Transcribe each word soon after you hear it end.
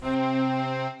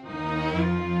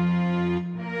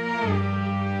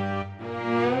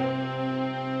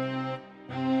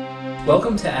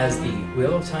Welcome to As the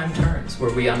Wheel of Time Turns,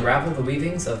 where we unravel the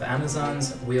weavings of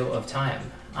Amazon's Wheel of Time.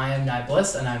 I am Nye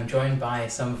Bliss, and I'm joined by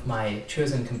some of my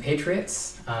chosen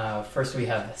compatriots. First we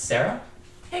have Sarah.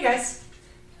 Hey guys.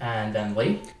 And then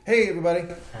Lee. Hey everybody.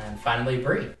 And finally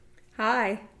Bree.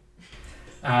 Hi.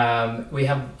 We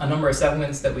have a number of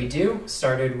segments that we do,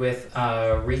 started with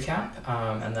a recap,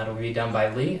 and that'll be done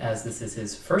by Lee, as this is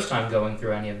his first time going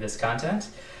through any of this content.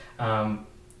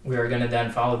 We are going to then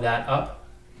follow that up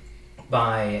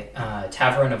by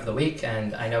Tavern of the Week,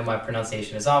 and I know my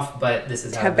pronunciation is off, but this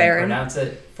is how I've been pronounce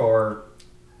it for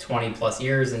 20 plus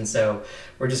years, and so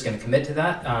we're just going to commit to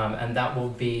that, and that will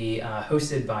be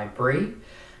hosted by Bree.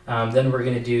 Then we're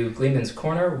going to do Gleeman's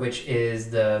Corner, which is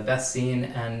the best scene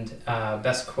and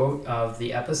best quote of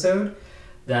the episode.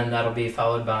 Then that'll be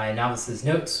followed by Novice's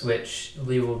Notes, which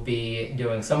Lee will be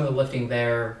doing some of the lifting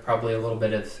there, probably a little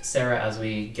bit of Sarah as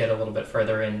we get a little bit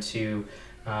further into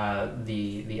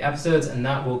the episodes, and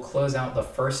that will close out the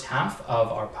first half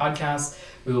of our podcast.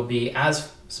 We will be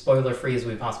as spoiler free as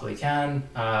we possibly can.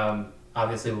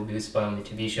 Obviously we'll be spoiling the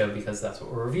TV show because that's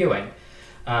what we're reviewing.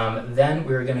 Then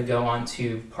we're going to go on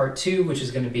to part 2, which is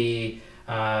going to be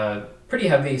pretty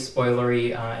heavy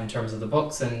spoilery in terms of the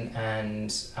books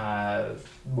and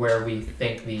where we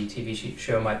think the TV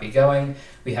show might be going.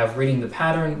 We have Reading the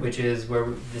Pattern, which is where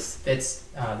this fits,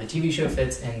 the TV show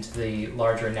fits into the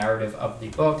larger narrative of the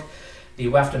book. The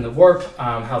Weft and the Warp,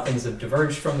 how things have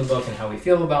diverged from the book and how we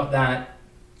feel about that.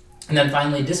 And then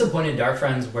finally, Disappointed Dark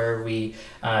Friends, where we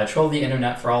troll the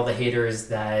internet for all the haters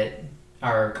that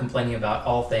are complaining about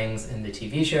all things in the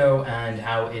TV show and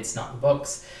how it's not the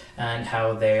books and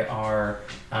how they are,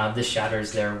 this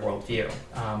shatters their worldview.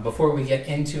 Before we get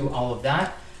into all of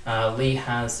that, Lee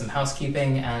has some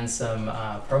housekeeping and some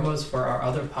promos for our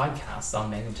other podcasts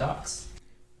on Mangum Talks.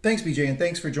 Thanks, BJ, and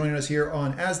thanks for joining us here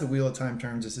on As the Wheel of Time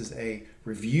Turns. This is a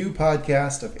review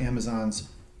podcast of Amazon's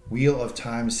Wheel of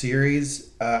Time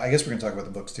series. I guess we're going to talk about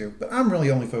the books too, but I'm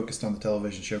really only focused on the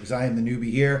television show because I am the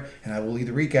newbie here and I will lead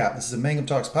the recap. This is a Mangum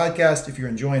Talks podcast. If you're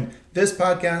enjoying this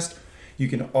podcast, you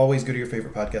can always go to your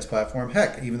favorite podcast platform.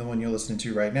 Heck, even the one you're listening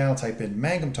to right now, type in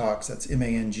Mangum Talks. That's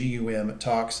MANGUM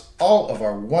Talks. All of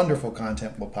our wonderful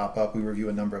content will pop up. We review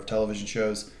a number of television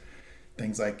shows,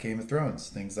 things like Game of Thrones,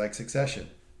 things like Succession.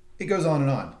 It goes on and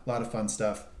on. A lot of fun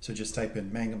stuff. So just type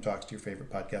in Mangum Talks to your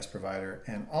favorite podcast provider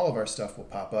and all of our stuff will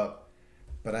pop up.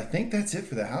 But I think that's it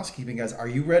for the housekeeping, guys. Are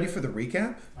you ready for the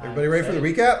recap? Everybody ready for the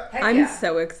recap? Heck I'm yeah.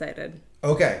 so excited.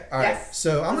 Okay. All right. Yes.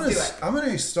 So I'm Let's going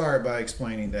to start by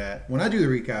explaining that when I do the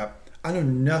recap, I know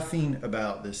nothing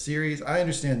about this series. I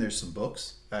understand there's some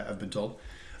books, I've been told.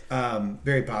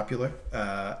 Very popular.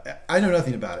 I know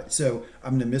nothing about it. So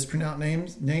I'm going to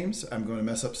mispronounce names. I'm going to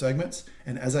mess up segments.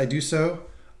 And as I do so,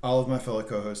 all of my fellow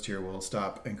co-hosts here will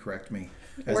stop and correct me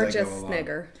as I go along.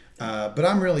 Snigger. But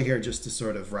I'm really here just to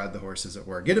sort of ride the horse, as it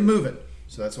were. Get it moving.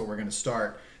 So that's what we're going to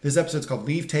start. This episode's called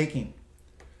Leavetaking.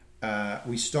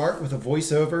 We start with a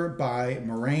voiceover by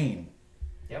Moraine.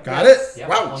 Yep. Got it? Yep.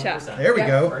 Wow. 100%. There we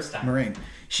go. First time. Moraine.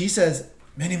 She says,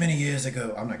 many, many years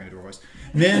ago, I'm not going to do her voice.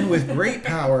 Men with great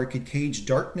power could cage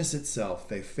darkness itself.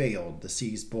 They failed. The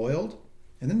seas boiled,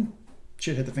 and then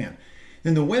shit hit the fan.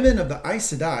 Then the women of the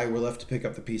Aes Sedai were left to pick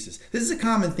up the pieces. This is a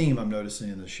common theme I'm noticing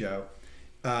in the show.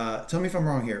 Tell me if I'm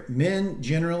wrong here. Men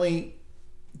generally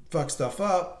fuck stuff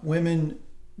up. Women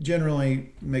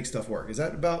generally make stuff work. Is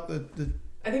that about the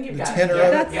I think you've the got tenor it.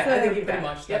 of Yeah, it? Yeah, I think you've pretty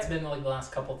got much. it. That's been like the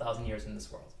last couple thousand years in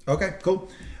this world. Okay, cool.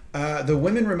 The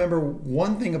women remember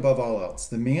one thing above all else.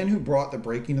 The man who brought the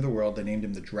breaking of the world, they named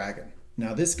him the Dragon.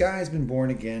 Now, this guy has been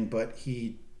born again, but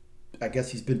I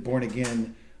guess he's been born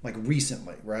again like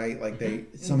recently, right? Like they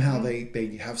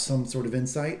have some sort of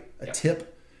insight, a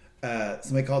tip.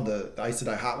 Somebody called the Aes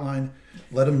Sedai hotline.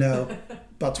 Let them know.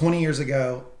 About 20 years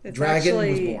ago, It's Dragon was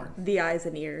actually born. the eyes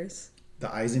and ears.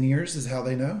 The eyes and ears is how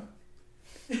they know.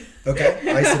 Okay,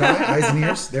 Aes Sedai, eyes and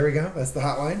ears. There we go. That's the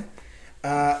hotline.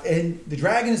 And the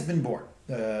dragon has been born.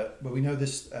 But we know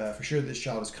this for sure. This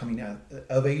child is coming out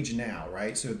of age now,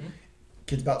 right? So,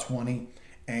 kid's about 20,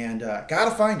 and gotta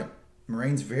find him.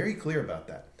 Moraine's very clear about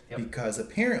that because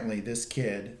apparently this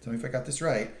kid, tell me if I got this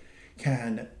right,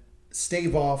 can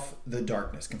stave off the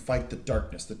darkness, can fight the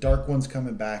darkness. The Dark One's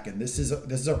coming back, and this is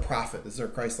our prophet. This is our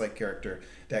Christ-like character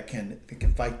that can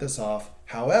fight this off.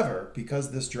 However,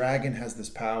 because this dragon has this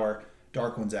power,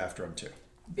 Dark One's after him too.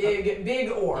 Big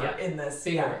ore in this.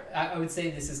 Big ore. I would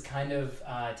say this is kind of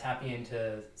tapping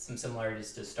into some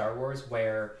similarities to Star Wars,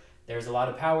 where there's a lot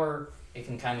of power. It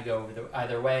can kind of go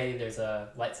either way. There's a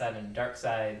light side and a dark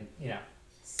side.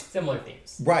 Similar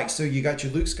themes. Right. So you got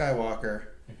your Luke Skywalker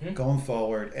going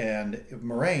forward, and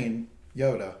Moraine,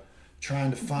 Yoda,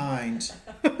 trying to find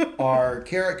our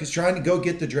character, because trying to go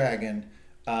get the dragon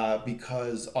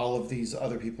because all of these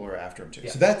other people are after him too.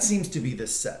 Yeah. So that seems to be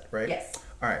this set, right? Yes.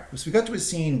 All right. So we got to a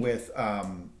scene with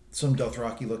some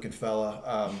Dothraki looking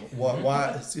fella.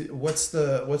 What's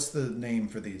the name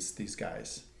for these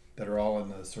guys that are all in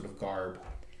the sort of garb?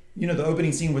 You know, the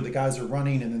opening scene where the guys are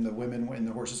running and then the women and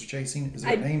the horses are chasing. Is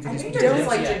there a name for I these think people? they're just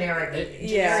like Yeah. generic.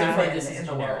 Yeah. So generic far, men this is in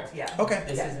the generic. world. Yeah. Okay.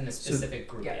 This Yeah. isn't a specific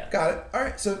group yeah. yet. Got it. All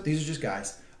right. So these are just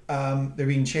guys. They're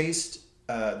being chased.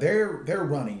 They're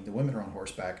running. The women are on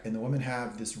horseback, and the women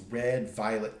have this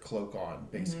red-violet cloak on,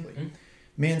 basically. Mm-hmm.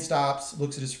 Man stops,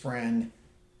 looks at his friend,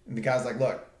 and the guy's like,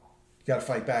 "Look, you got to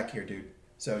fight back here, dude."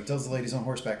 So he tells the ladies on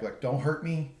horseback, "Look, don't hurt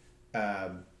me.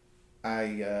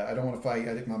 I don't want to fight.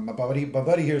 I think my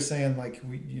buddy here is saying like,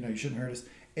 you shouldn't hurt us."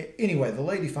 Anyway, the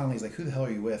lady finally is like, "Who the hell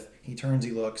are you with?" He turns,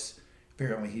 he looks.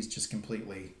 Apparently, he's just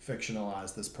completely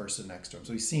fictionalized this person next to him.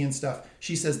 So he's seeing stuff.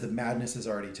 She says the madness has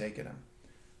already taken him.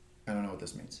 I don't know what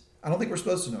this means. I don't think we're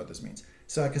supposed to know what this means.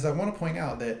 So, because I want to point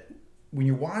out that when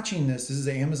you're watching this is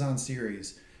an Amazon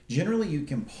series. Generally, you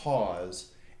can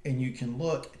pause and you can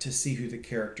look to see who the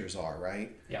characters are,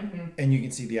 right? Yeah. Mm-hmm. And you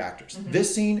can see the actors.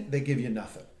 This scene, they give you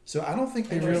nothing. So I don't think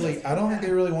they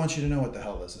really want you to know what the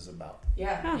hell this is about.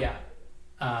 Yeah. Yeah.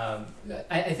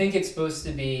 I think it's supposed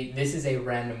to be, this is a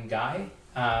random guy.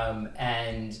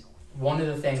 And one of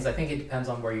the things, I think it depends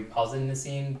on where you pause in the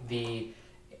scene, the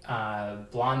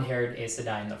blonde-haired Aes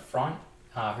Sedai in the front,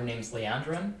 her name's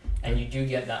Leandrin, and you do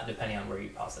get that depending on where you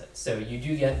pause it. So you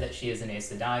do get that she is an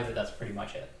Aes Sedai, but that's pretty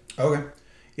much it. Okay.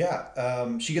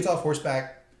 Yeah. She gets off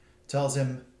horseback, tells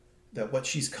him that what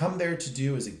she's come there to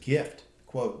do is a gift.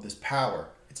 Quote, "This power,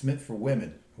 it's meant for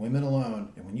women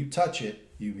alone, and when you touch it,"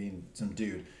 you mean some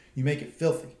dude, "you make it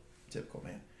filthy." Typical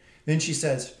man. Then she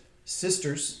says,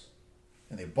 "Sisters,"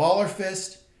 and they ball her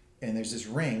fist, and there's this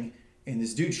ring, and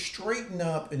this dude straighten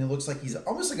up, and it looks like he's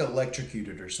almost like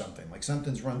electrocuted or something, like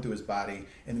something's run through his body,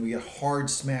 and then we get a hard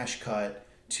smash cut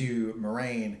to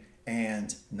Moraine,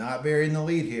 and not bearing the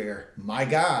lead here, my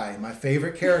guy, my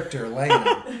favorite character, Lan.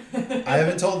 I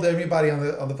haven't told anybody on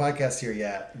the podcast here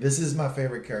yet. This is my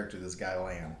favorite character, this guy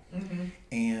Lan. Mm-hmm.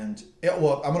 And I'm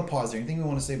gonna pause there. Anything we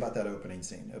want to say about that opening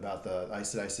scene about the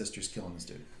Aes Sedai sisters killing this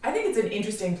dude? I think it's an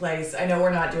interesting place. I know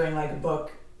we're not doing like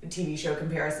book, TV show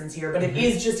comparisons here, but it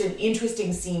is just an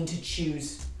interesting scene to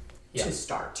choose to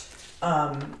start,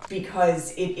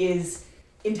 because it is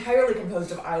entirely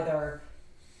composed of either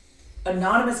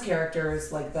anonymous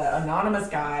characters, like the anonymous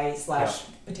guy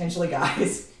 / potentially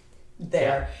guys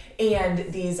there,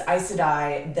 and these Aes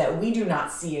Sedai that we do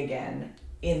not see again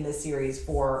in the series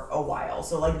for a while.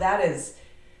 So like that is,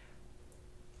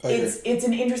 it's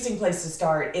an interesting place to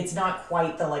start. It's not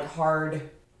quite the like hard.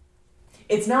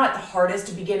 It's not the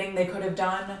hardest beginning they could have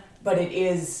done, but it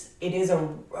is a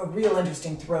real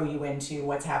interesting throw you into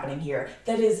what's happening here.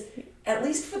 That is, at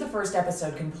least for the first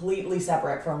episode, completely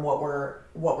separate from what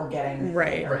we're getting.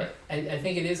 Right. Right. I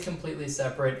think it is completely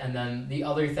separate. And then the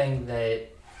other thing that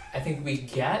I think we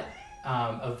get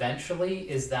eventually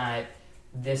is that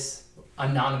this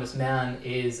anonymous man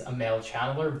is a male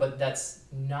channeler, but that's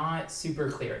not super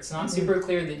clear. It's not super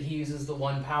clear that he uses the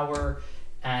one power,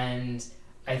 and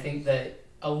I think that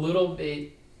a little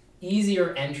bit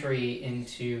easier entry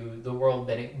into the world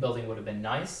building would have been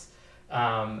nice.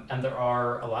 And there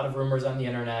are a lot of rumors on the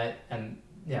internet, and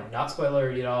not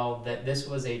spoilery at all, that this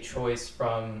was a choice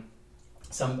from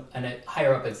a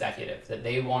higher up executive, that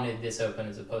they wanted this open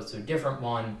as opposed to a different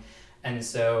one, and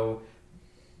so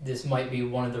this might be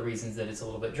one of the reasons that it's a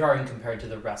little bit jarring compared to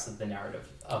the rest of the narrative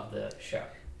of the show.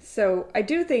 So I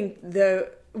do think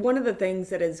one of the things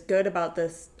that is good about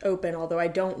this open, although I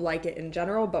don't like it in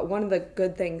general, but one of the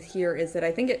good things here is that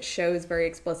I think it shows very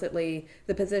explicitly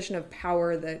the position of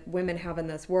power that women have in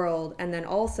this world, and then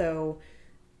also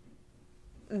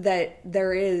that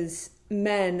there is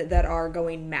men that are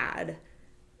going mad.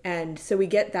 And so we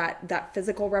get that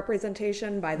physical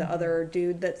representation by the other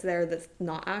dude that's there that's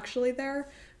not actually there.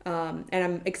 And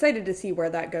I'm excited to see where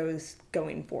that goes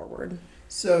going forward.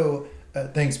 So,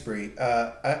 thanks, Brie.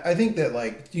 I think that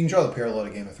you can draw the parallel to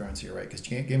Game of Thrones here, right? Because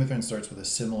Game of Thrones starts with a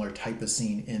similar type of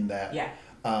scene in that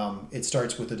it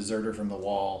starts with a deserter from the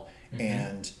wall,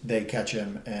 and they catch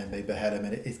him and they behead him,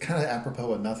 and it's kind of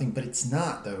apropos of nothing, but it's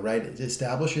not though, right? It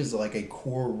establishes like a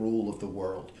core rule of the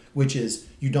world, which is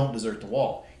you don't desert the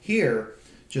wall. Here,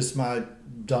 just my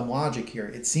dumb logic here,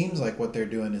 it seems like what they're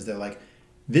doing is they're like,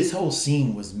 this whole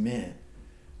scene was meant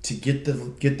to get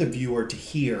the viewer to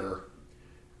hear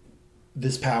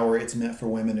this power. It's meant for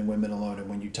women and women alone, and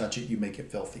when you touch it, you make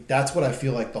it filthy. That's what I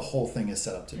feel like the whole thing is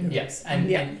set up to do. Yes, and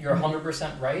you're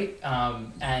 100% right.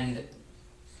 And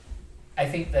I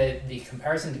think that the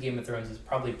comparison to Game of Thrones is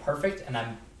probably perfect, and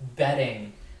I'm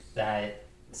betting that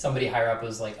somebody higher up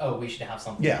was like, "Oh, we should have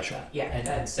something like sure. that." Yeah,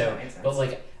 and so, that makes sense. but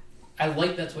like, I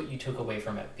like that's what you took away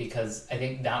from it, because I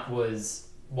think that was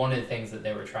one of the things that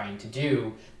they were trying to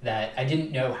do that I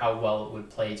didn't know how well it would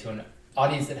play to an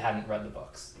audience that hadn't read the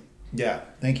books. Yeah,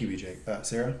 thank you, BJ.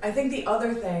 Sarah? I think the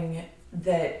other thing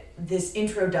that this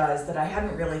intro does that I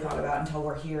hadn't really thought about until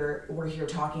we're here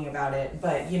talking about it,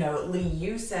 but you know, Lee,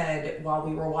 you said while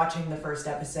we were watching the first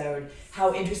episode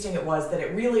how interesting it was that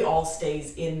it really all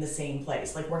stays in the same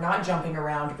place. Like, we're not jumping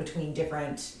around between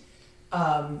different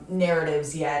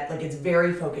narratives yet. Like, it's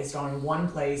very focused on one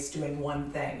place doing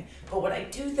one thing. But what I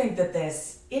do think that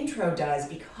this intro does,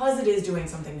 because it is doing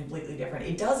something completely different,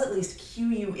 it does at least cue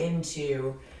you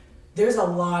into there's a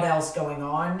lot else going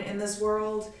on in this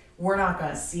world. We're not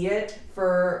going to see it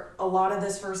for a lot of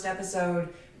this first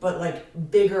episode, but like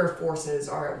bigger forces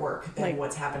are at work than like,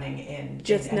 what's happening in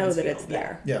just in know that Ennisfield. it's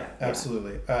there. Yeah,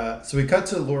 absolutely. So we cut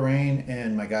to Lorraine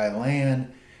and my guy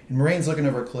Lan, and Lorraine's looking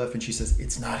over a cliff, and she says,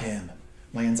 "It's not him."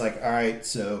 Lan's like, "All right,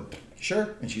 so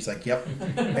sure," and she's like, "Yep."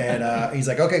 And he's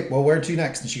like, "Okay, well, where to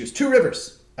next?" And she goes, "Two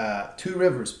Rivers." Two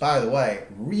Rivers, by the way,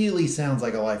 really sounds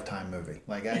like a Lifetime movie.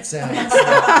 Like, that sounds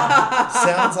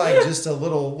like just a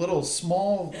little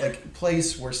small like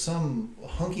place where some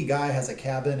hunky guy has a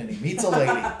cabin and he meets a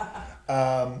lady.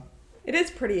 It is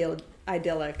pretty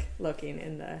idyllic looking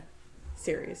in the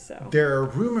series. So there are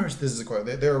rumors. This is a quote.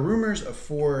 There are rumors of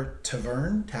 4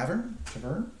 tavern.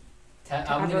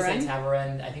 I'm going to say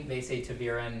Tavern. I think they say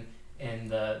Taviran in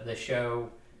the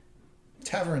show.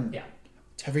 Tavern. Yeah.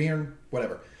 Tavern,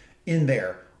 whatever, in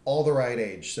there, all the right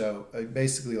age. So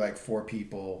basically like 4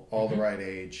 people, all the right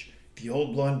age. The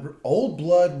old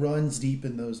blood runs deep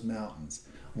in those mountains.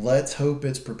 Let's hope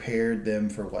it's prepared them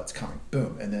for what's coming.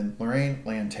 Boom. And then Lorraine,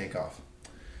 land, take off.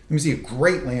 Let me see a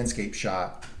great landscape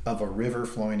shot of a river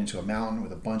flowing into a mountain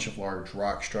with a bunch of large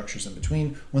rock structures in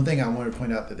between. One thing I wanted to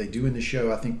point out that they do in the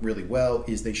show, I think really well,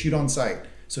 is they shoot on site.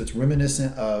 So it's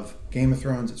reminiscent of Game of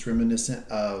Thrones. It's reminiscent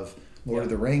of Lord of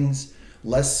the Rings.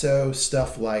 Less so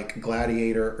stuff like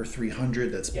Gladiator or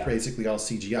 300 that's basically all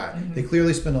CGI. Mm-hmm. They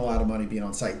clearly spend a lot of money being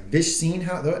on site. This scene,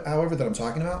 however, that I'm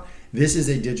talking about, this is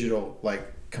a digital like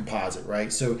composite,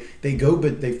 right? So they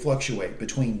fluctuate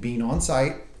between being on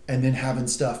site and then having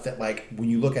stuff that, like, when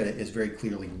you look at it, is very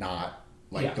clearly not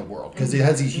like the world, because it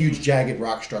has these huge jagged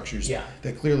rock structures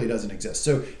that clearly doesn't exist.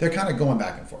 So they're kind of going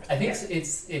back and forth. I think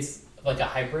it's like a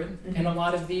hybrid in a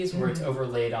lot of these, where it's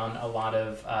overlaid on a lot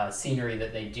of scenery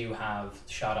that they do have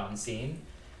shot on scene.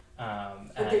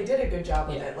 But they did a good job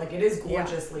with it. Like, it is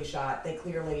gorgeously shot. They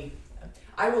clearly,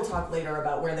 I will talk later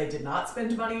about where they did not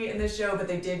spend money in this show, but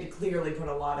they did clearly put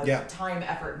a lot of time,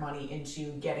 effort, money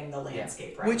into getting the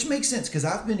landscape right. Which makes sense, because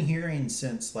I've been hearing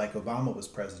since like Obama was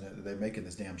president that they're making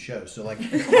this damn show. So like, I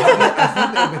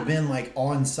think they've been like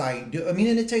on site. I mean,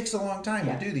 and it takes a long time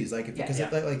to do these. Like, because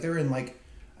like they're in like,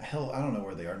 hell, I don't know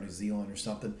where they are, New Zealand or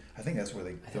something. I think that's where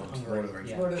they filmed Lord of the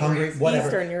Rings. Hungary, whatever.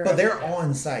 Eastern Europe. But they're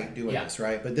on site doing this,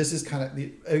 right? But this is kind of,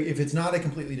 if it's not a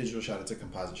completely digital shot, it's a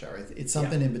composite shot, right? It's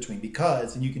something in between,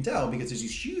 because, and you can tell, because there's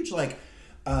these huge, like,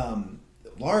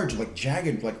 large, like,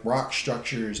 jagged, like, rock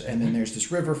structures, and then there's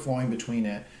this river flowing between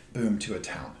it, boom, to a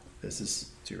town. This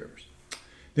is Two Rivers.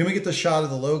 Then we get the shot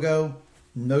of the logo.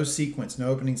 No sequence, no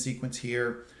opening sequence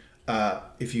here.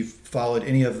 If you've followed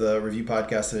any of the review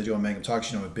podcasts that I do on Mangum Talks,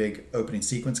 you know I'm a big opening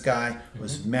sequence guy.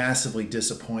 Was massively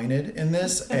disappointed in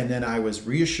this, and then I was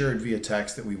reassured via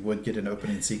text that we would get an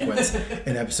opening sequence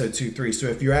in episode 2, 3. So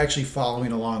if you're actually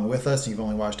following along with us and you've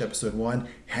only watched episode 1,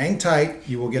 hang tight.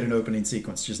 You will get an opening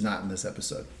sequence, just not in this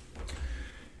episode.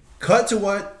 Cut to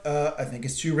what I think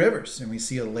is Two Rivers, and we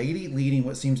see a lady leading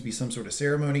what seems to be some sort of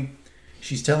ceremony.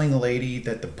 She's telling the lady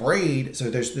that the braid, so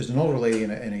there's an older lady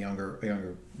and a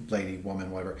younger lady,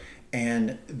 woman, whatever,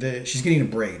 and she's getting a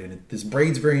braid, and this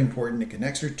braid's very important. It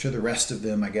connects her to the rest of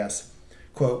them, I guess.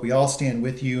 Quote, "We all stand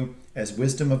with you as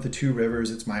wisdom of the Two Rivers.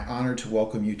 It's my honor to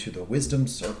welcome you to the wisdom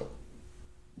circle."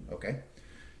 Okay.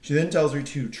 She then tells her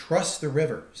to trust the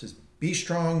river. Says, "Be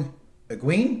strong,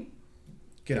 Egwene."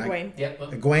 Egwene.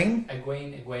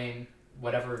 Egwene.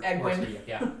 Whatever works for you.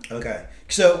 Yeah. Okay.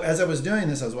 So as I was doing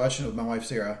this, I was watching it with my wife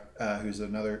Sarah, who's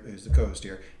the co-host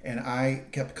here, and I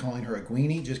kept calling her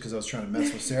Egwene just because I was trying to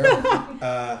mess with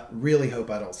Sarah. Really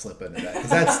hope I don't slip into that, because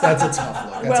that's a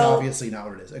tough look. That's obviously not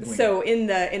what it is. Egwene. So in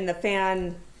the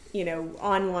fan,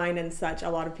 online and such, a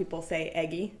lot of people say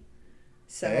Eggy.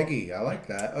 So Eggy, I like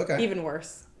that. Okay. Even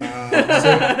worse.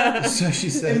 So she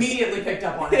says, immediately picked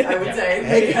up on it, I would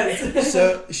say. Because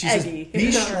so she says, Eggy.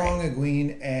 "Be strong,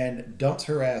 Egwene," and dumps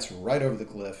her ass right over the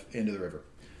cliff into the river.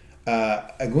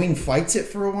 Egwene fights it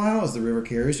for a while as the river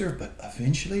carries her, but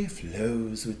eventually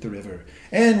flows with the river.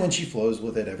 And when she flows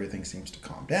with it, everything seems to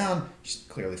calm down. She's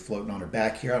clearly floating on her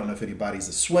back here. I don't know if anybody's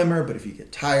a swimmer, but if you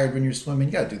get tired when you're swimming,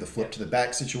 you got to do the flip to the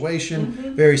back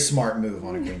situation. Very smart move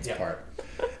on Egwene's part.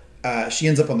 She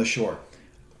ends up on the shore.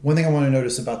 One thing I want to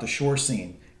notice about the shore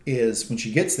scene is when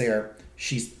she gets there,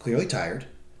 she's clearly tired.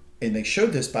 And they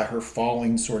showed this by her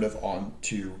falling sort of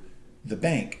onto the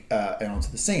bank and onto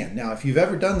the sand. Now, if you've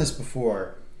ever done this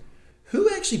before, who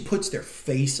actually puts their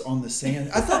face on the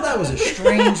sand? I thought that was a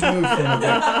strange move from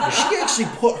her. She actually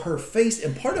put her face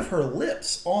and part of her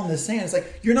lips on the sand. It's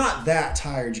like, you're not that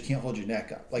tired, you can't hold your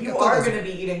neck up. Like, you are going to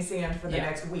be eating sand for the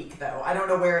next week, though. I don't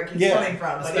know where it keeps coming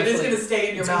from, but it is going to stay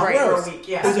in your mouth for a week.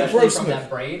 Yeah, especially from that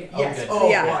braid. Yes. Oh,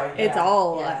 boy. It's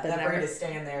all up in that there. braid is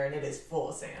staying there, and it is full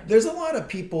of sand. There's a lot of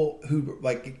people who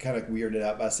like get kind of weirded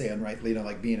out by sand, right? You know,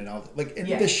 like being an elf. Like, and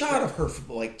the shot of her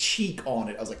like cheek on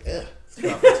it, I was like, ugh.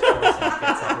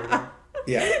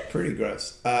 Yeah, pretty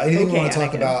gross. Anything you want to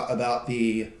talk about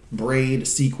the braid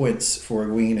sequence for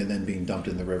Egwene and then being dumped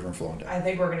in the river and flowing down? I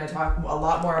think we're going to talk a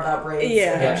lot more about braids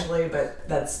eventually, but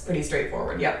that's pretty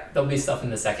straightforward. Yep. There'll be stuff in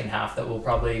the second half that we'll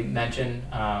probably mention,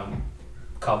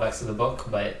 callbacks to the book,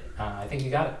 but I think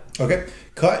you got it. Okay.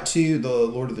 Cut to the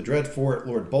Lord of the Dreadfort,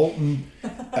 Lord Bolton.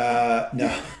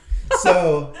 No.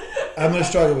 So I'm going to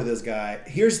struggle with this guy.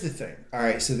 Here's the thing. All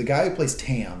right. So the guy who plays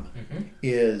Tam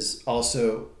was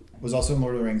also in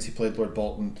Lord of the Rings. He played Lord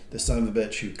Bolton, the son of a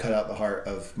bitch who cut out the heart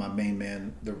of my main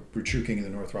man, the true king of the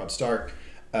North, Robb Stark.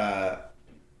 Had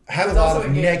a lot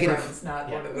of negative. Thrones, not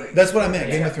Lord of the Rings. That's what I meant.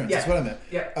 Game of Thrones. Yeah. That's what I meant.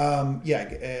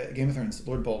 Yeah. Game of Thrones.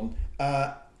 Lord Bolton.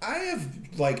 I have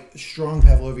like strong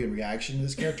Pavlovian reaction to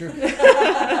this character,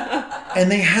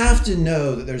 and they have to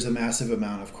know that there's a massive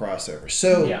amount of crossover.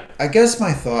 So I guess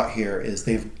my thought here is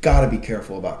they've got to be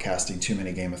careful about casting too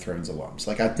many Game of Thrones alums.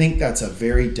 Like I think that's a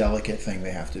very delicate thing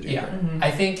they have to do. Yeah, I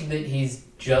think that he's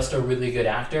just a really good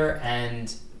actor,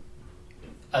 and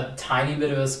a tiny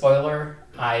bit of a spoiler,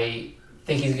 I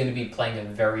think he's going to be playing a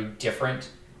very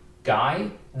different guy.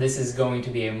 This is going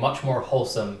to be a much more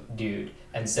wholesome dude.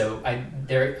 And so I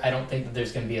don't think that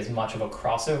there's going to be as much of a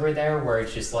crossover there where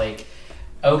it's just like,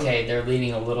 okay, they're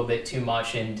leaning a little bit too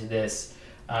much into this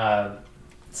kind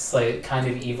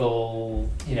of evil,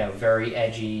 very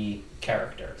edgy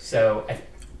character. So I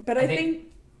think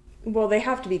they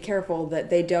have to be careful that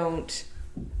they don't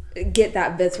get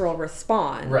that visceral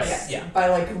response. Right, yes, by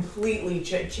like completely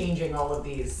changing all of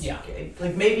these. Yeah.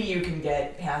 Like maybe you can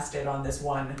get past it on this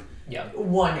one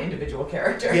individual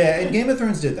character. Yeah, and Game of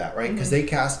Thrones did that, right? Because they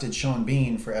casted Sean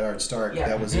Bean for Eddard Stark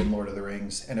that was in Lord of the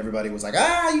Rings, and everybody was like,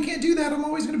 you can't do that. I'm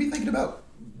always going to be thinking about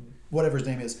whatever his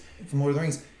name is from Lord of the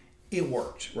Rings. It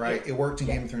worked, right? It worked in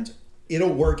Game of Thrones.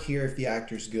 It'll work here if the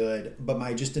actor's good, but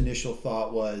my just initial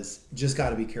thought was just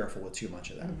got to be careful with too much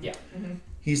of that. Yeah.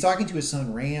 He's talking to his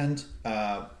son Rand.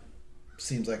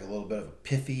 Seems like a little bit of a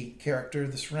pithy character,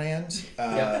 this Rand.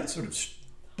 Sort of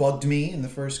bugged me in the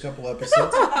first couple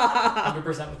episodes. 100%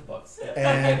 with the books.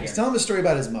 And he's telling him a story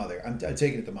about his mother. I'm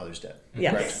taking it the mother's dead.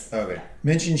 Yes. Right. Okay.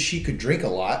 Mentioned she could drink a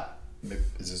lot.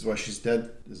 Is this why she's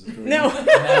dead?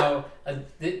 No.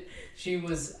 She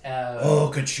was...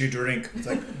 could she drink? It's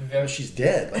like, she's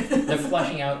dead. Like, they're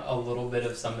fleshing out a little bit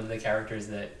of some of the characters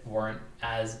that weren't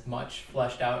as much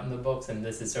fleshed out in the books, and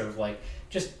this is sort of like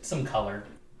just some color.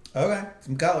 Okay,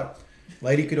 some color.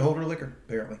 Lady could hold her liquor,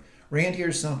 apparently. Rand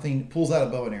hears something, pulls out a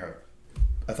bow and arrow.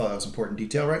 I thought that was important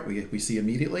detail, right? We see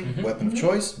immediately, weapon of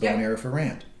choice, bow and arrow for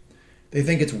Rand. They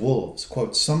think it's wolves.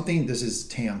 Quote, something, this is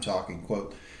Tam talking,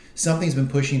 quote, something's been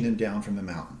pushing them down from the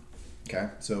mountain.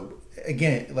 Okay? So,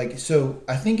 again,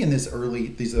 I think in these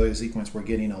early sequence, we're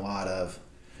getting a lot of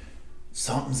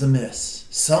something's amiss.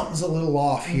 Something's a little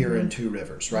off here in Two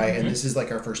Rivers, right? And this is like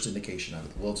our first indication of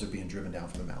it. The wolves are being driven down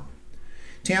from the mountain.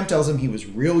 Tam tells him he was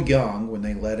real young when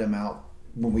they let him out,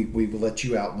 when we let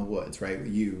you out in the woods, right?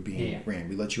 You being Rand,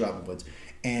 we let you out in the woods.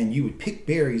 And you would pick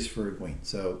berries for Egwene.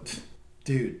 So,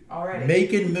 dude,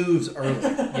 making moves early.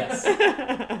 Yes.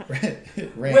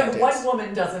 What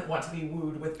woman doesn't want to be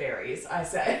wooed with berries, I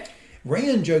say.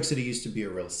 Rand jokes that he used to be a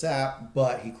real sap,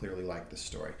 but he clearly liked this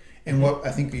story. And what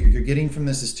I think you're getting from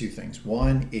this is two things.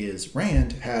 One is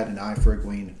Rand had an eye for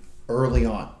Egwene early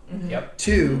on. Yep.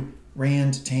 Two,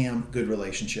 Rand, Tam, good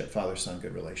relationship. Father-son,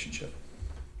 good relationship.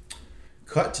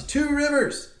 Cut to Two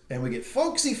Rivers, and we get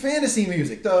folksy fantasy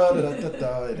music. Da, da, da, da,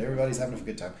 da, and everybody's having a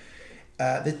good time.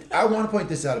 I want to point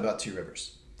this out about Two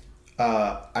Rivers.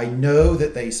 I know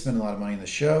that they spend a lot of money on the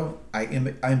show.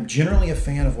 I'm generally a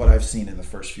fan of what I've seen in the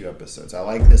first few episodes. I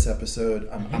like this episode.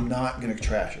 I'm not going to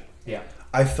trash it. Yeah.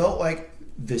 I felt like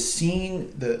the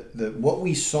scene, the what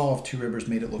we saw of Two Rivers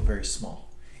made it look very small.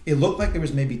 It looked like there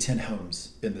was maybe 10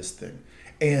 homes in this thing.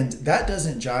 And that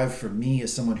doesn't jive for me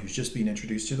as someone who's just being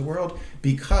introduced to the world,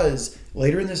 because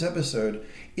later in this episode,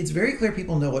 it's very clear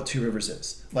people know what Two Rivers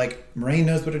is. Like, Moraine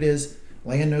knows what it is,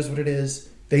 Lan knows what it is,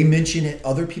 they mention it,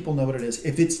 other people know what it is.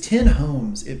 If it's 10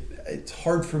 homes, it's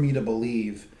hard for me to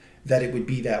believe that it would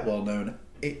be that well known.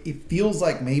 It feels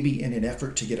like maybe in an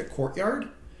effort to get a courtyard,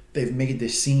 they've made the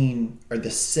scene or the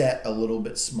set a little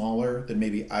bit smaller than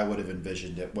maybe I would have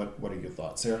envisioned it. What are your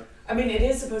thoughts, Sarah? I mean, it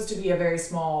is supposed to be a very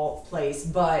small place,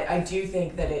 but I do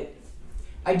think they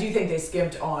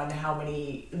skimped on how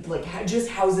many, like, just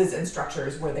houses and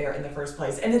structures were there in the first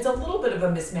place. And it's a little bit of a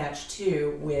mismatch,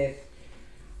 too, with,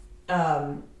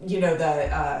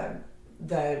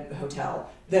 the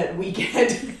hotel that we get.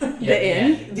 The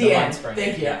inn? The inn. Spring.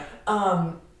 Thank you. Yeah.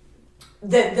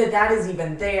 That is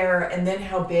even there, and then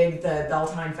how big the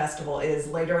Beltane Festival is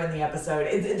later in the episode.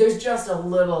 There's just a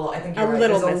little, I think you're right,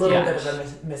 there's a little bit of a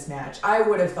mismatch. I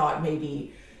would have thought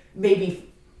maybe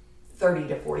 30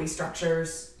 to 40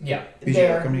 structures. Yeah.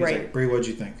 There. Right. Bree, what'd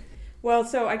you think? Well,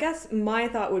 so I guess my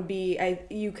thought would be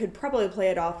you could probably play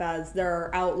it off as there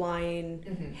are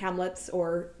outlying hamlets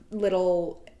or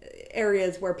little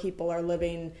areas where people are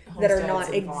living that are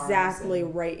not exactly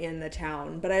right in the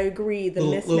town. But I agree, the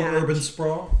mismatch. Little urban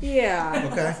sprawl? Yeah.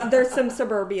 Okay. There's some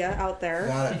suburbia out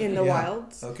there in the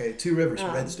wilds. Okay, Two Rivers,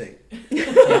 red state.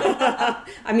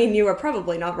 I mean, you are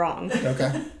probably not wrong.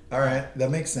 Okay. All right,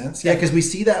 that makes sense. Yeah, because we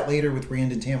see that later with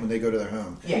Rand and Tam when they go to their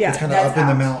home. Yeah. It's kind of up in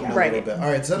the mountain a Right. little bit. All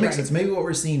right, so that makes sense. Maybe what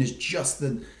we're seeing is just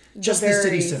the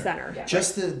city center. Yeah.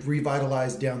 Just the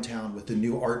revitalized downtown with the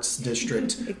new arts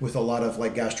district with a lot of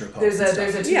like gastropubs.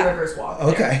 There's a Two Rivers walk.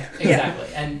 Okay.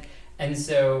 Exactly. And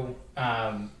so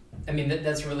I mean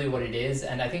that's really what it is,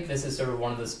 and I think this is sort of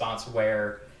one of the spots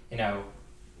where,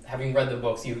 having read the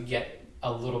books, you get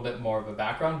a little bit more of a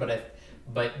background,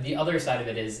 but the other side of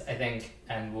it is, I think,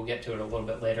 and we'll get to it a little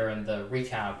bit later in the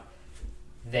recap,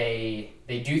 they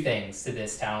do things to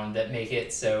this town that make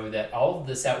it so that all of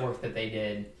the set work that they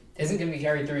did isn't going to be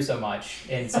carried through so much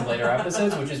in some later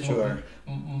episodes, which is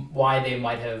why they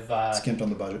might have skimped on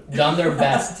the budget, done their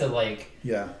best to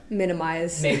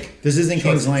minimize. This isn't choices.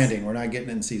 King's Landing. We're not getting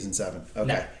it in season 7. Okay,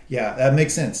 No. Yeah, that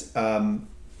makes sense. All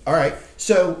right,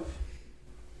 so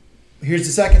here's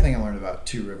the second thing I learned about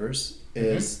Two Rivers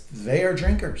is they are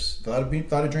drinkers. A lot of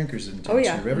drinkers in Two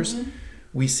Rivers. Mm-hmm.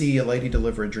 We see a lady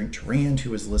deliver a drink to Rand,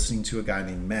 who is listening to a guy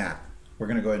named Matt. We're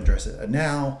going to go ahead and address it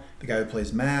now. The guy who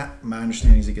plays Matt, my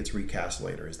understanding is he gets recast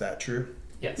later. Is that true?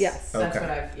 Yes. Yes. That's Okay.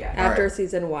 what I've, After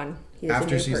season 1. He is After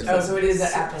a new season person. Oh, so it is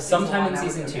after Sometime in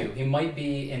season season 2. He might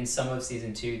be in some of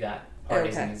season 2. That part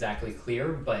isn't exactly clear,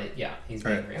 but yeah, he's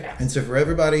being recast. And so for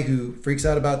everybody who freaks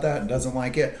out about that and doesn't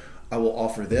like it, I will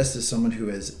offer this as someone who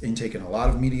has intaken a lot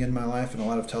of media in my life and a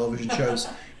lot of television shows.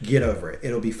 Get over it.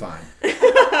 It'll be fine.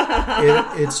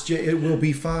 It will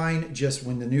be fine. Just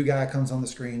when the new guy comes on the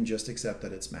screen, just accept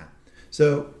that it's Matt.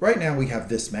 So right now we have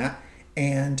this Matt,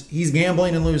 and he's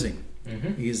gambling and losing.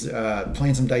 Mm-hmm. He's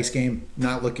playing some dice game,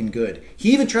 not looking good.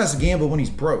 He even tries to gamble when he's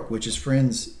broke, which his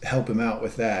friends help him out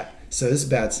with that. So this is a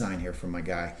bad sign here from my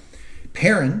guy.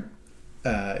 Perrin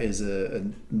is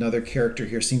another character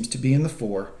here, seems to be in the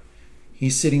fore.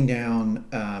 He's sitting down,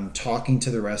 talking to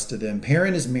the rest of them.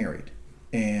 Perrin is married,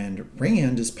 and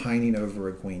Rand is pining over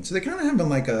a queen. So they're kind of having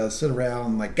like a sit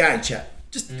around, like guy chat,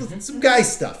 just some guy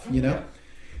stuff, Yeah.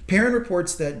 Perrin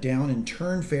reports that down in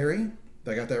Tern Ferry,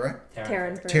 did I got that right?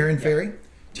 Tern Ferry.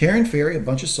 Tern Ferry, a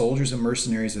bunch of soldiers and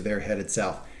mercenaries are there headed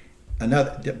south.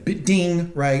 Another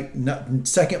ding, right?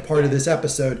 Second part of this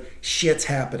episode, shit's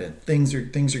happening. Things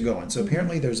are going. So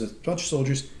apparently there's a bunch of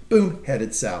soldiers, boom,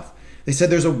 headed south. They said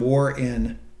there's a war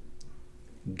in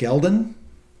Gelden.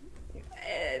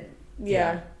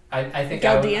 Yeah. I think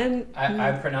Geldian.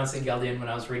 I pronounced it Geldian when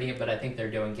I was reading it, but I think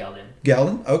they're doing Gelden.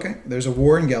 Gelden, okay. There's a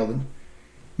war in Gelden.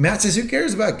 Matt says, who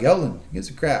cares about Gelden? He gives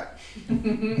a crap.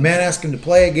 Matt asks him to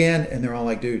play again, and they're all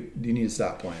like, dude, you need to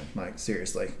stop playing. Like,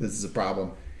 seriously, this is a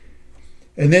problem.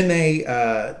 And then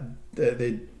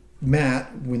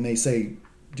Matt, when they say,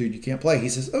 dude, you can't play, he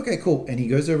says, okay, cool. And he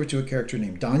goes over to a character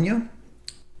named Danya,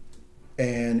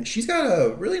 and she's got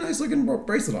a really nice looking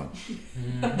bracelet on.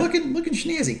 Looking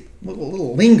snazzy.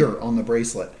 Little linger on the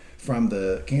bracelet. From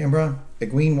the camera,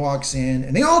 Egwene walks in,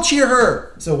 and they all cheer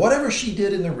her. So whatever she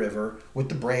did in the river with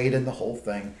the braid and the whole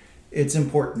thing, it's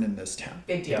important in this town.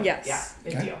 Big deal. Yes. Yeah,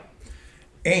 big deal.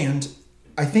 And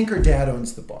I think her dad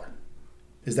owns the bar.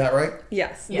 Is that right?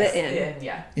 Yes, Yes, the inn.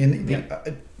 yeah.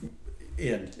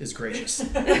 Inn is gracious.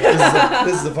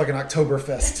 This is a fucking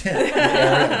Oktoberfest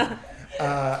tent.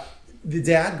 The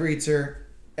dad greets her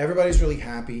Everybody's really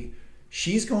happy.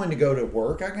 She's going to go to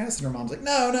work, I guess, and her mom's like,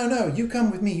 no, you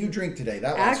come with me, you drink today.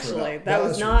 That lasts for Actually, that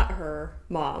was not her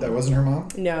mom. That wasn't her mom?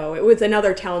 No, it was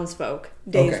another townsfolk,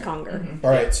 Dave's Conger. Mm-hmm.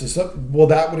 All right, well,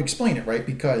 that would explain it, right?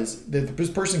 Because this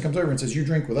person comes over and says, you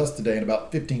drink with us today, and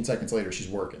about 15 seconds later, she's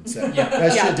working. So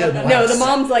that shit didn't last. No, the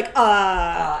mom's like,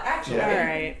 actually. all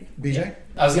right. BJ?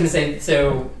 I was going to say,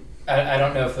 so I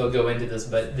don't know if they'll go into this,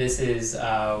 but this is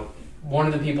one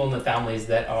of the people in the families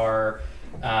that are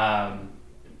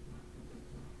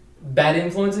bad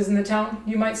influences in the town,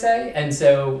 you might say. And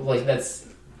so, like, that's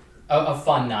a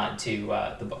fun nod to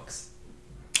the books.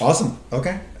 Awesome.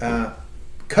 Okay.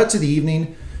 Cut to the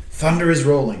evening. Thunder is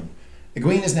rolling.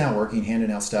 Egwene is now working,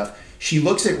 handing out stuff. She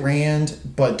looks at Rand,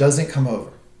 but doesn't come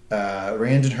over.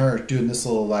 Rand and her are doing this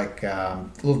little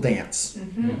little dance.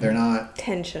 Mm-hmm. They're not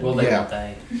tension. Will they? Won't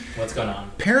they? What's going on?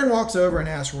 Perrin walks over and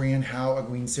asks Rand how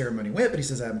Egwene's ceremony went, but he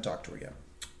says I haven't talked to her yet.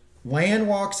 Lan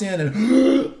walks in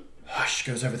and hush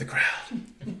goes over the crowd.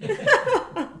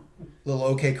 Little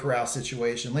OK Corral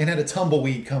situation. Lan had a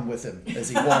tumbleweed come with him as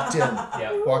he walked in.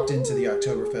 Walked into the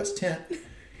Oktoberfest tent,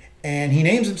 and he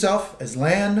names himself as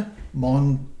Lan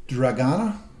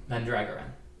Mondragana.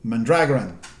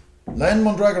 Mandragoran. Lan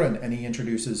Mondragoran, and he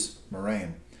introduces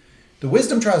Moraine. The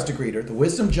Wisdom tries to greet her. The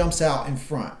Wisdom jumps out in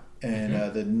front, and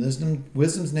the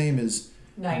Wisdom's name is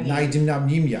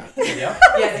Naidimnamnimya.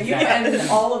 Yes, you and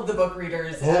all of the book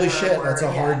readers. Holy shit, that's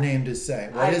a hard name to say.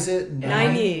 What is it?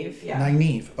 Nynaeve. Yeah.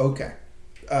 Nynaeve. Okay.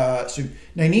 So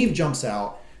Nynaeve jumps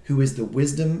out, who is the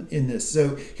Wisdom in this.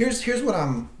 So here's what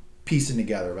I'm piecing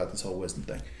together about this whole Wisdom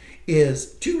thing.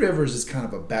 Is Two Rivers is kind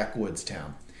of a backwoods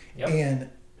town, and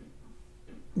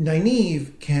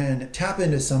Nynaeve can tap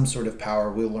into some sort of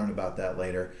power. We'll learn about that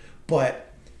later.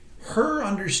 But her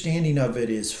understanding of it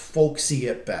is folksy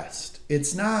at best.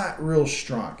 It's not real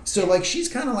strong. So, like, she's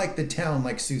kind of like the town,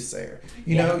 like, soothsayer.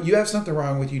 You know, you have something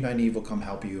wrong with you, Nynaeve will come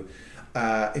help you.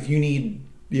 If you need,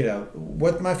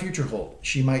 what my future hold,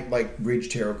 she might, like, read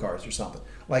tarot cards or something.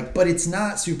 Like, but it's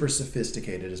not super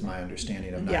sophisticated, is my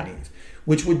understanding of Nynaeve.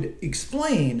 Which would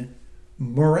explain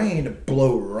Moraine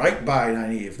blow right by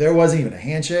Nynaeve. There wasn't even a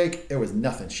handshake. There was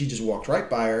nothing. She just walked right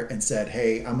by her and said,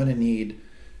 hey, I'm going to need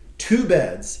 2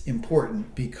 beds,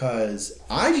 important, because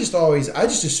I just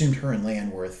assumed her and Lan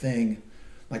were a thing,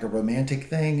 like a romantic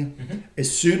thing. Mm-hmm.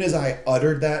 As soon as I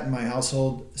uttered that in my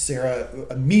household, Sarah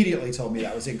immediately told me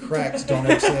that was incorrect. Don't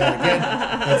ever say that again.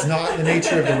 That's not the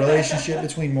nature of the relationship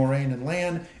between Moraine and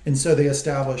Lan. And so they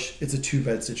establish it's a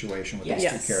 2-bed situation with these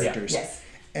 2 characters. Yes.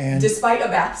 And despite a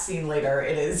bath scene later,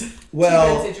 it is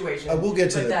 2-bed situation. We'll get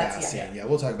to the bath scene. Yeah,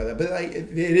 we'll talk about that. But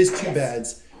it is 2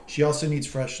 beds. She also needs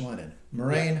fresh linen.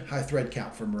 Moraine, high thread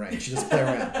count for Moraine. She doesn't play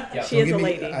around. She is a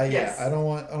lady. I don't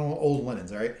want old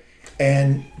linens, all right?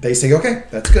 And they say, okay,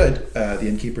 that's good. The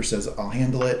innkeeper says, I'll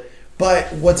handle it.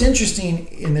 But what's interesting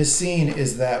in this scene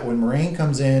is that when Moraine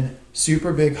comes in,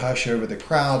 super big hush over the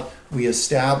crowd, we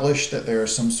establish that there are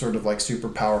some sort of like super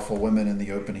powerful women in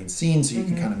the opening scene, so you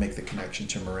can kind of make the connection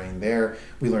to Moraine there.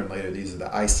 We learn later these are the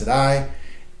Aes Sedai.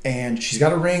 And she's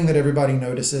got a ring that everybody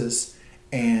notices,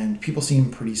 and people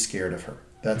seem pretty scared of her.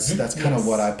 That's kind of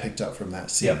what I picked up from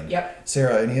that scene. Yep.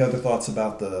 Sarah, any other thoughts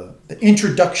about the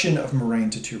introduction of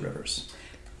Moraine to Two Rivers?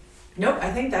 Nope,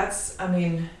 I think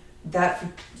that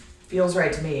feels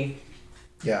right to me.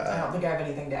 Yeah. I don't think I have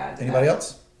anything to add to anybody that.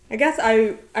 else? I guess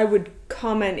I would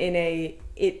comment in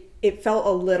it felt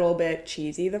a little bit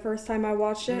cheesy the first time I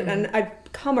watched it, and I've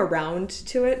come around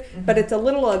to it, but it's a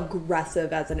little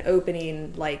aggressive as an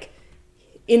opening, like,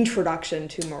 introduction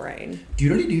to Moraine.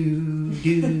 Yeah,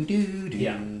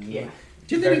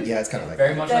 it's kind of like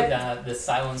very much like that. The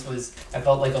silence I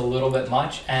felt like a little bit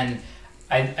much, and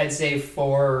I'd say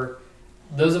for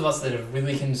those of us that have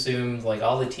really consumed like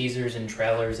all the teasers and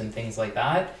trailers and things like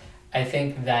that, I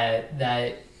think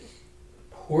that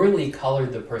poorly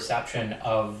colored the perception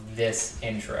of this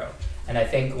intro. And I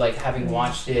think like having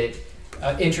watched it,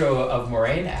 intro of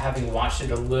Moraine, having watched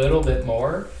it a little bit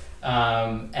more,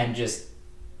 and just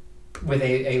with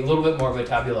a little bit more of a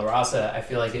tabula rasa, I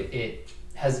feel like it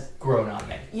has grown on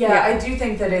me. Yeah, I do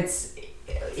think that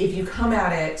if you come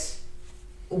at it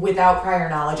without prior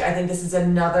knowledge, I think this is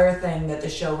another thing that the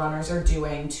showrunners are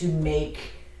doing to make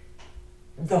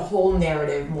the whole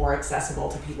narrative more accessible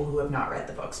to people who have not read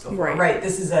the books before. Right.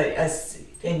 This is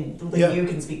and Lee, you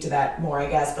can speak to that more, I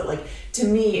guess, but like to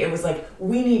me, it was like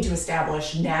we need to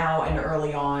establish now and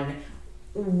early on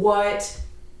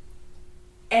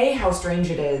how strange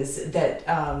it is that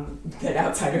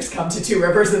outsiders come to Two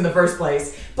Rivers in the first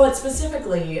place, but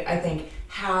specifically, I think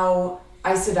how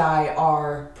Aes Sedai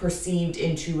are perceived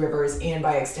in Two Rivers and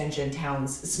by extension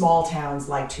small towns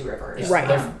like Two Rivers. Yeah,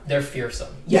 Right. They're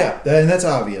fearsome. Yeah, and that's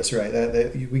obvious,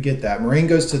 right? We get that. Moraine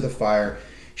goes to the fire.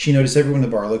 She noticed everyone in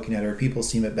the bar looking at her. People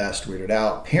seem at best weirded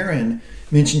out. Perrin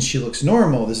mentions she looks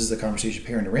normal. This is the conversation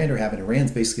Perrin and Rand are having. And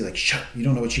Rand's basically like, shut, you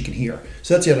don't know what she can hear.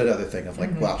 So that's yet another thing of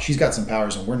like, wow, she's got some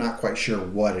powers and we're not quite sure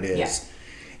what it is.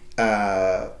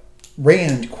 Yeah.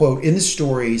 Rand, quote, in the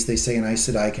stories, they say an Aes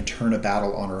Sedai can turn a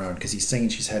battle on her own because he's saying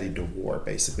she's headed to war,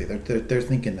 basically. They're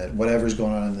thinking that whatever's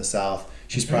going on in the South,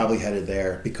 she's probably headed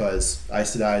there because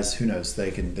Aes Sedai's, who knows, they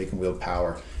can wield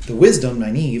power. The wisdom,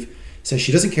 Nynaeve, says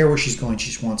she doesn't care where she's going, she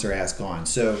just wants her ass gone.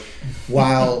 So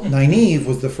while Nynaeve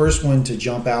was the first one to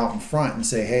jump out in front and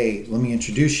say, hey, let me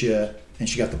introduce you, and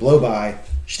she got the blow-by,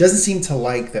 she doesn't seem to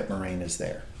like that Moraine is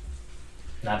there.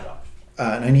 Not at all.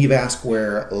 Nynaeve asks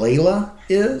where Layla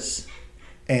is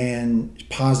and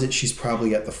posits she's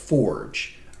probably at the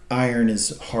forge. Iron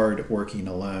is hard working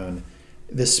alone.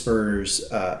 This spurs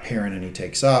Perrin and he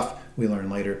takes off. We learn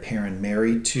later Perrin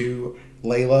married to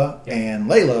Layla, and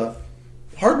Layla,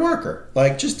 hard worker,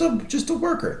 like just a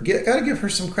worker. Gotta give her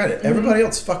some credit. Everybody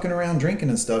else fucking around drinking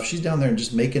and stuff. She's down there and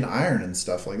just making iron and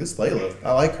stuff. Like this Layla,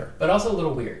 I like her. But also a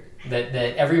little weird that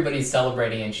everybody's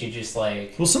celebrating and she just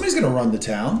like... Well, somebody's gonna run the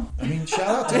town. I mean, shout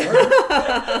out to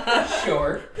her.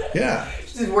 Sure. Yeah.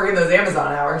 She's working those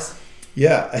Amazon hours.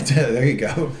 Yeah, there you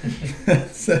go.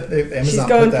 So Amazon She's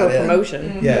going put for that in.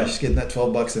 promotion. Yeah, she's getting that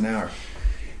 $12 an hour.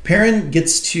 Perrin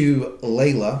gets to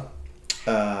Layla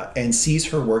and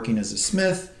sees her working as a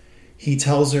smith. He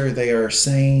tells her they are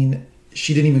saying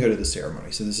she didn't even go to the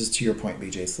ceremony. So this is to your point,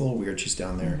 BJ. It's a little weird. She's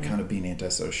down there kind of being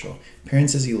antisocial. Perrin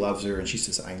says he loves her, and she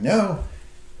says, I know.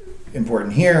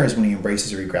 Important here is when he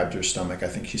embraces her, he grabs her stomach. I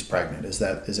think she's pregnant. Is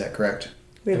that correct?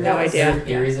 We have There no are idea.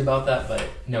 theories about that, but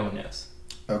no one knows.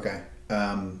 Okay.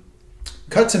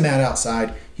 Cut to Matt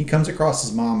outside. He comes across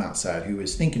his mom outside, who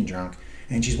is stinking drunk,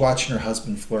 and she's watching her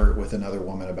husband flirt with another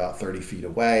woman about 30 feet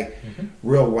away.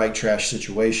 Real white trash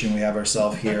situation we have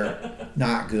ourselves here.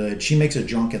 Not good. She makes a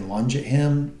drunken lunge at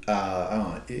him. I don't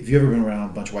know. If you've ever been around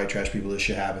a bunch of white trash people, this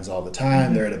shit happens all the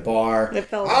time. They're at a bar. It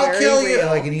felt I'll very kill you. real.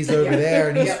 Like, and he's over there,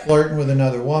 and he's flirting with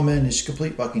another woman. It's a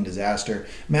complete fucking disaster.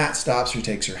 Matt stops her,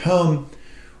 takes her home.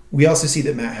 We also see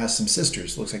that Matt has some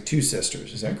sisters. Looks like 2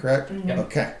 sisters. Is that correct? Yep.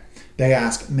 Okay. They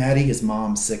ask, Maddie, is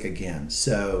mom sick again?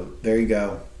 So there you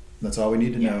go. That's all we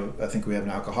need to know. I think we have an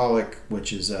alcoholic,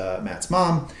 which is Matt's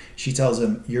mom. She tells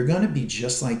him, you're going to be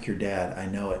just like your dad. I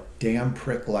know it. Damn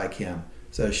prick like him.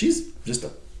 So she's just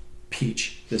a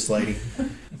peach, this lady.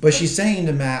 But she's saying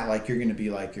to Matt, like, you're going to be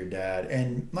like your dad.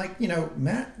 And, like, you know,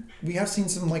 Matt, we have seen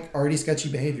some, like, already sketchy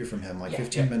behavior from him, like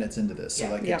 15 minutes into this.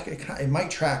 So, like, it might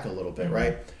track a little bit,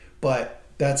 right? But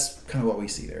that's kind of what we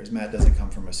see there, is Matt doesn't come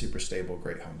from a super stable,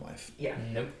 great home life. Yeah.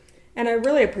 Nope. And I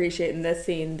really appreciate in this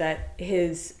scene that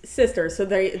his sisters, so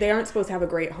they aren't supposed to have a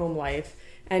great home life,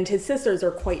 and his sisters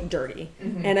are quite dirty.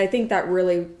 And I think that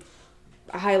really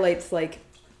highlights, like,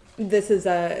 this is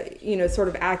a, you know, sort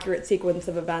of accurate sequence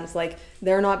of events. Like,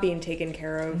 they're not being taken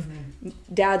care of.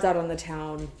 Dad's out on the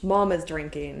town. Mom is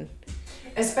drinking.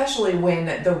 Especially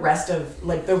when the rest of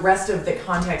the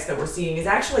context that we're seeing is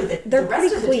actually that They're the rest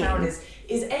pretty of the clean. town is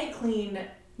clean,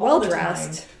 all the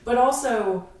Well-dressed. time, but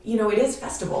also, you know, it is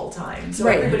festival time, so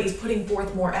Right. everybody's putting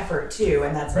forth more effort too,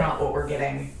 and that's not what we're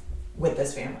getting with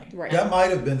this family. Right. That might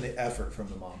have been the effort from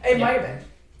the mom. It might have been.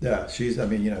 Yeah, she's a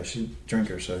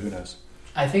drinker, so who knows?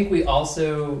 I think we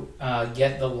also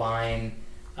get the line,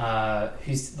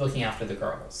 who's looking after the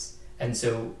girls. And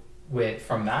so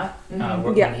from Matt,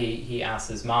 when he asks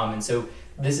his mom. And so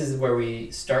this is where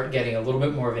we start getting a little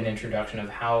bit more of an introduction of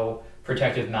how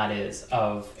protective Matt is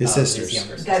of His sisters. his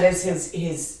younger sisters. That is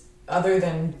his other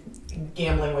than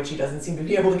gambling, which he doesn't seem to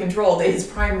be able to control, his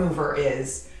prime mover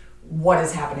is what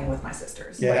is happening with my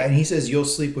sisters. Yeah, and he says, you'll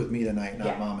sleep with me tonight, not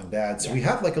Yeah. mom and dad. So we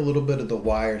have like a little bit of the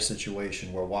Wire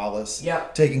situation where Wallace,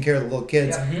 Yep. taking care of the little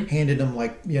kids, Yep. handed them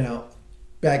like, you know,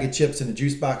 bag of chips and a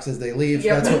juice box as they leave.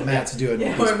 Yep. That's what Matt's doing. Yeah,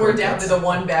 with these when we're poor down kids. to the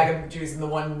one bag of juice and the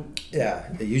one. Yeah,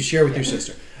 you share with your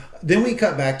sister. Then we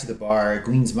cut back to the bar.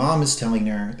 Gwyn's mom is telling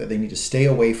her that they need to stay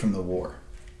away from the war.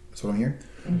 That's what I'm hearing.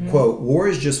 Quote, war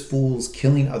is just fools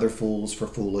killing other fools for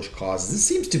foolish causes. This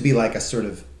seems to be like a sort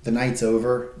of, the night's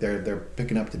over, they're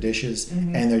picking up the dishes,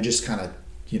 and they're just kind of,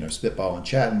 you know, spitballing,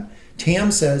 chatting.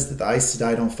 Tam says that the Aes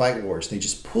Sedai don't fight wars. They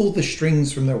just pull the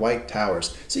strings from their white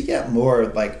towers. So you get more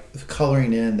like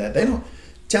coloring in that they don't,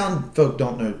 town folk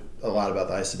don't know a lot about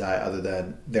the Aes Sedai other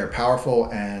than they're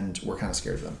powerful and we're kind of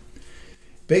scared of them.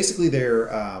 Basically, we're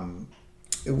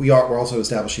also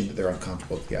establishing that they're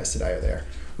uncomfortable that the Aes Sedai are there.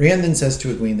 Rand then says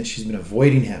to Egwene that she's been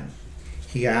avoiding him.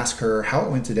 he asks her how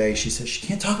it went today. She says she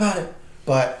can't talk about it,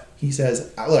 but he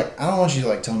says, look, I don't want you to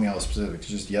like tell me all the specifics,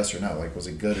 just yes or no, like was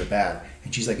it good or bad?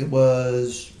 And she's like, it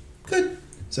was good.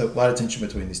 So a lot of tension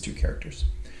between these two characters.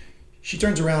 She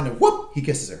turns around and whoop, he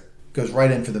kisses her. Goes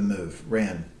right in for the move.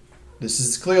 Ran. This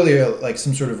is clearly like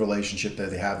some sort of relationship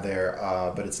that they have there,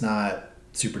 but it's not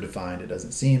super defined. It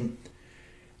doesn't seem.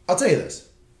 I'll tell you this.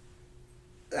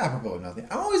 Apropos of nothing.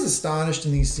 I'm always astonished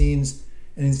in these scenes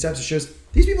and in these types of shows.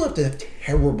 These people have to have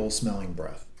terrible smelling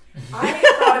breath. I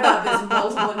thought about this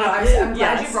multiple. No, I'm glad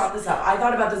Yes. you brought this up. I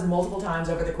thought about this multiple times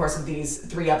over the course of these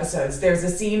 3 episodes. There's a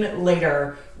scene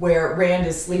later where Rand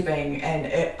is sleeping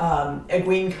and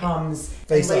Egwene comes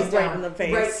Face and lays up. down Right in the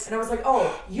face. Right, and I was like,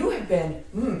 oh, you've been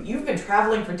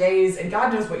traveling for days, and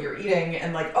God knows what you're eating,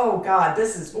 and like, oh God,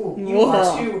 this is you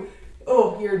are too.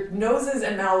 Oh, your noses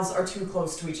and mouths are too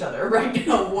close to each other right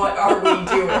now. What are we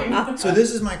doing? So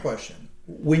this is my question.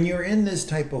 When you're in this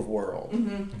type of world,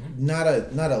 not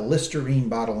a Listerine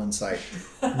bottle in sight,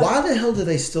 why the hell do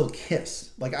they still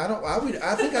kiss? Like I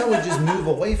think I would just move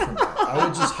away from that. I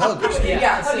would just hug or something.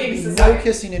 Yeah, so hugging no society. No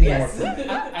kissing anymore Yes. for me.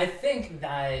 I think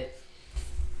that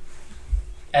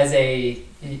as a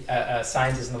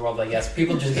scientist in the world, I guess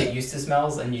people just get used to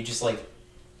smells, and you just like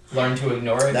learn to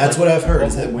ignore it. That's like, what I've heard.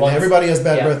 Is that when once- everybody has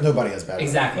bad yeah. breath, nobody has bad breath.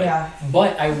 Exactly. Yeah.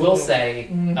 But I will say,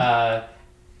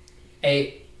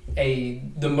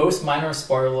 the most minor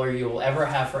spoiler you will ever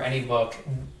have for any book,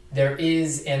 there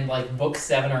is in like book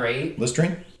 7 or 8.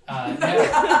 Listerine?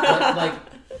 No, like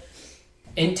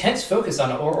intense focus on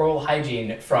oral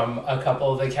hygiene from a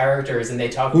couple of the characters, and they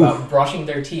talk about brushing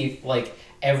their teeth like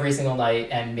every single night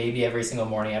and maybe every single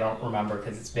morning. I don't remember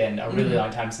because it's been a really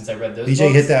long time since I read those BJ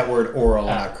books. hit that word oral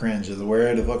and I cringe.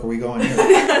 Where the fuck are we going here?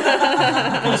 What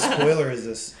kind of spoiler is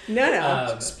this?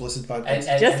 No. Explicit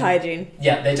podcast? Just hygiene.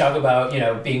 Yeah, they talk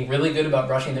about, being really good about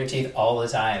brushing their teeth all the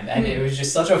time. And it was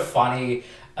just such a funny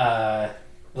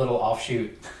little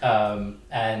offshoot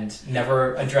and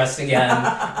never addressed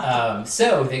again.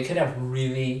 So they could have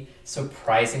really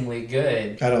surprisingly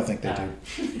good. I don't think they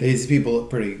do. These people are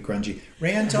pretty grungy.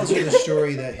 Rand tells her the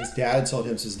story that his dad told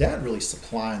him. So his dad really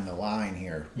supplying the line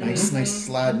here. Nice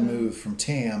slide move from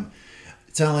Tam,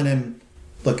 telling him,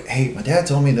 look, hey, my dad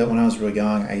told me that when I was really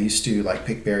young, I used to like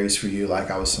pick berries for you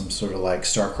like I was some sort of like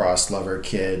star-crossed lover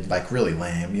kid, like really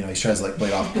lame. He tries to like play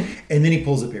it off. And then he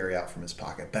pulls a berry out from his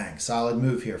pocket. Bang, solid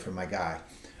move here from my guy.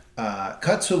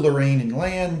 Cut to Lorraine and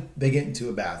Lan. They get into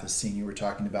a bath, a scene you were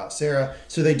talking about, Sarah.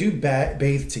 So they do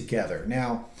bathe together.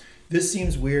 Now, this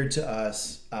seems weird to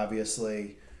us,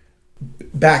 obviously.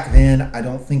 Back then, I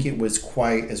don't think it was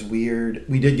quite as weird.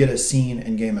 We did get a scene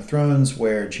in Game of Thrones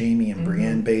where Jaime and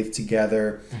Brienne bathed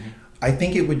together. I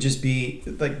think it would just be,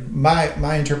 like,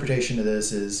 my interpretation of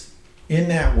this is, in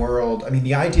that world, I mean,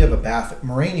 the idea of a bath,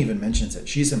 Moraine even mentions it.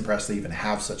 She's impressed they even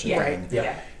have such a thing.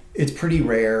 Yeah. It's pretty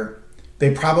rare.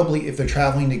 They probably, if they're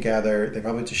traveling together, they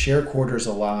probably have to share quarters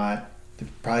a lot. There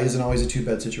probably isn't always a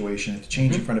 2-bed situation. They have to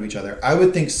change in front of each other. I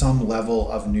would think some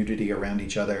level of nudity around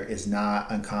each other is not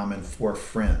uncommon for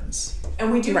friends.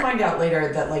 And we do find out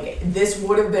later that like this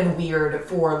would have been weird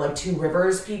for like Two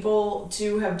Rivers people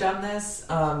to have done this.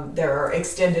 There are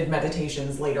extended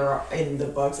meditations later in the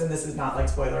books, and this is not like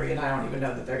spoilery, and I don't even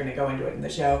know that they're going to go into it in the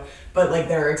show. But like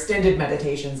there are extended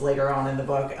meditations later on in the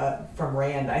book from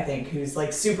Rand, I think, who's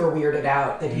like super weirded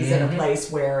out that he's in a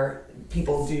place where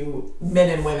people do, men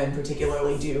and women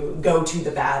particularly, do go to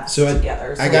the baths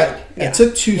together. So I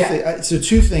took two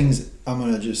two things I'm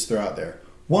going to just throw out there.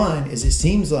 One is it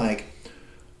seems like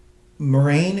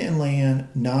Moraine and Lan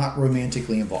not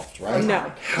romantically involved, right?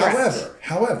 No.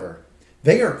 However,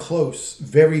 they are close,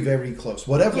 very, very close.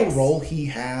 Whatever Yes. role he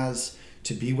has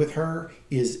to be with her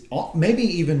is maybe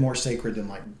even more sacred than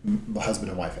like husband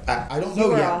and wife. I don't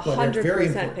know You yet, are but they're very 100%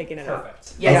 important. picking it up.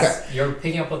 Perfect. Yes. Okay. You're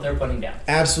picking up what they're putting down.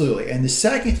 Absolutely. And the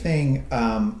second thing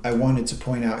I wanted to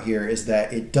point out here is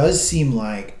that it does seem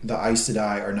like the Aes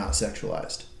Sedai are not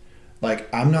sexualized.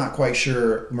 Like, I'm not quite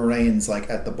sure Moraine's like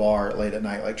at the bar late at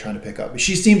night, like trying to pick up.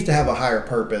 She seems to have a higher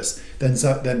purpose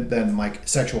than like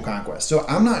sexual conquest. So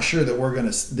I'm not sure that we're gonna.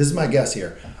 This is my guess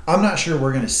here. I'm not sure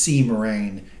we're gonna see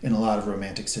Moraine in a lot of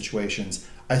romantic situations.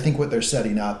 I think what they're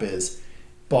setting up is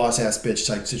boss ass bitch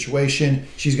type situation.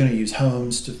 She's gonna use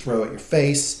Holmes to throw at your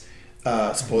face.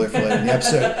 Spoiler for later in the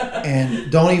episode.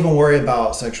 And don't even worry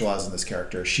about sexualizing this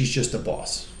character. She's just a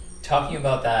boss. Talking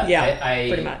about that, Yeah, I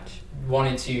pretty much.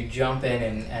 wanted to jump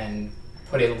in and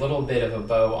put a little bit of a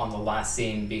bow on the last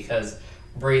scene because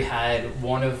Brie had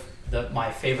one of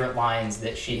my favorite lines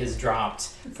that she has dropped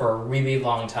for a really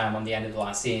long time on the end of the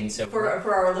last scene. So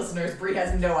For our listeners, Brie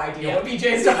has no idea Yeah. what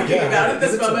BJ is talking about at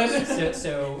this moment.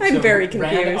 So I'm very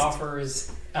Rand confused.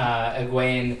 offers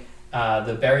Egwene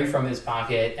the berry from his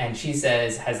pocket, and she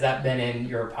says, "Has that been in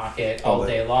your pocket all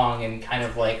day long?" and kind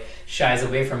of like shies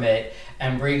away from it.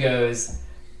 And Bree goes,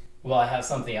 "Well, I have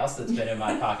something else that's been in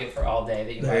my pocket for all day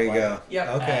that you There might you like." go. Yep.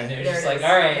 Okay. And they're There just it like, is.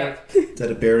 "All right." Yep. Is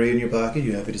that a berry in your pocket?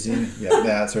 You happy to see me? Yeah,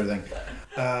 that sort of thing.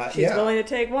 She's willing to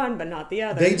take one, but not the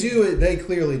other. They do. They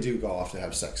clearly do go off to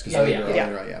have sex. Cause Oh, they yeah. were Yeah.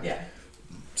 earlier, right, Yeah.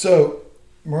 So,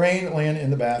 Moraine, Lan in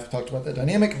the bath. We talked about that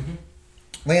dynamic. Mm-hmm.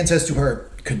 Lan says to her,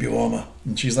 "Could be warmer,"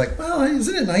 and she's like, "Well,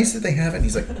 isn't it nice that they have it?" And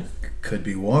he's like, "Could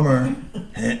be warmer."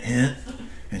 Hint, hint.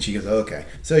 And she goes, "Okay."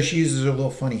 So she uses her little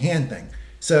funny hand thing.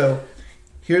 So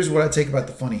here's what I take about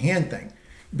the funny hand thing.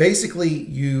 Basically,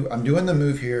 I'm doing the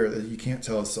move here that you can't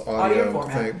tell it's the audio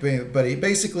format. thing, but it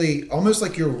basically almost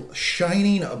like you're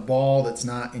shining a ball that's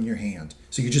not in your hand.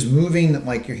 So you're just moving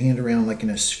like your hand around like in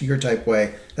a sphere type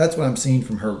way. That's what I'm seeing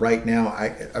from her right now.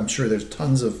 I'm sure there's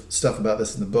tons of stuff about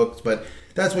this in the books, but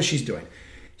that's what she's doing.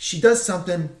 She does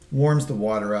something, warms the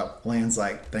water up. Lan's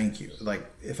like, "Thank you." Like,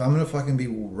 if I'm gonna fucking be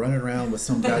running around with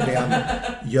some goddamn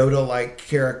Yoda-like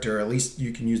character, at least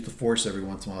you can use the Force every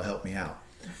once in a while to help me out.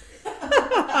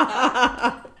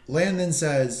 Lan then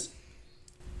says,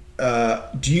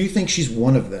 "Do you think she's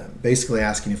one of them?" Basically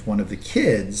asking if one of the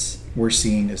kids we're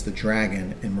seeing is the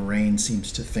dragon, and Moraine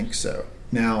seems to think so.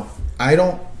 Now, at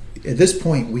this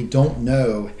point, we don't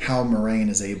know how Moraine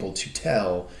is able to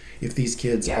tell if these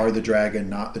kids are the dragon,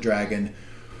 not the dragon.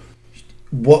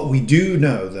 What we do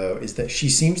know, though, is that she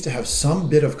seems to have some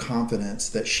bit of confidence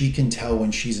that she can tell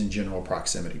when she's in general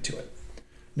proximity to it.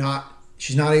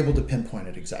 She's not able to pinpoint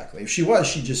it exactly. If she was,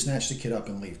 she'd just snatch the kid up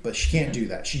and leave. But she can't do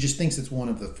that. She just thinks it's one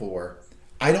of the four.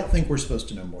 I don't think we're supposed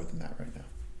to know more than that right now.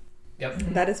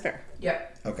 Yep. That is fair.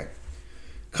 Yep. Okay.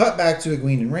 Cut back to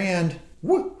Egwene and Rand.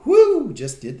 Woo woo!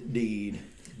 Just did the deed.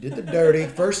 Did the dirty.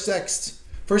 First sex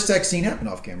scene happened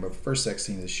off camera. But first sex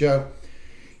scene of the show.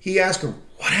 He asked her,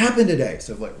 "What happened today?"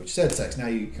 So like, we said sex. Now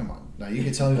you come on. Now you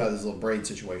can tell me about this little braid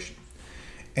situation.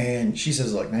 And she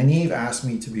says, "Look, Nynaeve asked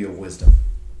me to be a wisdom.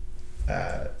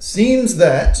 Seems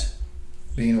that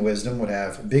being a wisdom would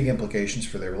have big implications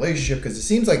for their relationship, because it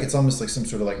seems like it's almost like some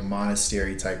sort of like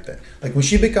monastery type thing. Like when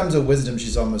she becomes a wisdom,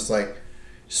 she's almost like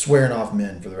swearing off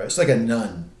men for the rest. It's like a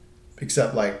nun,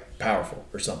 except like powerful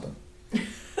or something.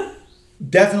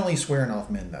 Definitely swearing off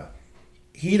men though.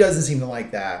 He doesn't seem to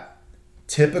like that.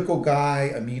 Typical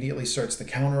guy immediately starts the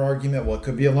counter argument. Well, it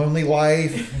could be a lonely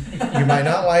life. You might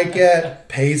not like it.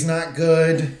 Pay's not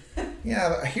good.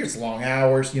 Yeah, here's long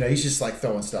hours. He's just like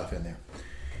throwing stuff in there.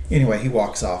 Anyway, he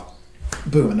walks off.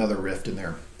 Boom, another rift in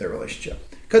their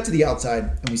relationship. Cut to the outside,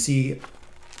 and we see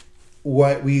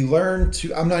what we learned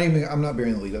to. I'm not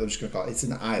bearing the lead. I'm just gonna call it. It's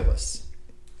an eyeless.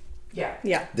 Yeah.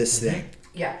 Yeah. This thing.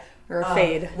 Yeah. Or a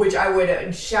fade. Which I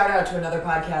would shout out to another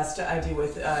podcast I do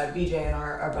with BJ and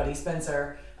our buddy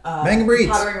Spencer. Mangum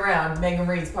Reads. Pottering Around. Mangum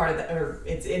Reads, part of the, or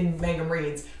it's in Mangum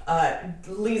Reads.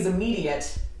 Lee's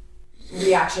immediate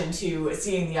reaction to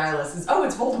seeing the eyeless is, "Oh,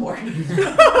 it's Voldemort."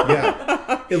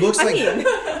 Yeah. It looks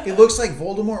like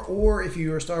Voldemort, or if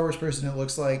you're a Star Wars person, it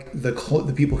looks like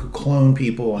the people who clone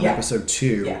people in episode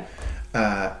 2.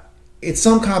 Yeah. It's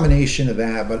some combination of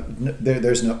that, but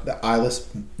there's the eyeless,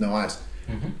 no eyes.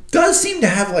 Mm-hmm. Does seem to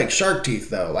have like shark teeth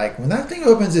though. Like when that thing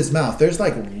opens its mouth, there's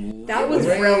like that was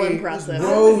real impressive.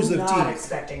 Rows I was of not teeth.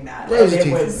 expecting that. Rows And of it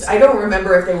teeth. was. I don't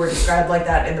remember if they were described like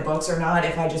that in the books or not.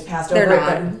 If I just passed They're over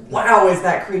not. it, but wow, is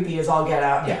that creepy as all get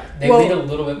out? Yeah, they Well- lead a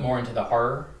little bit more into the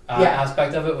horror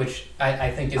aspect of it, which I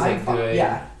think is a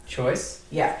good choice.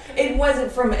 Yeah, it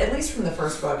wasn't at least from the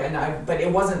first book, but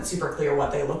it wasn't super clear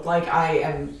what they looked like. I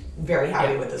am very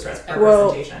happy with this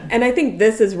representation. And I think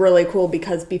this is really cool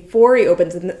because before he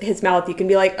opens his mouth, you can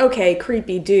be like, okay,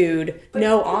 creepy dude, But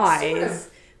no it's eyes, sort of-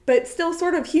 but still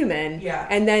sort of human. Yeah.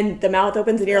 And then the mouth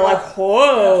opens and you're like,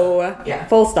 whoa. Yeah.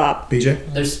 Full stop.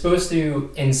 BJ? They're supposed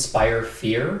to inspire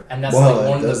fear, and that's Well, like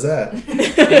one it of does the that.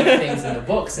 big things in the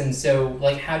books. And so,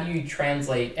 like, how do you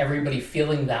translate everybody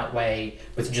feeling that way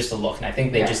with just a look? And I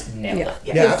think they just nailed it.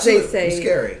 Yeah. Yeah, absolutely. They say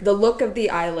Scary. the look of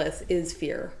the eyeless is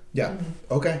fear. Yeah.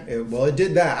 Okay. It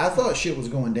did that. I thought shit was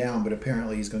going down, but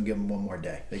apparently he's going to give them one more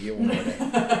day. They get one more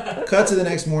day. Cut to the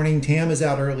next morning. Tam is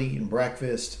out early eating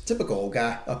breakfast. Typical old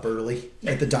guy, up early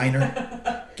at the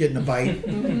diner, getting a bite.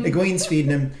 Egwene's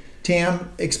feeding him.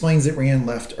 Tam explains that Rand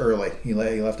left early. He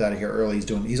left out of here early.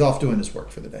 He's off doing his work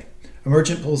for the day. A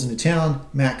merchant pulls into town.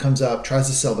 Matt comes up, tries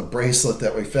to sell the bracelet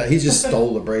that we found. He just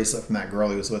stole the bracelet from that girl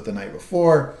he was with the night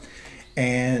before.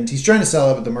 And he's trying to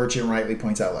sell it, but the merchant rightly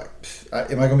points out, like,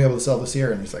 am I going to be able to sell this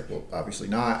here? And he's like, well, obviously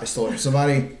not. I stole it from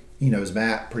somebody. He knows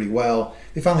Matt pretty well.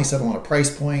 They finally settle on a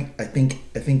price point. I think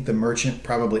the merchant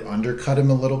probably undercut him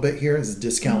a little bit here as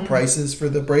discount prices for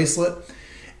the bracelet.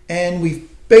 And we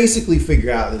basically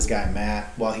figure out this guy,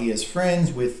 Matt, while he is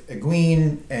friends with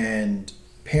Egwene and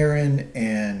Perrin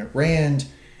and Rand,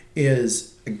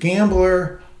 is a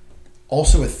gambler,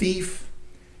 also a thief,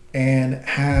 and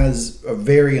has a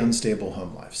very unstable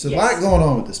home life. So a lot going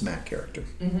on with this Matt character.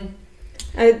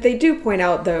 They do point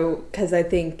out, though, because I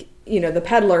think, the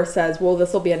peddler says, well,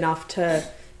 this will be enough to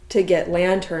get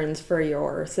lanterns for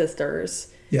your sisters.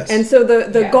 Yes. And so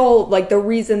the goal, like the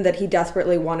reason that he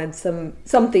desperately wanted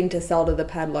something to sell to the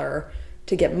peddler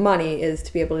to get money is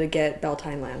to be able to get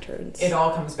Beltane lanterns. It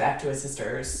all comes back to his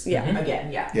sisters.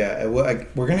 Again. Yeah.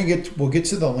 We'll get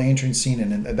to the lantern scene,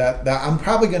 and that I'm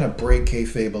probably gonna break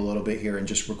kayfabe a little bit here and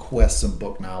just request some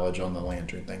book knowledge on the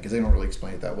lantern thing because they don't really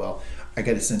explain it that well. I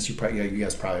get a sense you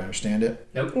guys probably understand it.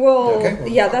 Nope. Well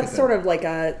that's sort of like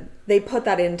they put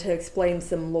that in to explain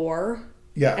some lore.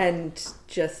 Yeah. And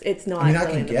just, it's not. I mean, I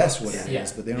really can guess what it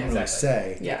is, but they don't really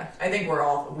say. Yeah. I think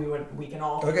we can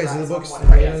all. Okay, so the book's, what it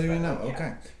I don't is, even know. yeah.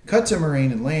 Okay. Cut to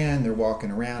Moraine and Lan. They're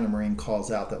walking around, and Moraine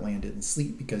calls out that Lan didn't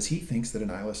sleep because he thinks that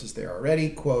Annihilus is there already.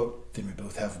 Quote, then we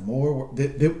both have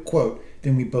quote,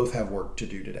 then we both have work to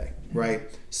do today. Right?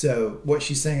 So what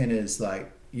she's saying is, like,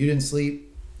 you didn't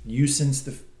sleep. You sense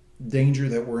the danger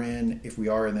that we're in. If we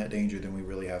are in that danger, then we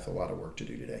really have a lot of work to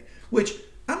do today. Which,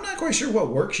 I'm not quite sure what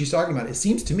work she's talking about. It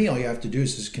seems to me all you have to do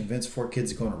is just convince 4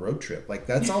 kids to go on a road trip. Like,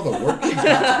 that's all the work she's got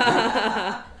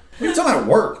to do. You're talking about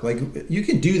work. Like, you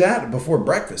can do that before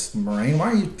breakfast, Moraine. Why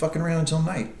are you fucking around until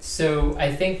night? So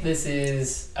I think this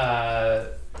is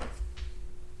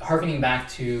harkening back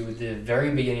to the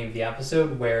very beginning of the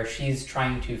episode where she's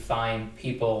trying to find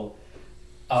people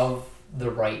of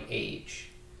the right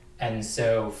age. And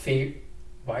so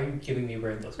why are you giving me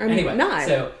weird looks? Anyway, not.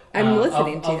 So I'm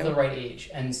listening to you. Of the right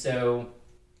age. And so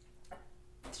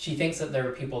she thinks that there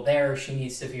are people there. She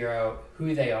needs to figure out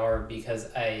who they are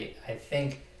because I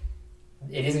think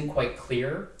it isn't quite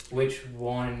clear which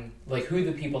one, like who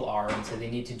the people are. And so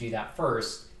they need to do that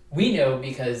first. We know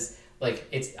because like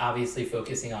it's obviously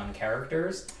focusing on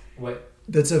characters.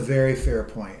 That's a very fair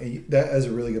point. That is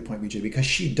a really good point, BJ, because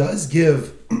she does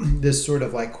give this sort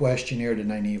of like questionnaire to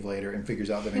Nynaeve later and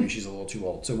figures out that maybe she's a little too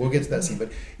old. So we'll get to that scene.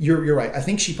 But you're right. I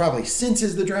think she probably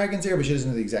senses the dragons there, but she doesn't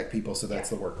know the exact people. So that's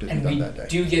the work to be done that day.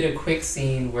 And we do get a quick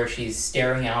scene where she's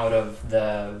staring out of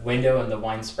the window in the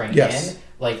Wine Spring Inn,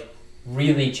 like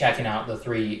really checking out the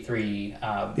three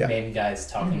main guys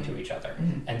talking to each other.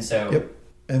 And so... Yep.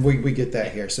 And we get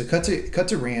that here. So cut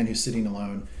to Rand, who's sitting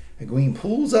alone. Egwene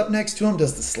pulls up next to him,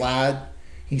 does the slide.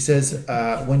 He says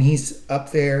when he's up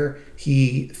there,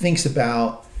 he thinks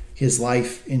about his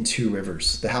life in 2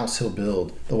 rivers, the house he'll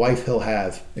build, the wife he'll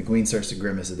have. Egwene starts to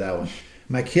grimace at that one.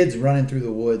 My kids running through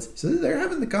the woods. So they're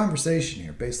having the conversation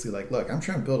here. Basically like, look, I'm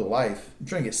trying to build a life. I'm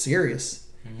trying to get serious.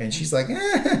 And she's like,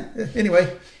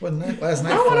 anyway, wasn't that last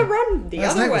night? I want to run the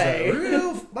last other night way. Was a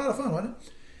real lot of fun, wasn't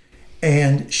it?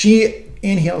 And she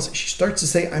inhales. She starts to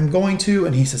say, I'm going to.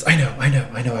 And he says, I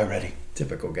know already.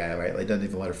 Typical guy, right? Like, doesn't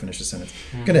even let her finish the sentence.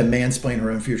 Going to mansplain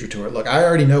her own future to her. Look, I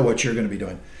already know what you're going to be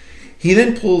doing. He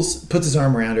then puts his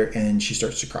arm around her, and she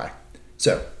starts to cry.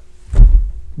 So,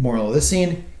 moral of this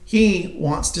scene, he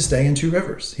wants to stay in 2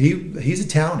 Rivers. He's a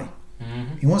townie.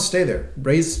 He wants to stay there,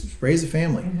 raise a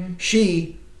family.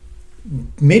 She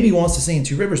maybe wants to stay in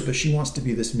 2 Rivers, but she wants to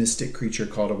be this mystic creature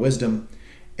called a wisdom,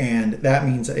 and that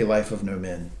means a life of no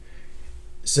men.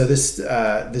 So this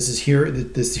is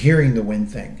hearing the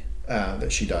wind thing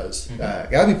that she does.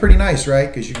 Gotta be pretty nice, right?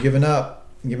 Because you're giving up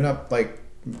like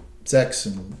sex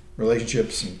and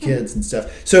relationships and kids and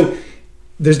stuff. So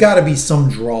there's got to be some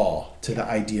draw to the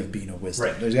idea of being a wisdom.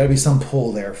 Right. There's got to be some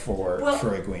pull there for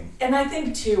Egwene. And I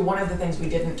think too, one of the things we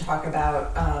didn't talk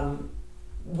about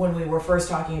when we were first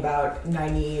talking about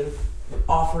Nynaeve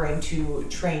offering to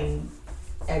train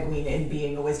Egwene in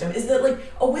being a wisdom is that like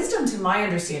a wisdom, to my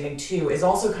understanding too, is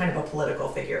also kind of a political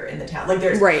figure in the town. Like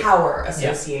there's power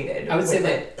associated. I would say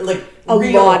that like a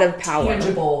lot of power,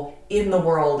 tangible in the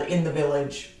world, in the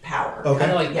village power. Okay.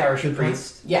 Kind of like parish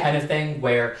priest Yeah. kind of thing,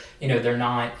 where they're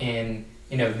not in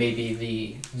maybe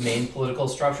the main political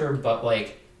structure, but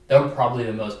like they're probably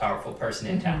the most powerful person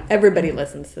in town. Everybody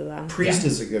listens to them. Priest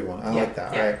is a good one. I like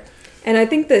that. Right. And I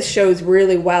think this shows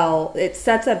really well. It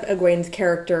sets up Egwene's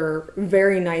character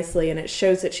very nicely, and it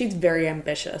shows that she's very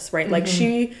ambitious, right? Like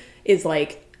she is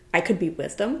like, I could be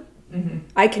wisdom.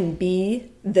 I can be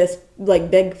this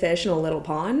like big fish in a little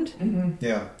pond.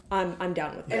 Yeah. I'm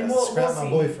down with it. And Yeah, we'll scrap my see.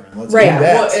 boyfriend. Let's Right. do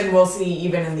that. And we'll see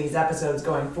even in these episodes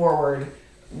going forward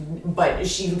but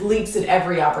she leaps at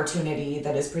every opportunity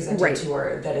that is presented Right. to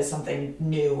her that is something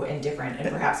new and different and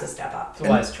perhaps a step up. It's a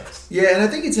wise choice. Yeah, and I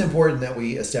think it's important that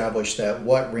we establish that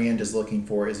what Rand is looking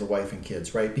for is a wife and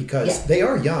kids, right? Because they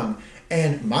are young,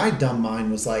 and my dumb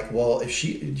mind was like, well, if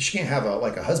she can't have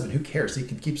a husband, who cares? He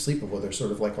can keep sleeping with her,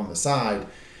 sort of like on the side.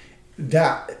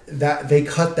 That they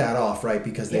cut that off, right?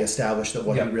 Because they established that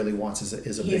what he really wants is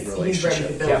a big relationship. He's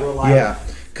ready to build a life. Yeah.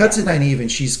 Cuts to Nynaeve,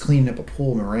 and she's cleaning up a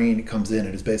pool. Moraine comes in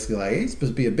and is basically like, hey, it's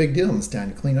supposed to be a big deal in this town.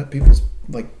 You clean up people's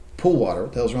like pool water.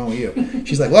 What the hell's wrong with you?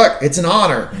 She's like, look, it's an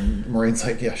honor. And Moraine's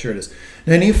like, yeah, sure it is.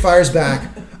 Nynaeve fires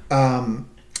back. And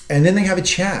then they have a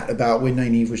chat about when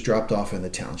Nynaeve was dropped off in the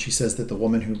town. She says that the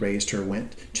woman who raised her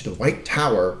went to the White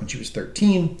Tower when she was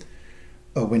 13.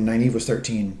 When Nynaeve was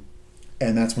 13.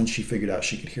 And that's when she figured out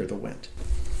she could hear the wind.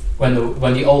 When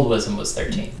the old wisdom was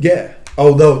 13. Yeah.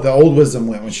 Oh, no, the old wisdom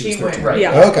went when she was 13. Went, right.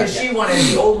 Yeah. Okay. Because she wanted,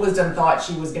 the old wisdom thought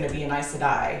she was going to be an Aes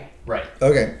Sedai Right.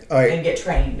 Okay. All right. and get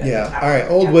trained. At the Yeah. tower. All right.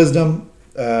 Old wisdom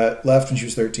left when she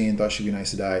was 13. Thought she'd be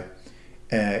nice to die.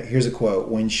 Here's a quote.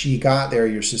 When she got there,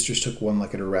 your sisters took one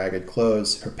look at her ragged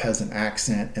clothes, her peasant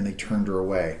accent, and they turned her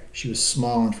away. She was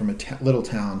small and from a little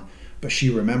town, but she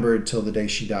remembered till the day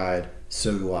she died.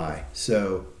 So do I.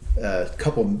 So a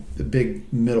couple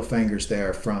big middle fingers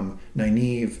there from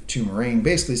Nynaeve to Moraine,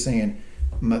 basically saying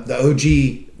the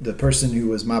OG, the person who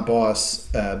was my boss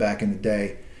back in the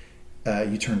day,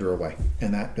 you turned her away.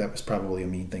 And that was probably a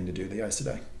mean thing to do, the Aes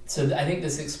Sedai. So I think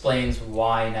this explains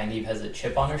why Nynaeve has a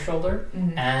chip on her shoulder,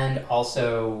 and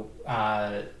also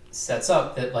sets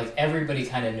up that like everybody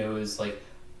kind of knows like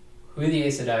who the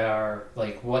Aes Sedai are,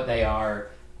 like what they are,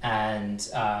 and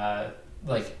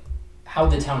like how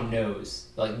the town knows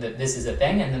like that this is a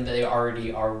thing, and then they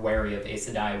already are wary of Aes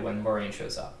Sedai when Moraine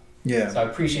shows up. Yeah. So I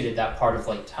appreciated that part of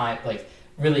like time, like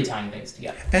really tying things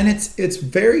together. And it's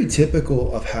very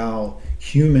typical of how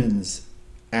humans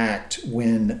act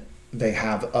when they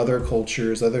have other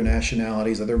cultures, other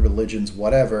nationalities, other religions,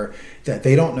 whatever, that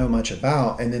they don't know much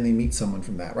about, and then they meet someone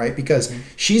from that, right? Because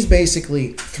she's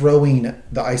basically throwing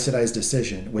the Aes Sedai's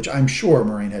decision, which I'm sure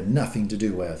Moraine had nothing to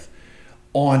do with,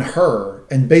 on her,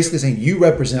 and basically saying, you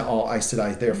represent all Aes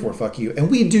Sedai, therefore fuck you. And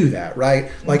we do that,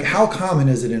 right? Like, how common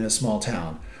is it in a small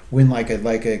town when like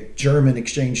a German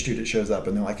exchange student shows up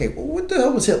and they're like, hey, well, what the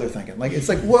hell was Hitler thinking? Like, it's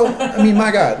like, well, I mean,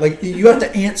 my God, like you have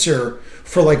to answer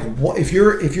for like what if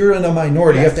you're in a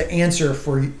minority, you have to answer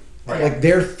for like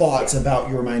their thoughts about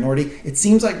your minority. It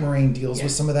seems like Moraine deals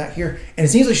with some of that here, and it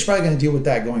seems like she's probably going to deal with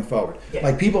that going forward.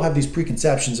 Like people have these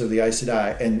preconceptions of the Aes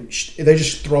Sedai, and they're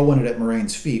just throwing it at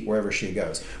Moraine's feet wherever she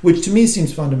goes, which to me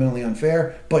seems fundamentally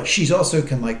unfair. But she's also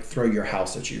can like throw your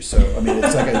house at you, so I mean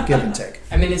it's like a give and take.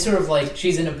 I mean, it's sort of like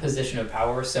she's in a position of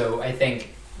power, so I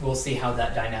think we'll see how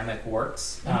that dynamic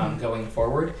works going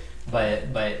forward. But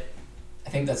I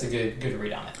think that's a good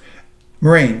read on it.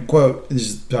 Moraine, quote, this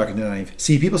is talking to Nynaeve.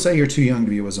 See, people say you're too young to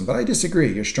be a wisdom, but I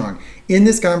disagree. You're strong. In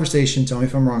this conversation, tell me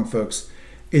if I'm wrong, folks,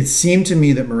 it seemed to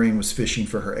me that Moraine was fishing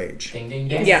for her age. Ding, ding,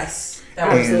 ding. Yes. That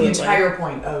was the Absolutely. entire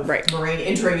point of Moraine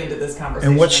entering into this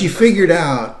conversation. And what she figured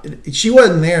out, she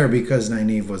wasn't there because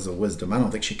Nynaeve was a wisdom. I don't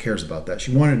think she cares about that.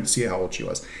 She wanted to see how old she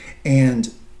was.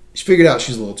 And she figured out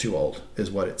she's a little too old,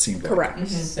 is what it seemed like. Correct.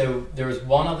 So there was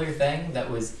one other thing that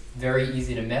was very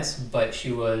easy to miss, but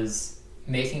she was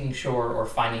making sure or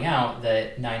finding out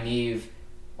that Nynaeve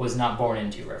was not born in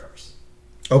Two Rivers.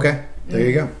 Okay, there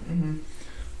you go.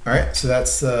 All right, so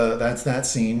that's that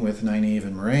scene with Nynaeve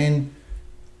and Moraine.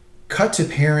 Cut to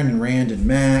Perrin and Rand and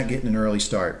Matt getting an early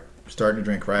start. Starting to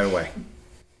drink right away.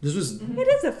 This was It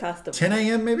is a festival. 10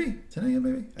 a.m. maybe? 10 a.m.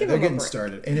 maybe? Give They're them a getting break.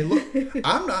 started. And it look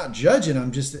I'm not judging,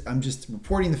 I'm just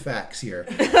reporting the facts here.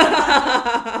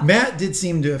 Matt did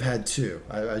seem to have had two.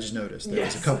 I just noticed. There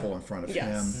was a couple in front of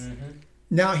him.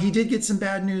 Now he did get some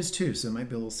bad news too, so it might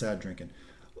be a little sad drinking.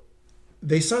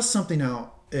 They suss something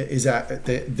out, is that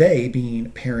they,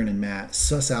 being Perrin and Matt,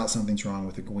 suss out something's wrong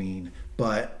with Egwene,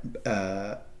 but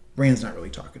Rand's not really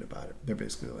talking about it. They're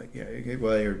basically like, yeah,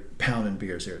 well, you're pounding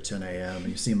beers here at 10 a.m. and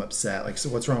you seem upset. Like, so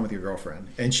what's wrong with your girlfriend?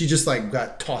 And she just like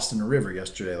got tossed in the river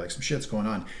yesterday, like some shit's going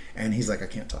on. And he's like, I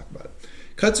can't talk about it.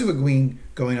 Cut to Egwene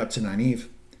going up to Nynaeve.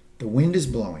 The wind is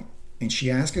blowing, and she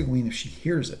asks Egwene if she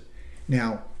hears it.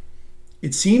 Now,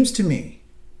 it seems to me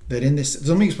that in this,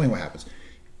 so let me explain what happens.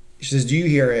 She says, do you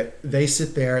hear it? They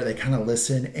sit there, they kind of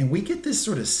listen, and we get this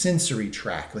sort of sensory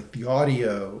track, like the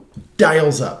audio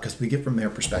dials up because we get from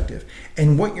their perspective.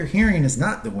 And what you're hearing is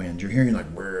not the wind. You're hearing like,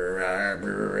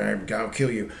 I'll kill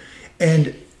you.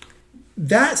 And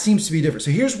that seems to be different.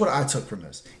 So here's what I took from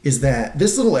this, is that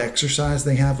this little exercise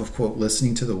they have of, quote,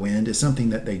 listening to the wind is something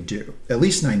that they do. At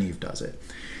least Nynaeve does it.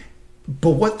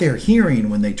 But what they're hearing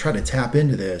when they try to tap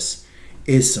into this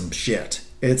is some shit.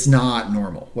 It's not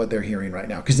normal what they're hearing right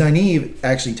now. Because Nynaeve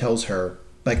actually tells her,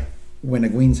 like, when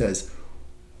Egwene says,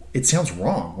 it sounds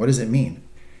wrong. What does it mean?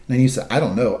 And Nynaeve said, I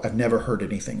don't know. I've never heard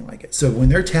anything like it. So when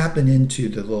they're tapping into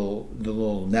the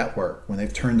little network, when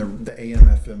they've turned the AM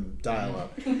FM dial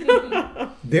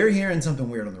up, they're hearing something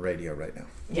weird on the radio right now.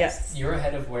 Yes. You're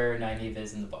ahead of where Nynaeve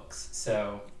is in the books.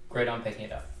 So great on picking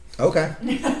it up. Okay.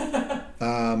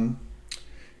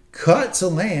 Cut to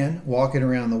Lan walking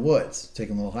around the woods,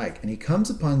 taking a little hike, and he comes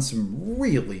upon some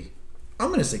really, I'm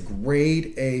going to say,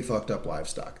 grade A fucked up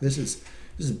livestock. This is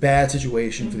a bad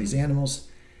situation for these animals.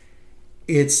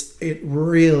 It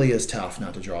really is tough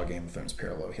not to draw a Game of Thrones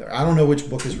parallel here. I don't know which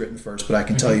book is written first, but I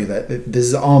can tell you that this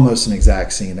is almost an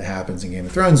exact scene that happens in Game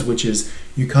of Thrones, which is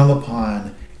you come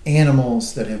upon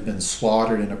animals that have been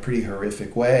slaughtered in a pretty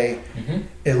horrific way,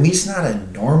 at least not a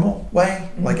normal way,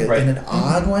 like in an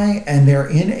odd way, and they're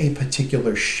in a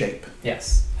particular shape.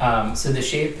 Yes. So the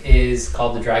shape is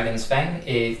called the Dragon's Fang.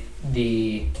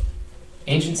 The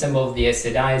ancient symbol of the Aes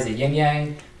Sedai is a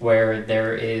yin-yang, where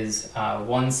there is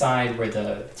one side where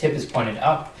the tip is pointed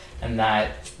up, and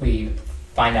that we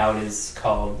find out is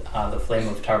called the Flame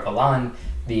of Tar-Valon.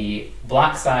 The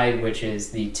black side, which is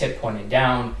the tip pointed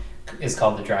down, is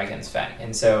called the Dragon's Fang.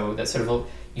 And so that sort of,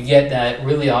 you get that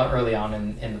really early on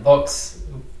in the books,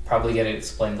 probably get it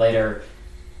explained later.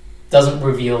 Doesn't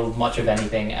reveal much of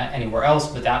anything anywhere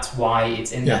else, but that's why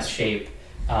it's in that shape.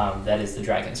 That is the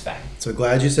Dragon's Fang. So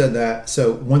glad you said that.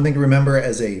 So one thing to remember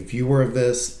as a viewer of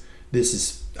this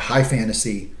is high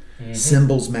fantasy.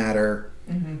 Symbols matter.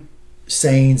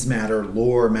 Sayings matter.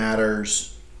 Lore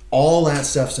matters. All that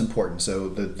stuff's important. So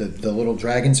the little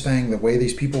Dragon's Fang, the way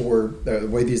these people were, the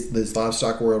way these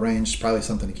livestock were arranged, is probably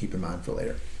something to keep in mind for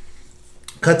later.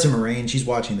 Cut to Moraine. She's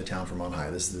watching the town from on high.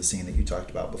 This is the scene that you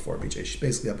talked about before, BJ. She's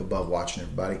basically up above watching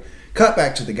everybody. Cut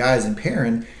back to the guys in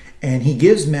Perrin, and he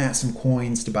gives Matt some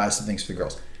coins to buy some things for the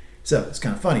girls. So it's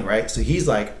kind of funny, right? So he's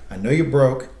like, I know you're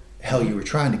broke. Hell, you were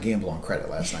trying to gamble on credit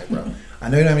last night, bro. I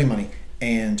know you don't have any money,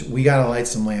 and we got to light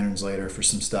some lanterns later for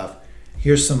some stuff.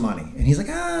 Here's some money. And he's like,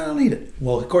 I don't need it.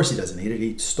 Well, of course he doesn't need it.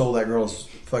 He stole that girl's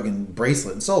fucking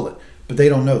bracelet and sold it. But they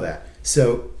don't know that.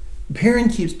 So Perrin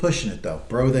keeps pushing it, though.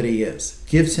 Bro that he is.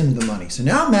 Gives him the money. So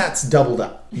now Matt's doubled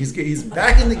up. He's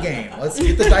back in the game. Let's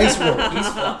get the dice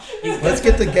rolling. Let's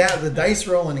get the dice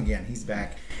rolling again. He's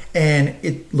back. And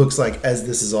it looks like, as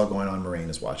this is all going on,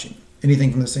 Moraine is watching.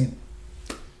 Anything from the scene?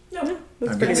 No.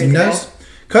 I'm getting some notes.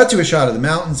 Cut to a shot of the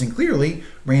mountains, and clearly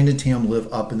Rand and Tam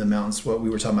live up in the mountains, what we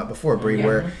were talking about before, Bree,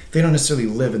 where they don't necessarily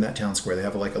live in that town square. They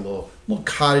have like a little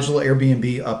cottage, little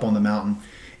Airbnb up on the mountain,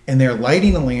 and they're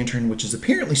lighting a lantern, which is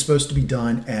apparently supposed to be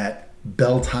done at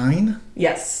Beltane.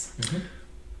 Yes.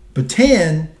 But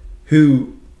Tan,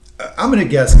 who I'm going to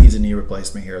guess needs a knee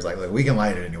replacement here, is like, look, we can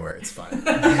light it anywhere. It's fine.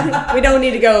 We don't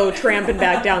need to go tramping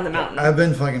back down the mountain. I've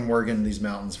been fucking working these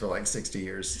mountains for like 60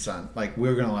 years, son. Like,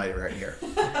 we're going to light it right here.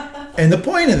 And the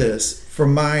point of this,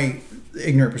 from my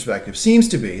ignorant perspective, seems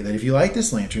to be that if you light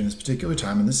this lantern this particular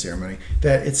time in the ceremony,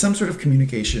 that it's some sort of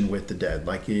communication with the dead.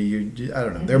 Like, I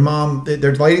don't know. Their mom,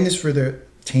 they're lighting this for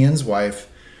Tan's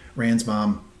wife, Rand's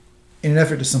mom, in an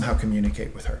effort to somehow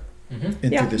communicate with her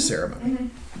through this ceremony.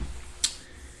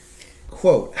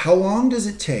 Quote, how long does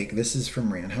it take, this is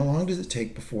from Rand, how long does it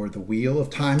take before the Wheel of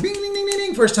Time, ding, ding, ding, ding,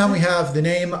 ding, first time we have the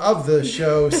name of the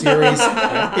show series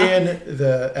in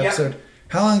the episode,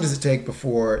 how long does it take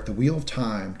before the Wheel of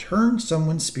Time turns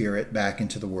someone's spirit back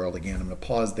into the world again? I'm going to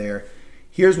pause there.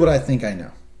 Here's what I think I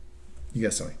know. You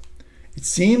guys tell me. It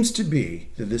seems to be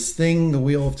that this thing, the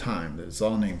Wheel of Time, that it's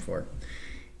all named for,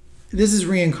 this is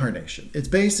reincarnation. It's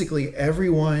basically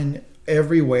everyone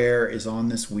everywhere is on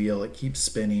this wheel. It keeps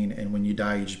spinning, and when you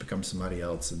die, you just become somebody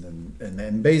else. And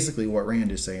then basically what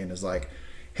Rand is saying is like,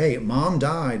 hey, mom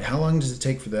died. How long does it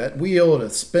take for that wheel to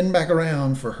spin back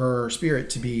around for her spirit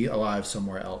to be alive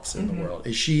somewhere else in the world?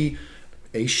 Is she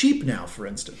a sheep now, for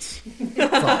instance?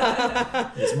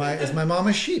 Father, is my mom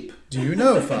a sheep? Do you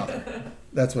know, Father?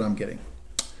 That's what I'm getting.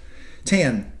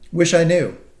 Tan, wish I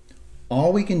knew.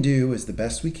 All we can do is the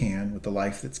best we can with the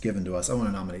life that's given to us. I want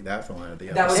to nominate that for line of the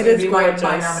episode. That was It is my gorgeous.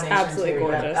 nomination. Absolutely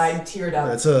gorgeous. I teared up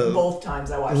That's both times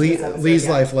I watched this episode. Lee's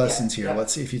life lessons here. Yeah.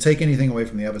 Let's see. If you take anything away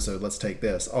from the episode, let's take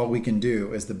this. All we can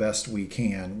do is the best we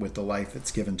can with the life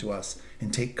that's given to us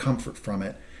and take comfort from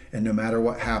it. And no matter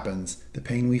what happens, the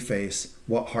pain we face,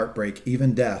 what heartbreak,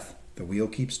 even death, the wheel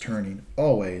keeps turning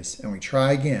always, and we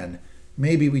try again.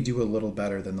 Maybe we do a little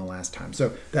better than the last time.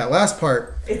 So that last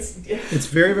part, it's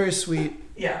very, very sweet.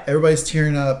 Yeah. Everybody's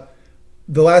tearing up.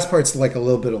 the last part's like a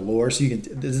little bit of lore, so you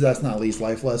can. That's not Lee's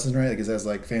life lesson, right? Because that's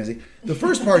like fantasy. The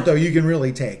first part, though, you can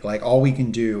really take. Like, all we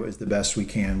can do is the best we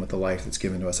can with the life that's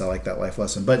given to us. I like that life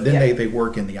lesson. But then they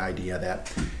work in the idea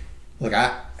that, look,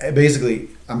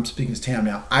 I'm speaking as Tam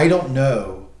now. I don't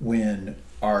know when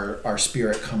our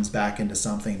spirit comes back into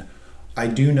something. I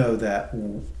do know that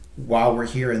while we're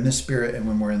here in this spirit and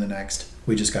when we're in the next,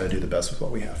 we just got to do the best with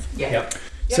what we have. Yeah. Yep.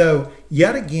 So,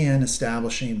 yet again,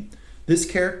 establishing this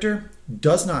character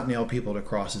does not nail people to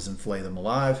crosses and flay them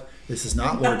alive. This is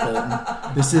not Lord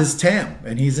Bolton. This is Tam,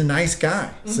 and he's a nice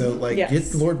guy. So,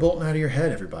 get Lord Bolton out of your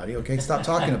head, everybody. Okay, stop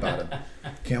talking about him.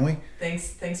 Can we?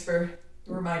 Thanks for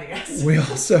reminding us. We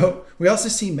also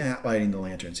see Matt lighting the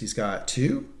lanterns. He's got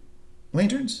 2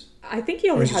 lanterns. I think he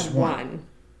only had one.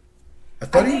 I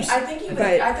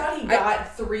thought he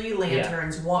got 3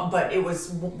 lanterns, one, but it was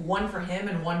one for him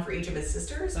and one for each of his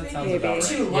sisters. That maybe sounds about right.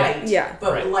 2 light,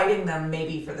 but Right. lighting them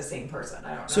maybe for the same person.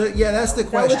 I don't know. So that's the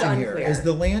question here. unclear. Is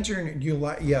the lantern you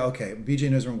light? Yeah, okay. BJ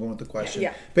knows where I'm going with the question.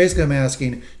 Yeah. Basically, I'm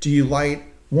asking: do you light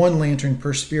one lantern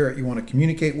per spirit you want to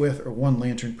communicate with, or one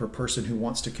lantern per person who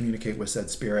wants to communicate with said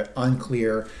spirit?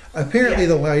 Unclear. Apparently,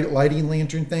 the lighting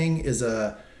lantern thing is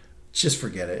just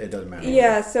forget it. It doesn't matter.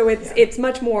 Yeah, so it's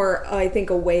much more, I think,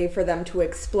 a way for them to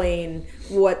explain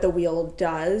what the wheel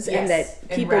does and that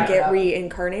people get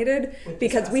reincarnated.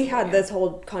 Because we had this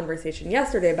whole conversation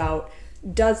yesterday about,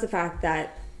 does the fact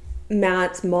that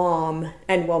Matt's mom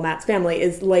and, Matt's family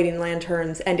is lighting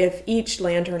lanterns, and if each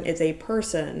lantern is a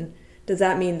person, does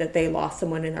that mean that they lost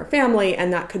someone in their family,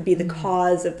 and that could be the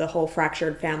cause of the whole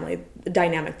fractured family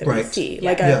dynamic that we see,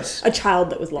 like a child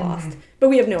that was lost, but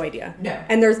we have no idea. No,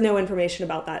 and there's no information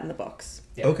about that in the books.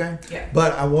 Yeah. Okay. Yeah.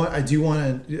 But I do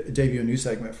want to debut a new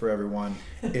segment for everyone.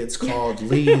 It's called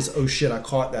Lee's "Oh shit, I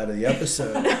caught that" of the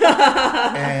episode.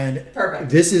 And perfect.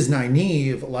 This is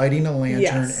Nynaeve lighting a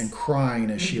lantern and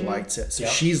crying as she lights it. So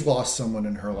Yep. she's lost someone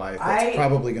in her life. That's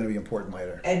probably going to be important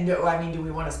later. And do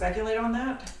we want to speculate on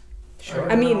that?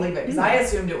 Sure. I mean, leave it because I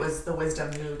assumed it was the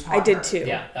wisdom who taught I did her. too.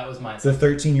 Yeah, that was mine. The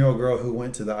 13-year-old girl who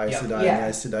went to the Aes Sedai, and the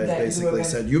Aes Sedai That basically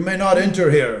said, "You may not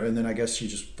enter here," and then I guess she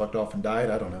just fucked off and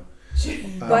died. I don't know.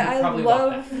 But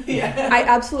I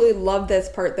absolutely love this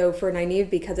part though for Nynaeve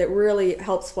because it really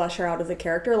helps flesh her out as a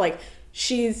character. Like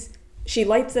she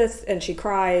lights this and she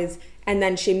cries, and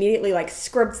then she immediately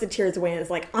scrubs the tears away and is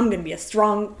like, "I'm gonna be a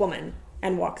strong woman."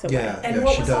 And walks away. Yeah, and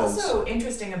what was also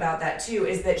interesting about that too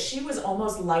is that she was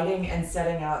almost lighting and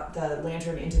setting out the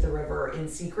lantern into the river in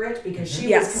secret because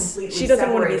she was completely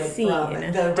doesn't want to be separated seen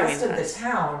from the rest of that. the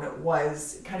town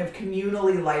was kind of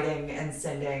communally lighting and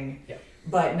sending. Yeah.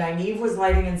 But Nynaeve was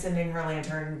lighting and sending her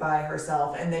lantern by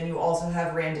herself, and then you also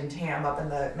have Rand and Tam up in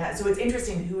the so it's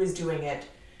interesting who is doing it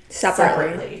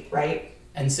separately, right?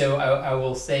 And so I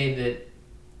will say that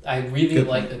I really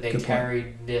like that they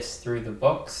carried this through the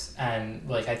books, and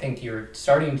I think you're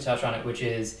starting to touch on it, which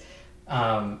is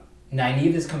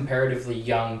Nynaeve is comparatively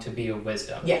young to be a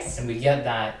wisdom. Yes. And we get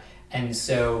that, and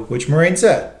so... Which Moraine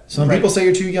said. Some people say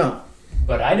you're too young.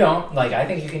 But I don't. I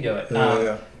think you can do it.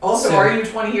 Also, are you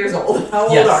 20 years old? How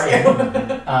old are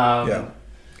you?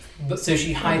 But so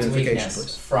she hides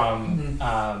weakness from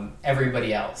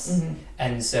everybody else,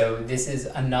 and so this is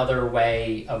another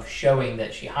way of showing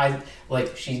that she hides.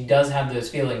 She does have those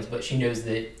feelings, but she knows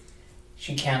that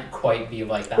she can't quite be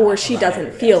like that, or she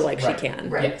doesn't feel like she can,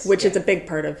 which is a big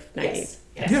part of Nynaeve.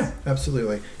 Yes. Yeah,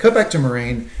 absolutely. Cut back to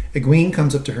Moraine. Egwene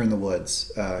comes up to her in the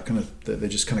woods. They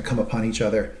just kind of come upon each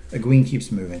other. Egwene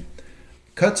keeps moving.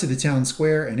 Cut to the town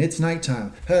square, and it's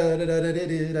nighttime. And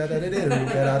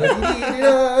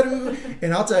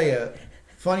I'll tell you,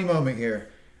 funny moment here.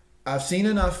 I've seen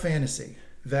enough fantasy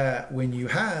that when you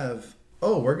have,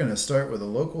 we're going to start with a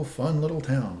local fun little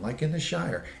town, like in the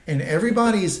Shire, and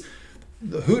everybody's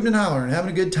hooting and hollering,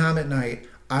 having a good time at night,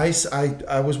 I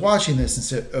was watching this and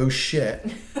said, "Oh shit,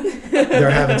 they're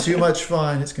having too much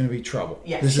fun. It's going to be trouble."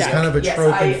 Yes, this is kind of a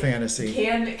trope in fantasy.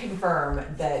 Can confirm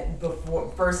that before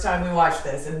first time we watched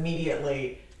this,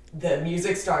 immediately the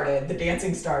music started, the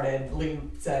dancing started. Lee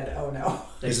said, "Oh no,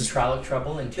 there's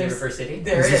trouble in Two River City."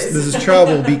 This is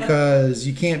trouble because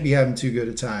you can't be having too good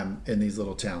a time in these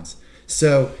little towns.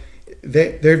 So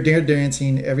they're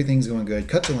dancing, everything's going good.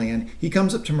 Cut to land. He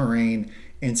comes up to Moraine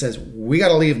and says, "We got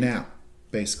to leave now."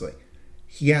 Basically,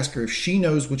 he asks her if she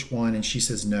knows which one, and she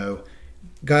says no.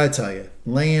 Gotta tell you,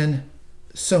 Lan,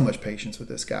 so much patience with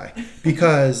this guy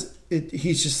because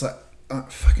he's just like,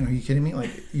 fucking, are you kidding me?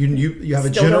 You have a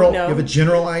general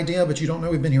idea, but you don't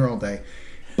know. We've been here all day,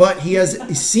 but he has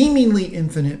seemingly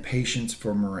infinite patience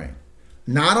for Moraine.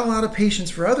 Not a lot of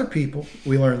patience for other people,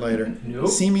 we learn later. Nope.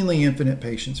 Seemingly infinite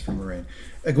patience for Moraine.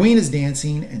 Egwene is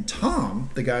dancing, and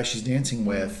Tom, the guy she's dancing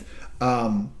with,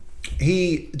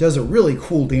 he does a really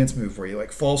cool dance move where he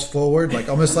like falls forward, like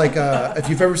almost like if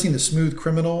you've ever seen the Smooth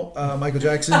Criminal Michael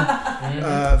Jackson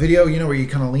video, you know, where you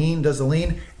kind of does the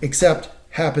lean, except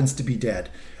happens to be dead.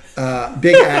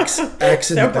 Big axe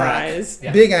in the back.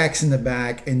 Yeah. Big axe in the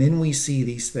back, and then we see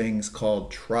these things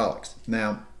called Trollocs.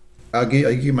 Now, I'll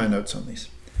give you my notes on these.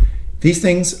 These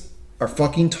things are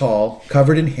fucking tall,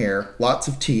 covered in hair, lots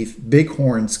of teeth, big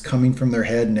horns coming from their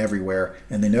head and everywhere,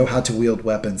 and they know how to wield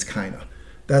weapons, kinda.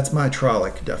 That's my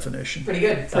Trolloc definition. Pretty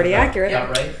good. Pretty accurate. Yeah,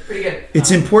 right. Pretty good.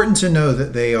 It's important to know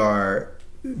that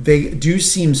they do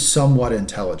seem somewhat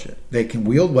intelligent. They can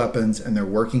wield weapons and they're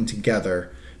working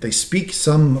together. They speak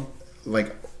some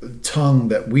like tongue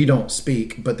that we don't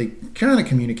speak, but they kind of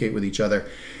communicate with each other.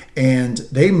 And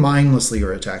they mindlessly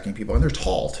are attacking people, and they're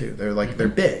tall too. They're like they're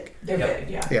big. They're big,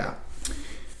 yeah. Yeah.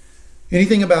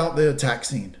 Anything about the attack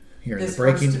scene here? This The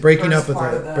breaking first up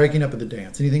part of of the- breaking up of the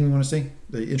dance. Anything we want to see?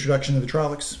 The introduction of the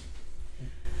Trollocs.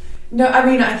 No, I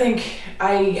mean, I think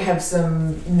I have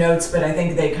some notes, but I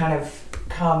think they kind of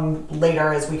come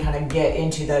later as we kind of get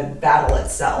into the battle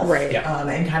itself, Right. Yeah.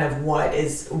 And kind of what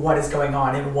is going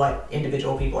on and what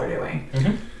individual people are doing.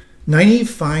 Nynaeve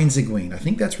finds Egwene. I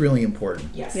think that's really important.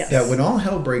 Yes. Yes. That when all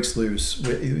hell breaks loose,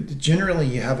 generally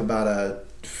you have about a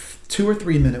 2 or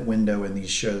 3 minute window in these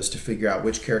shows to figure out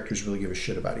which characters really give a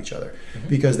shit about each other,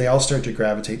 because they all start to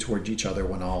gravitate towards each other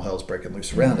when all hell's breaking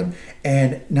loose around them.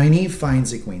 And Nynaeve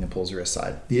finds Egwene and pulls her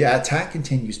aside. The attack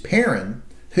continues. Perrin,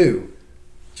 who,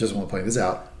 just want to point this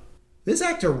out, this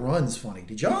actor runs funny.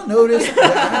 Did y'all notice the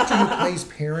actor who plays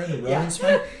Perrin runs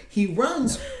funny? He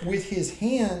runs with his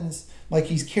hands like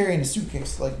he's carrying a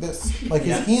suitcase like this. Like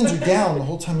his hands are down the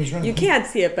whole time he's running. You can't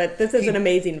see it, but this is an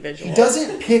amazing visual. He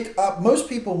doesn't pick up. Most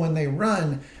people, when they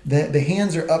run, the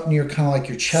hands are up near kind of like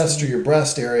your chest or your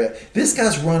breast area. This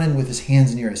guy's running with his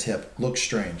hands near his hip. Looks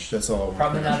strange. That's all.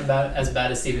 Probably not as bad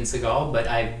as Steven Seagal, but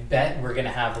I bet we're going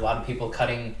to have a lot of people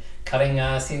cutting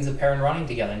scenes of Perrin running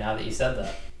together now that you said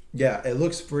that. Yeah, it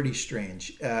looks pretty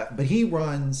strange. But he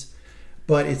runs,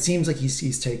 but it seems like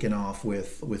he's taken off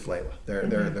with Layla.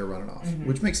 They're running off,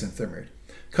 which makes sense. They're married.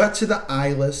 Cut to the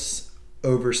eyeless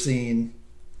overseeing.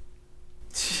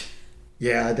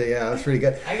 Yeah, that's pretty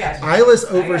good. I got you. Eyeless I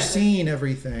got you. overseeing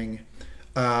everything.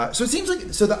 So it seems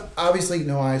like obviously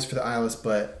no eyes for the eyeless,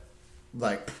 but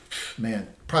like, man,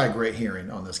 probably great hearing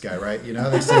on this guy, right? You know,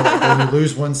 they say like, when you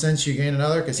lose one sense, you gain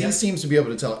another, because he seems to be able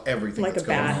to tell everything Like that's a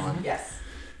going bat. on. Yes.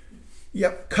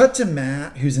 Yep. Cut to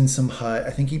Matt, who's in some hut.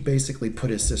 I think he basically put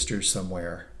his sisters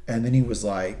somewhere, and then he was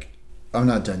like, "I'm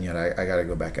not done yet. I got to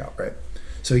go back out." Right.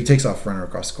 So he takes off running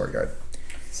across the courtyard.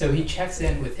 So he checks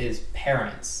in with his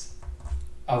parents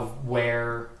of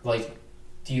where, like,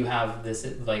 do you have this,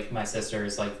 like, my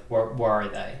sisters, like, where are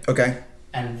they? Okay.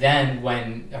 And then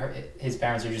when his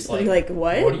parents are just like,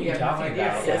 what? What are you Yeah, talking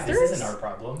yeah, about? yeah. Like, this isn't our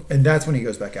problem. And that's when he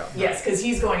goes back out. Yes, because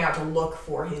he's going out to look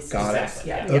for his Got it. sisters.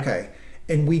 Yeah. Okay.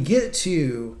 And we get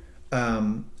to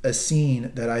a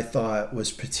scene that I thought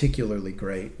was particularly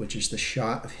great, which is the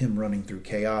shot of him running through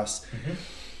chaos.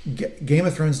 Game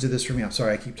of Thrones did this for me. I'm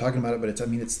sorry I keep talking about it, but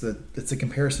it's a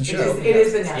comparison show. It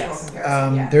is the natural Yes.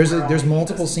 comparison. Yeah, There's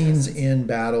multiple scenes in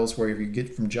battles where you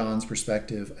get from Jon's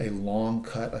perspective a long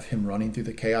cut of him running through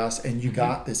the chaos, and you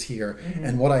got this here.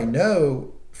 And what I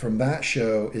know from that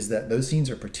show is that those scenes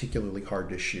are particularly hard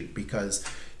to shoot, because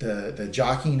the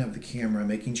jockeying of the camera,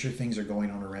 making sure things are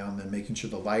going on around them, making sure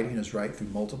the lighting is right through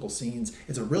multiple scenes,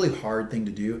 it's a really hard thing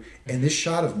to do. And this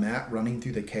shot of Matt running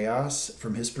through the chaos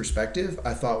from his perspective,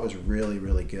 I thought was really,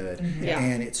 really good. Yeah.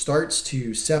 And it starts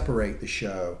to separate the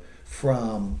show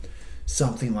from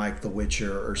something like The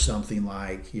Witcher, or something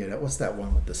like, you know, what's that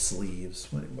one with the sleeves,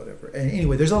 whatever. And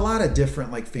anyway, there's a lot of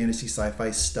different like fantasy sci-fi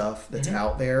stuff that's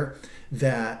out there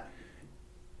that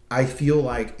I feel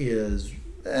like is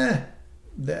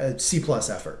the C+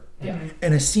 effort. Yeah.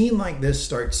 And a scene like this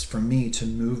starts for me to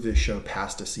move this show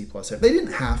past a C+ effort. They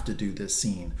didn't have to do this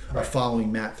scene of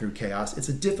following Matt through chaos. It's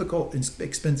a difficult and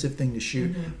expensive thing to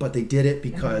shoot, but they did it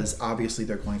because obviously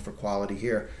they're going for quality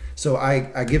here. So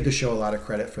I give the show a lot of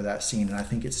credit for that scene, and I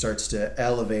think it starts to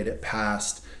elevate it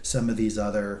past some of these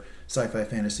other sci-fi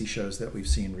fantasy shows that we've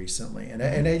seen recently.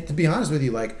 And to be honest with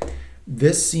you, like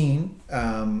this scene,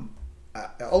 along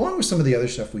with some of the other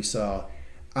stuff we saw,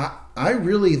 I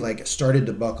really like started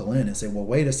to buckle in and say, well,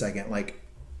 wait a second, like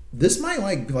this might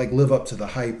like live up to the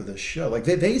hype of this show. Like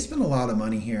they spend a lot of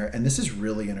money here, and this is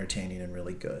really entertaining and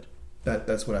really good.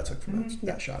 That's what I took from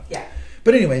that shot. Yeah.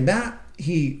 But anyway, Matt,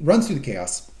 he runs through the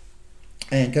chaos.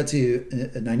 And cut to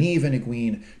Nynaeve and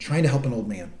Egwene trying to help an old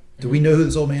man. Do we know who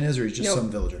this old man is, or he's just some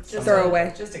villager? Just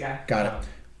throwaway. Just a guy. Got it.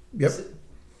 Yep. So,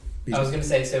 I was going to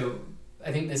say, so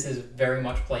I think this is very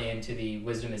much play into the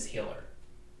wisdom is healer.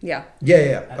 Yeah.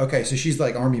 Yeah. Okay, so she's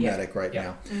like army medic right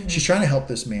Yeah. now. She's trying to help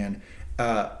this man.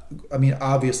 I mean,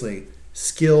 obviously,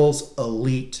 skills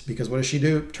elite, because what does she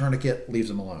do? Tourniquet, leaves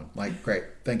him alone. Like, great.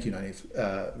 Thank you,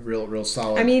 Nynaeve. Real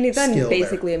solid. I mean, he then skill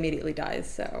basically there. immediately dies,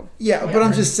 so. Yeah, but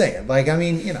I'm just saying, like, I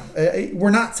mean, you know,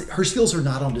 her skills are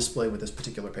not on display with this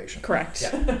particular patient. Correct.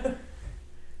 Yeah.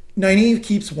 Nynaeve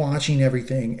keeps watching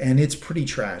everything, and it's pretty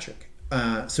tragic.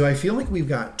 So I feel like we've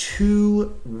got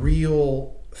two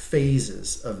real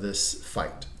phases of this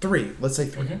fight. Three, let's say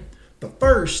three. The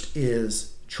first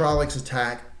is Trollocs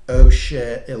attack. Oh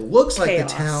shit! It looks like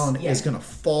Chaos. the town is going to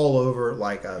fall over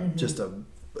like a just a,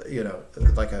 you know,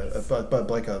 like a feather.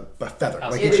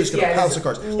 Like it's just going to house of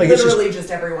cards. Like it's Literally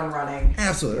just everyone running.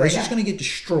 absolutely. It's just going to get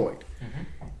destroyed.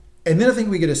 And then I think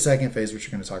we get a second phase, which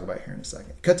we're going to talk about here in a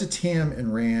second. Cut to Tim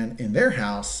and Rand in their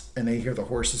house, and they hear the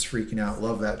horses freaking out.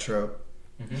 Love that trope.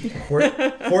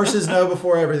 Horses know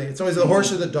before everything. It's always the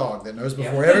horse or the dog that knows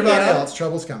before everybody else.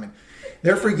 Trouble's coming.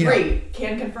 They're freaking out. Great.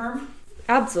 Can confirm.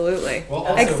 Absolutely. Well,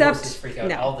 also Except horses freak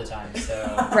out all the time,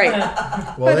 so... Right.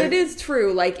 Well, But it is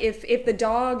true. Like, if the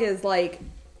dog is like,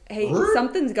 hey,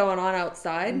 something's going on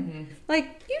outside,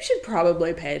 like, you should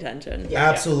probably pay attention.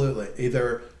 Absolutely.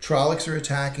 Either Trollocs are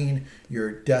attacking,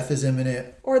 your death is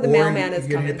imminent, Or the mailman is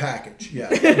you're getting coming. a package. Yeah.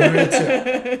 One of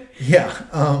the two.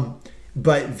 Yeah.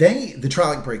 But the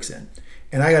Trolloc breaks in.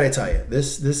 And I got to tell you,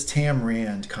 this Tam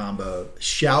Rand combo,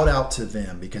 shout out to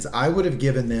them, because I would have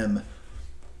given them,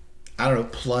 I don't know,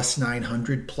 plus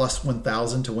 900, plus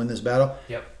 1,000 to win this battle.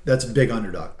 Yep. That's a big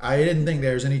underdog. I didn't think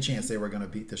there was any chance they were going to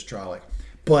beat this Trolloc.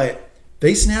 But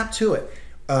they snapped to it.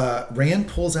 Rand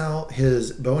pulls out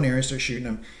his bow and arrow, starts shooting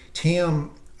him.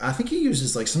 Tam, I think he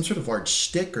uses like some sort of large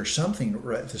stick or something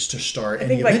to start.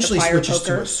 And he like the eventually fire switches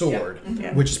poker. to a sword,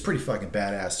 Yeah. which is pretty fucking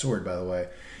badass sword, by the way.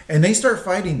 And they start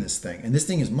fighting this thing. And this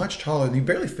thing is much taller, and he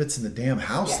barely fits in the damn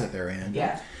house that they're in.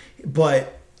 Yeah.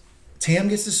 But Tam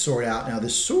gets the sword out. Now, the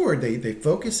sword, they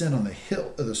focus in on the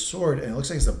hilt of the sword, and it looks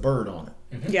like it's a bird on it.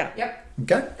 Yeah. Yep.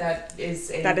 Okay? That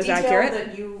is a That is detail accurate.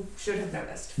 that you should have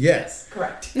noticed. Yes.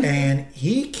 Correct. And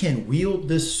he can wield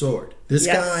this sword. This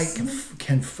Yes. guy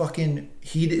can fucking...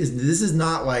 This is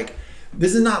not like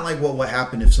what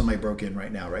happened if somebody broke in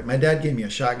right now, right? My dad gave me a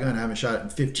shotgun. I haven't shot it in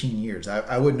 15 years.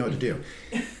 I wouldn't know what to do.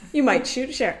 You might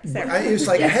shoot Sarah. It was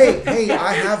like, hey,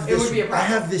 I have It this, would be a problem. I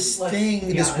have this Let's thing,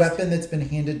 be this honest. weapon that's been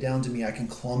handed down to me. I can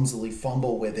clumsily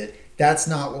fumble with it. That's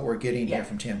not what we're getting here Yeah.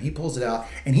 from Tim. He pulls it out,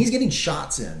 and he's getting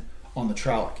shots in on the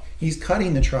Trolloc. He's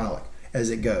cutting the Trolloc as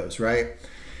it goes, right?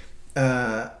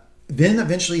 Then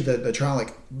eventually the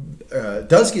Trolloc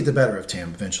does get the better of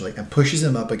Tam eventually and pushes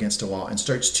him up against a wall and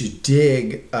starts to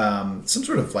dig some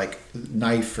sort of like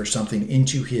knife or something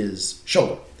into his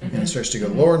shoulder. And it starts to go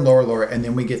lower and lower and lower. And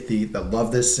then we get the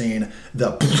love this scene,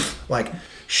 the like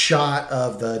shot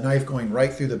of the knife going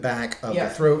right through the back of the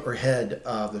throat or head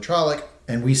of the Trolloc.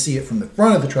 And we see it from the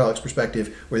front of the Trolloc's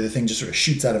perspective where the thing just sort of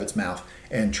shoots out of its mouth.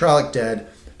 And Trolloc dead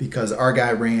because our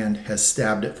guy Rand has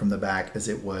stabbed it from the back as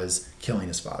it was killing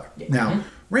his father. Now,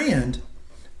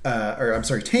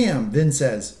 Tam then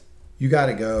says, you got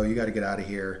to go. You got to get out of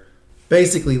here.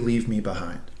 Basically, leave me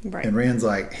behind. Right. And Rand's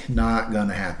like, not going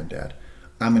to happen, Dad.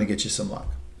 I'm going to get you some luck.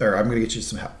 Or I'm going to get you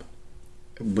some help.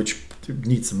 Which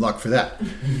needs some luck for that.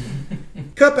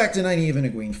 Cut back to Nynaeve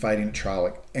and Egwene fighting a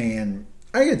Trolloc. And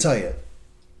I got to tell you,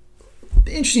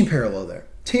 the interesting parallel there.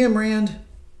 Tam Rand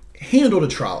handled a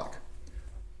Trolloc.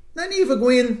 Nynaeve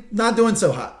Egwene not doing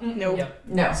so hot. Nope. Yep.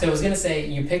 No. So I was going to say,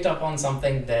 you picked up on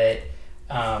something that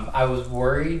I was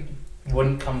worried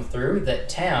wouldn't come through, that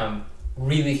Tam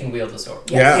really can wield a sword.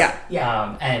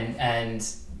 Yeah.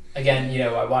 And again, you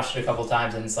know, I watched it a couple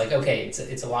times and it's like, okay,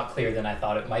 it's a lot clearer than I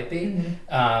thought it might be.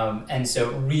 And so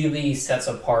it really sets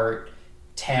apart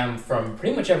Tam from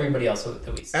pretty much everybody else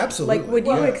that we see. Absolutely. Like, would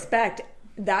you expect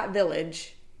that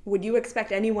village? Would you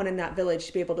expect anyone in that village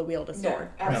to be able to wield a sword?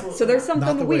 No, absolutely. So there's Not the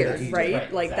something way that weird, he did. right?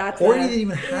 Right, Like exactly. Or that's he didn't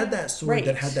even have that sword Right.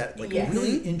 that had that like Yes.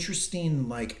 really interesting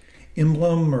like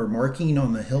emblem or marking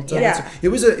on the hilt of it. Yeah.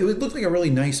 So it looked like a really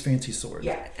nice fancy sword.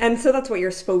 Yeah. and so that's what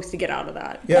you're supposed to get out of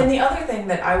that. Yeah. And the other thing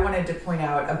that I wanted to point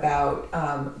out about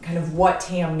kind of what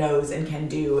Tam knows and can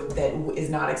do that is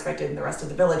not expected in the rest of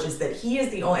the village is that he is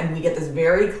the only, and we get this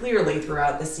very clearly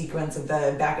throughout the sequence of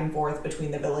the back and forth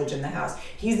between the village and the house.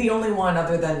 He's the only one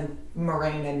other than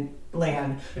Moraine and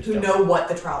Lan who know what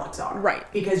the Trollocs are. Right.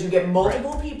 Because you get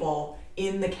multiple people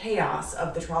in the chaos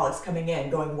of the Trollocs coming in,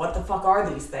 going, what the fuck are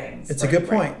these things? It's a good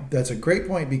point. That's a great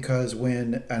point, because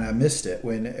when, and I missed it,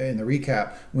 when in the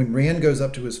recap, when Rand goes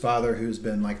up to his father who's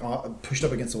been like pushed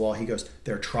up against the wall, he goes,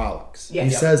 they're Trollocs. Yes.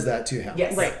 He Yep. says that to him.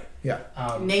 Yes. Right. Yeah.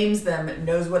 Names them,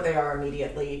 knows what they are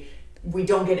immediately. We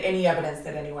don't get any evidence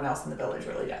that anyone else in the village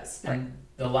really does. And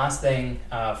the last thing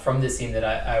from this scene that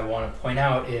I want to point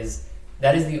out is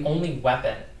that is the only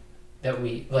weapon that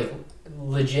we, like,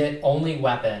 legit only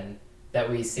weapon that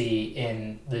we see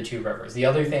in the Two Rivers. The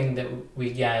other thing that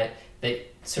we get that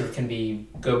sort of can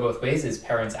go both ways is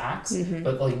Perrin's axe. Mm-hmm.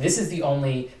 But like this is the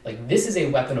only, like, this is a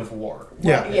weapon of war.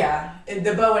 Yeah. Yeah.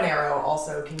 The bow and arrow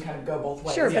also can kind of go both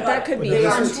ways. Sure, but that could be they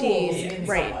are antique, tools in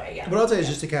right. some way. Yeah. But I'll tell you,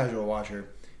 just a casual watcher,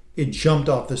 it jumped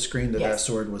off the screen that Yes. that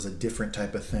sword was a different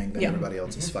type of thing than everybody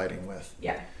else is fighting with.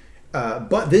 Yeah.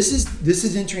 But this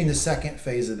is entering the second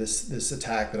phase of this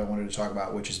attack that I wanted to talk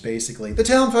about, which is basically the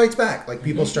town fights back. Like,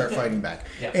 people start fighting back.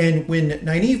 Yeah. And when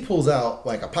Nynaeve pulls out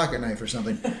like a pocket knife or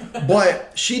something,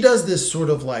 but she does this sort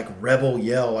of like rebel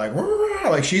yell,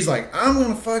 like she's like, I'm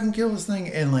gonna fucking kill this thing,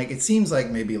 and like it seems like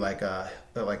maybe like a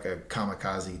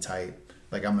kamikaze type,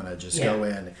 like I'm gonna just go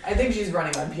in. I think she's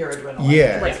running on pure adrenaline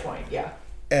at this point. Yeah.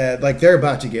 Like they're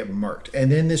about to get murked, and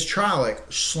then this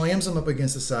Trolloc slams him up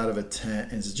against the side of a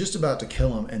tent and is just about to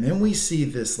kill him, and then we see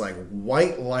this like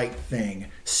white light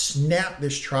thing snap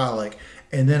this Trolloc,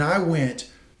 and then I went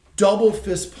double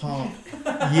fist pump.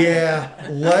 Yeah,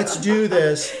 let's do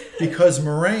this, because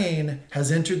Moraine has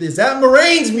entered. Is that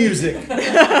Moraine's music?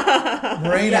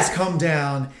 Moraine has come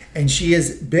down, and she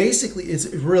is basically, it's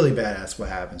really badass what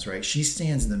happens, right? She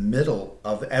stands in the middle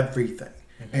of everything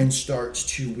and starts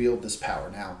to wield this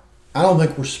power. Now, I don't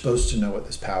think we're supposed to know what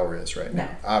this power is right now,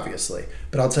 obviously,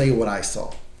 but I'll tell you what I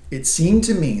saw. It seemed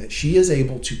to me that she is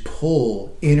able to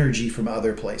pull energy from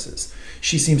other places.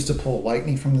 She seems to pull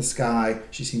lightning from the sky.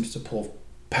 She seems to pull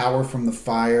power from the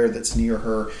fire that's near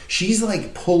her. She's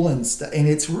like pulling stuff, and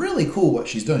it's really cool what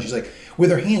she's doing. She's like, with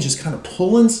her hands, just kind of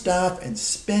pulling stuff and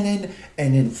spinning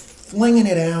and then flinging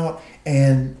it out,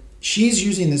 and she's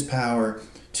using this power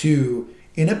to,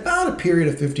 in about a period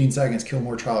of 15 seconds, kill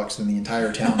more Trollocs than the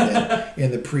entire town did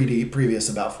in the previous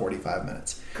about 45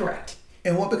 minutes. Correct.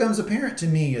 And what becomes apparent to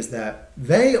me is that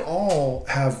they all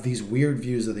have these weird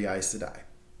views of the Aes Sedai,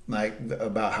 like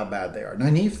about how bad they are.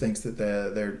 Nynaeve thinks that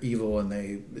they're evil and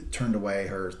they turned away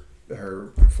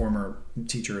her former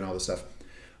teacher and all this stuff.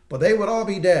 But they would all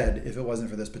be dead if it wasn't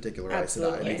for this particular Aes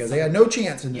Sedai, because they had no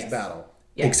chance in this battle.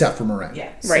 Yeah. Except for Moraine.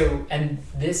 Yeah. Right. So, and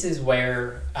this is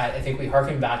where I think we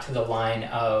harken back to the line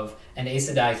of an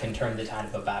Aes Sedai can turn the tide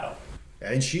of a battle.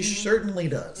 And she certainly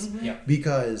does. Mm-hmm. Yeah.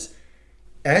 Because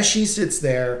as she sits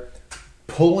there,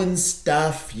 pulling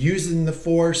stuff, using the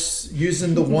Force,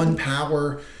 using the one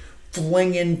power,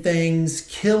 flinging things,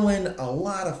 killing a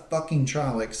lot of fucking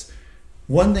Trollocs,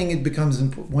 one thing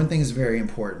is very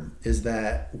important, is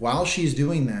that while she's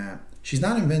doing that, she's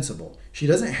not invincible. She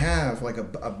doesn't have like a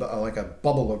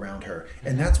bubble around her,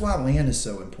 and that's why Lan is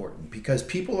so important, because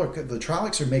the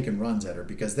Trollocs are making runs at her,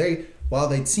 because while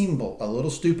they seem a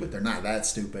little stupid, they're not that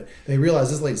stupid. They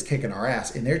realize this lady's kicking our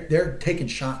ass, and they're taking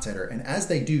shots at her, and as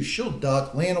they do, she'll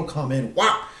duck. Lan will come in,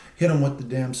 whop, hit him with the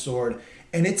damn sword,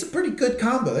 and it's a pretty good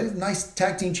combo. They're nice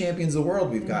tag team champions of the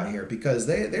world we've got here, because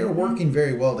they're working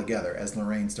very well together as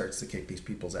Lorraine starts to kick these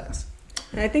people's ass.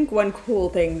 And I think one cool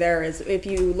thing there is, if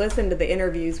you listen to the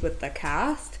interviews with the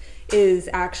cast, is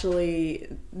actually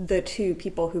the two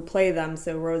people who play them,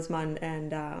 so Rosamund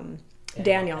and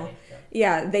Daniel.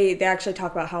 Yeah, they actually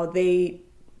talk about how they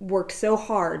worked so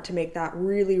hard to make that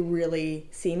really, really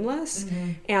seamless.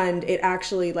 Mm-hmm. And it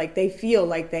actually, like, they feel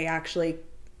like they actually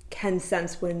can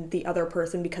sense when the other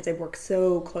person, because they work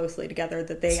so closely together,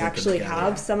 that they actually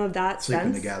have some of that Sleeping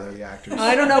sense. Together, the actors.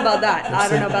 I don't know about that. I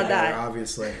don't know about that.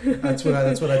 Obviously, that's what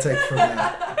I take from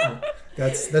that.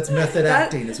 That's method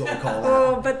acting, is what we call that.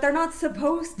 Oh, but they're not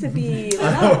supposed to be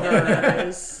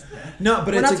lovers. No,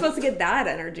 but we're not supposed to get that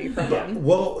energy from them.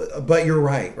 Well, but you're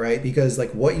right? Because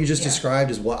like what you just described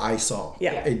is what I saw.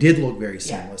 Yeah. It did look very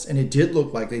seamless, and it did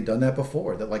look like they'd done that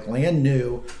before. That like Lan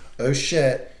knew, oh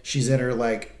shit, she's in her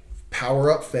like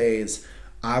power up phase.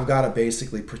 I've got to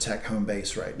basically protect home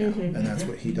base right now. Mm-hmm, and that's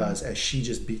what he does, as she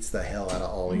just beats the hell out of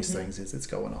all these things as it's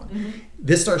going on. Mm-hmm.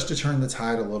 This starts to turn the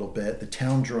tide a little bit. The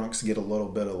town drunks get a little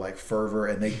bit of like fervor,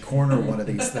 and they corner one of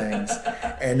these things,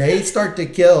 and they start to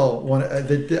kill one.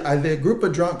 The group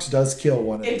of drunks does kill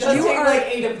one of these. It does take like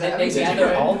 8 of them. They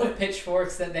gather all the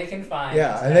pitchforks that they can find.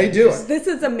 Yeah, and they do it. This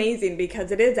is amazing,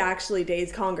 because it is actually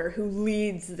Daze Conger who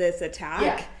leads this attack.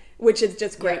 Yeah. Which is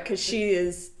just great, because she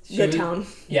is the town.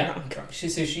 Yeah. drunk.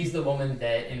 She's the woman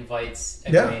that invites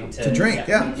Yeah, Egwene to drink,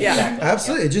 yeah. Exactly.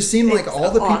 Absolutely. It just seemed like It's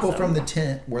all the people awesome. from the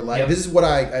tent were like, Yep. this is what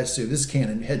I assume. This is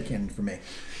head canon for me.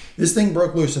 This thing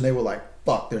broke loose and they were like,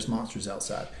 fuck, there's monsters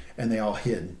outside. And they all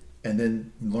hid. And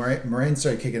then Moraine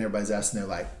started kicking everybody's ass and they're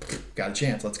like, got a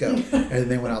chance, let's go. And then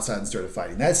they went outside and started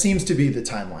fighting. That seems to be the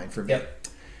timeline for me. Yep.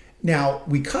 Now,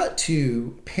 we cut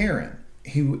to Perrin,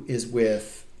 who is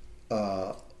with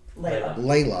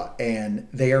Layla, and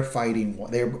they are fighting.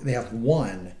 They have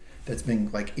one that's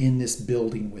been like in this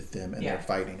building with them, and they're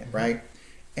fighting it, right?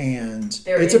 And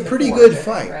it's a pretty good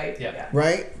fight, right? Yeah.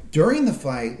 right? During the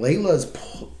fight, Layla's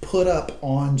put up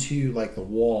onto like the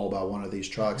wall by one of these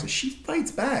trucks, and she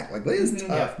fights back. Like Layla's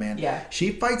tough, man. Yeah.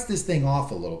 She fights this thing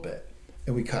off a little bit,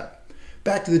 and we cut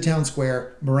back to the town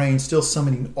square. Moraine still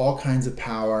summoning all kinds of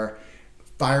power,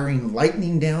 firing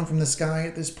lightning down from the sky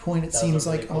at this point. It That was seems a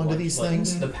really like cool onto one. these Like,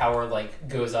 things. the power like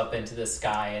goes up into the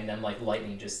sky, and then like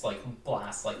lightning just like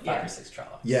blasts like 5 or 6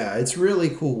 Trollocs. Yeah, it's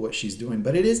really cool what she's doing,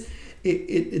 but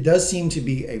it does seem to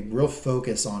be a real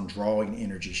focus on drawing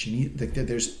energy.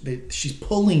 She's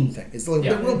pulling things. It's like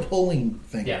a real pulling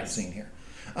thing that I'm seeing here.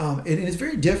 And it's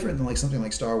very different than like something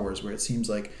like Star Wars, where it seems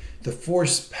like the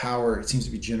Force power, it seems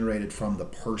to be generated from the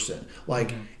person.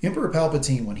 Like Emperor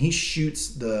Palpatine, when he shoots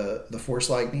the Force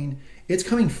lightning, it's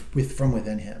coming from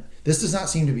within him. This does not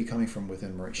seem to be coming from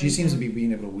within Marie. She seems to be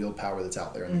being able to wield power that's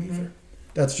out there in the ether.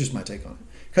 That's just my take on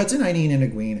it. Cut to Nynaeve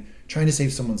and Egwene trying to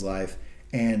save someone's life,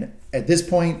 and at this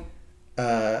point,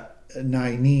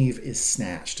 Nynaeve is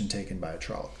snatched and taken by a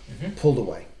Trolloc, pulled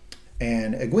away.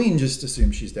 And Egwene just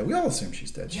assumes she's dead. We all assume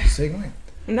she's dead. She's taken away.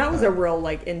 And that was a real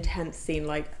like intense scene.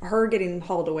 Like her getting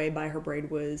hauled away by her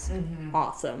braid was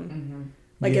awesome.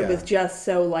 Like it was just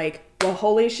so like, well,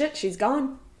 holy shit, she's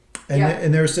gone. And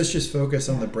and there's such just focus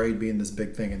on the braid being this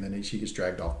big thing, and then she gets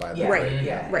dragged off by the braid. Right.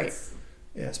 Yeah. Right.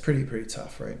 It's pretty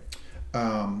tough, right?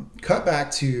 Cut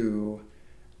back to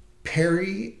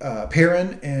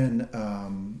Perrin and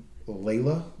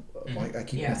Layla. Like I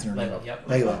keep messing her name up.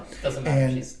 Layla. Doesn't matter.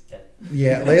 And She's dead.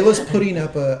 yeah, Layla's putting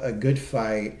up a good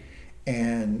fight,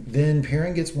 and then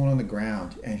Perrin gets one on the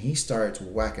ground, and he starts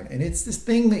whacking. And it's this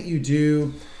thing that you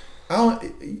do.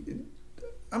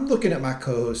 I'm looking at my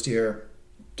co-host here.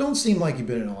 Don't seem like you've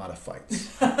been in a lot of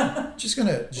fights. Just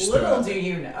Little do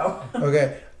you know.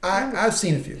 Okay, I've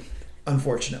seen a few,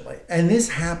 unfortunately, and this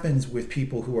happens with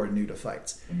people who are new to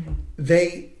fights.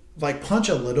 They like punch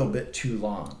a little bit too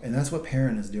long, and that's what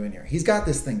Perrin is doing here. He's got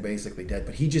this thing basically dead,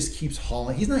 but he just keeps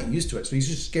hauling. He's not used to it, so he's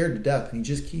just scared to death, and he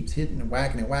just keeps hitting and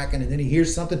whacking, and then he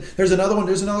hears something. There's another one.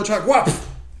 There's another truck. Whoop!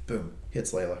 Boom!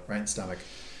 Hits Layla right in the stomach,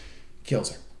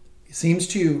 kills her. Seems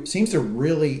to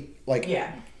really like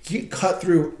cut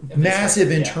through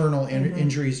massive internal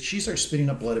injuries. She starts spitting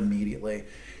up blood immediately.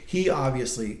 He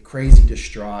obviously crazy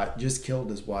distraught, just killed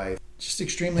his wife. Just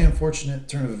extremely unfortunate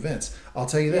turn of events. I'll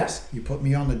tell you this: you put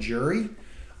me on the jury,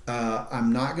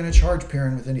 I'm not going to charge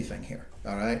Perrin with anything here.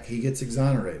 All right, he gets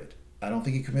exonerated. I don't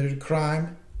think he committed a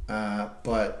crime,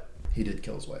 but he did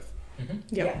kill his wife.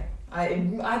 Yeah.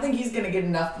 I think he's going to get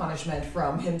enough punishment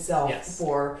from himself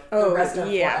for the rest of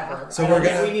forever.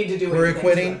 So we need to do we're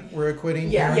acquitting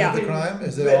Perrin of the crime.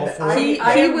 Is it all for He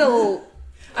will.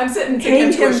 I'm sentencing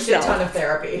him to a shit ton of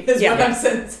therapy. Is what I'm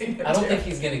sentencing him I don't to. think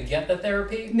he's going to get the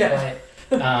therapy. No.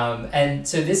 But, and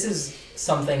so this is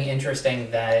something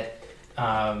interesting that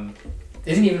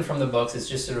isn't even from the books. It's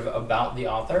just sort of about the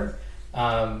author.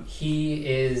 He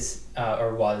is,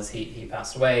 or was, he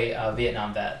passed away, a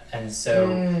Vietnam vet. And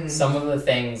so some of the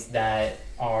things that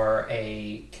are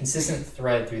a consistent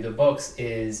thread through the books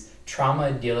is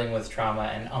trauma, dealing with trauma,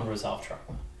 and unresolved trauma.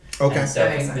 Okay. And so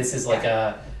I think sense. this is like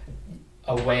a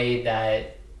way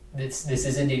that this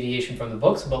is a deviation from the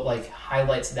books, but like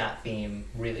highlights that theme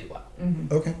really well.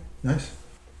 Okay, nice.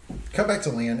 Cut back to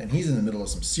Lan, and he's in the middle of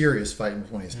some serious fighting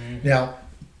with one of these. Now,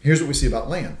 here's what we see about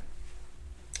Lan.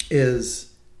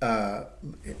 Is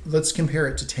let's compare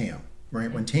it to Tam,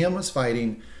 right? When Tam was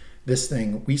fighting this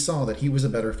thing, we saw that he was a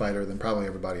better fighter than probably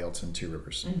everybody else in Two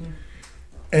Rivers.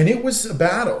 And it was a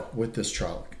battle with this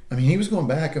Trolloc. I mean, he was going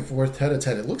back and forth,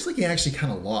 head-to-head. It looks like he actually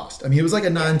kind of lost. I mean, it was like a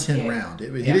 9-10 round. He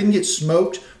didn't get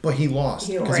smoked, but he lost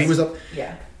because he was up.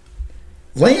 Yeah.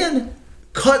 Lan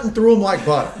cutting through him like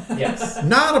butter. Yes.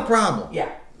 Not a problem.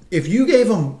 Yeah. If you gave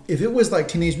him, if it was like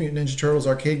Teenage Mutant Ninja Turtles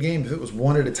arcade game, if it was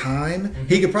one at a time,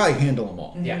 he could probably handle them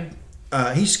all.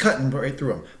 Yeah. He's cutting right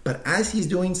through them. But as he's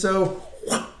doing so,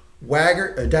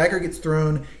 a dagger gets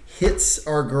thrown, hits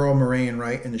our girl Moraine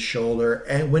right in the shoulder,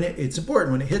 and when it's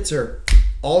important, when it hits her,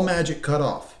 all magic cut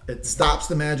off. It stops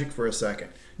the magic for a second.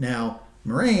 Now,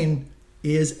 Moraine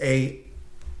is a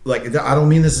like, I don't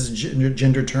mean this as a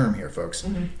gender term here, folks.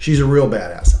 She's a real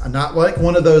badass. I'm not like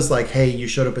one of those like, hey, you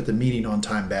showed up at the meeting on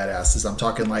time badasses. I'm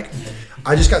talking like,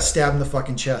 I just got stabbed in the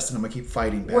fucking chest and I'm gonna keep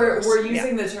fighting badass. We're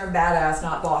using the term badass,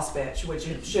 not boss bitch, which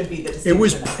it should be the distinction. It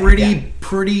was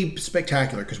pretty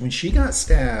spectacular because when she got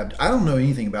stabbed, I don't know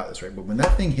anything about this, right? But when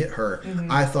that thing hit her,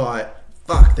 I thought,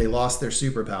 fuck, they lost their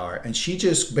superpower. And she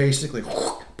just basically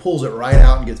pulls it right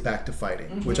out and gets back to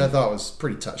fighting, which I thought was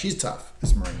pretty tough. She's tough,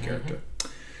 this Marine character.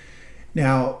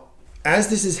 Now, as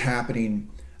this is happening,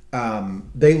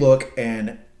 they look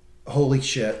and holy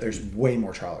shit, there's way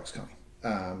more Trollocs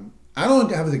coming. I don't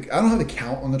have the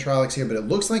count on the Trollocs here, but it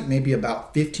looks like maybe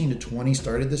about 15 to 20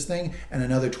 started this thing, and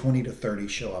another 20 to 30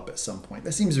 show up at some point.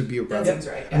 That seems to be about. That seems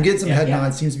right. I'm getting some head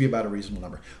nods. Seems to be about a reasonable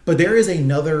number. But there is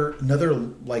another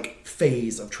like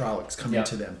phase of Trollocs coming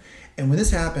to them, and when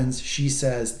this happens, she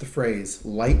says the phrase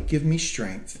 "Light, give me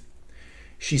strength."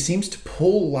 She seems to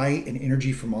pull light and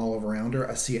energy from all around her.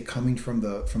 I see it coming from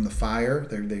the fire.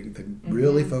 They're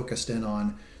really focused in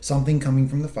on something coming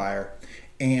from the fire,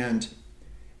 and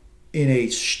in a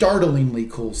startlingly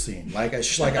cool scene, like a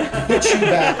put you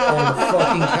back on the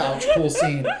fucking couch cool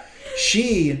scene.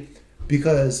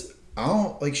 Because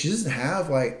she doesn't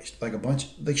have like a bunch,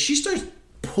 like she starts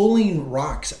pulling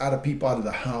rocks out of people out of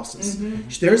the houses.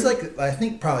 There's like, I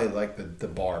think probably like the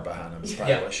bar behind them is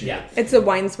probably what she did. It's a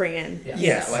wine spring inn.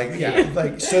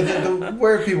 Like so the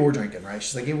where people were drinking, right?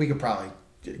 She's like, we could probably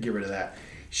get rid of that.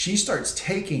 She starts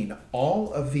taking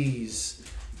all of these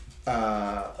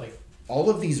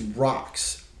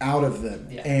rocks out of them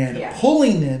and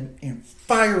pulling them and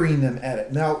firing them at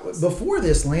it. Now, before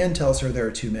this, Lan tells her there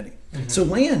are too many. So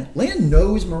Lan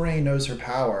knows Moraine knows her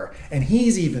power, and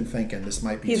he's even thinking this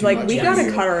might be too much. He's like, we gotta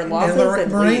cut our losses.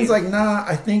 And Moraine's like, nah,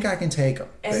 I think I can take them.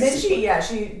 And then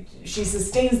she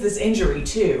sustains this injury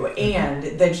too, and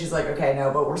then she's like, okay,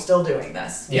 no, but we're still doing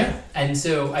this. Yeah, and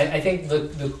so I think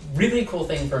the really cool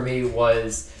thing for me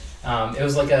was it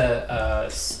was like a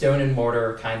stone and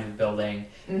mortar kind of building,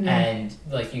 and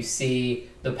like you see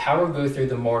the power go through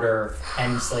the mortar,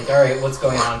 and it's like, all right, what's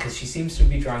going on? Because she seems to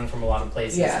be drawing from a lot of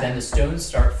places. Yeah. Then the stones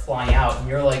start flying out, and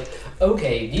you're like,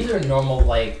 okay, these are normal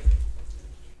like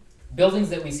buildings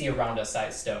that we see around us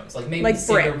size stones, like maybe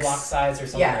cinder block size or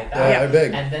something like that. Yeah, they're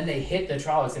big. And then they hit the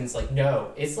Trollocs, and it's like,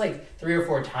 no, it's like 3 or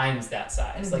 4 times that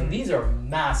size. Like these are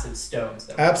massive stones.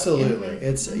 Absolutely,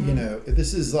 it's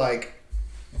this is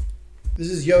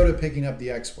Yoda picking up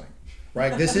the X-wing.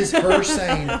 Right, this is her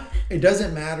saying it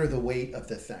doesn't matter the weight of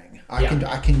the thing.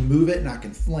 I can move it and I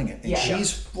can fling it, and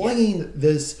she's flinging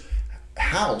this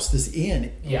house, this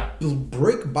inn,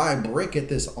 brick by brick at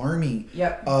this army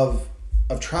of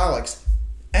Trollocs,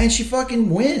 and she fucking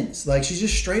wins. Like she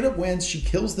just straight up wins. She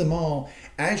kills them all.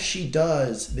 As she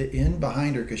does, the inn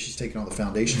behind her, because she's taking all the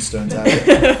foundation stones out of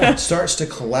it, starts to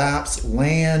collapse.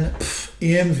 Lan,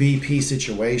 MVP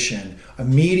situation,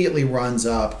 immediately runs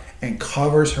up and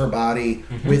covers her body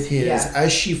with his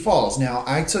as she falls. Now,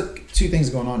 I took 2 things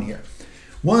going on here.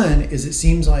 One is it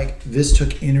seems like this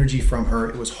took energy from her.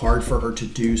 It was hard for her to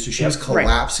do, so she was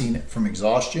collapsing from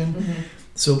exhaustion.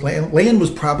 So Lan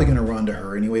was probably going to run to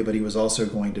her anyway, but he was also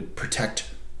going to protect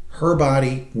her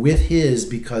body with his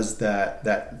because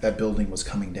that building was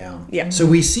coming down. Yeah. So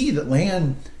we see that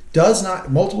Lan does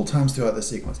not, multiple times throughout the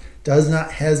sequence, does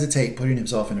not hesitate putting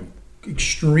himself in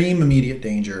extreme immediate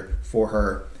danger for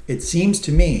her. It seems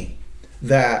to me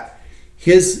that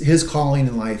his calling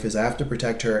in life is I have to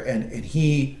protect her, and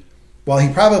he, while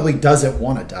he probably doesn't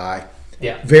want to die,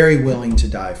 very willing to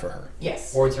die for her.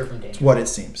 Yes. Wards her from danger. It's what it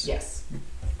seems. Yes.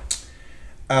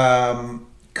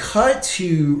 Cut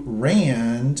to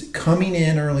Rand coming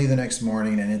in early the next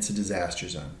morning, and it's a disaster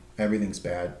zone. Everything's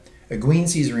bad. Egwene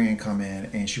sees Rand come in,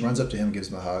 and she runs up to him and gives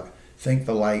him a hug. Thank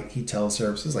the light, he tells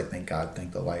her. So it's like, thank God,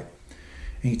 thank the light.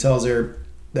 And he tells her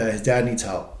that his dad needs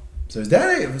help. So his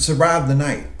dad survived the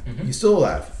night. He's still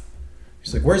alive.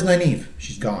 She's like, where's Nynaeve?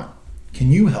 She's gone.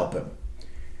 Can you help him?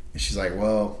 And she's like,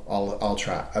 well, I'll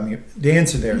try. I mean, the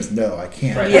answer there is no, I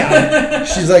can't. Right. Yeah.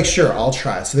 She's like, sure, I'll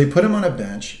try. So they put him on a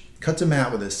bench, cut to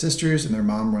Matt with his sisters, and their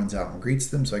mom runs out and greets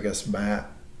them. So I guess Matt,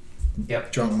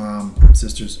 drunk mom,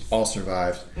 sisters all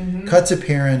survived. Cut to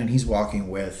Perrin, and he's walking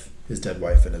with his dead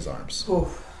wife in his arms.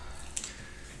 Oof.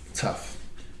 Tough.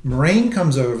 Moraine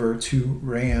comes over to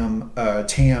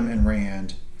Tam and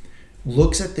Rand,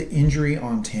 looks at the injury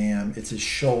on Tam. It's his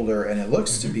shoulder, and it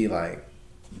looks to be like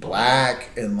black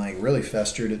and like really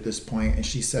festered at this point. And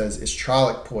she says it's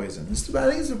Trolloc poison. I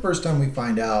think it's the first time we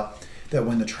find out that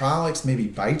when the Trollocs maybe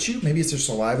bite you, maybe it's their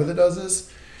saliva that does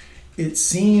this, it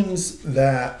seems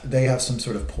that they have some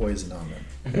sort of poison on them.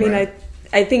 I mean,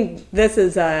 I think this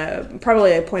is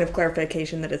probably a point of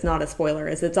clarification that is not a spoiler,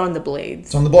 is it's on the blades.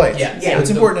 It's on the blades. Yeah, So it's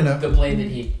important to know. The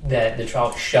blade that the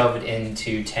Trolloc shoved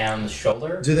into Tam's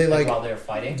shoulder. Do they while they're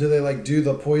fighting? Do they do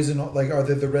the poison? Are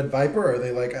they the Red Viper? Or are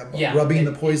they rubbing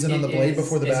the poison on the blade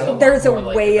before the battle? There's a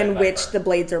like way the in Red which Viper. the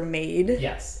blades are made.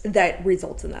 Yes. That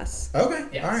results in this. Okay.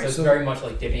 Yeah. All right. So it's very much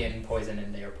like Divian poison,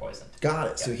 and they are poisoned. Got it.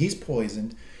 Yep. So he's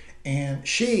poisoned, and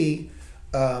she.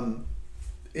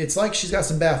 It's like she's got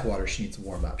some bath water she needs to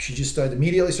warm up. She just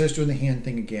immediately starts doing the hand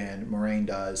thing again. Moraine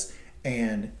does,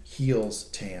 and heals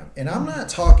Tam. And I'm not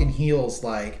talking heals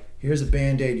like, here's a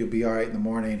Band-Aid, you'll be all right in the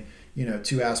morning,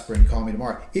 2 aspirin, call me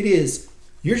tomorrow. It is,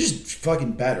 you're just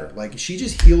fucking better. Like, she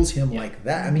just heals him like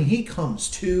that. I mean, he comes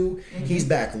to, he's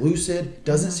back lucid,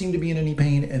 doesn't seem to be in any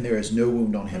pain, and there is no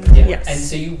wound on him. Yeah. Yes. And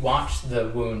so you watch the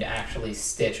wound actually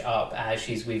stitch up as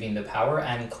she's weaving the power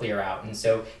and clear out. And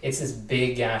so it's this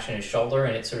big gash in his shoulder,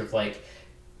 and it sort of like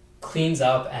cleans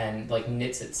up and like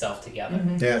knits itself together.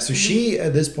 Yeah, so she,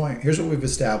 at this point, here's what we've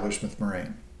established with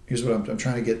Moraine. Here's what I'm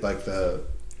trying to get, like, the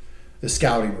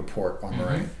scouting report on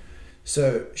Moraine.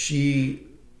 So she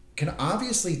can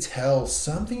obviously tell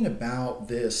something about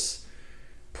this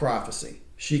prophecy.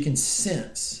 She can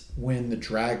sense when the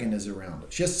dragon is around her.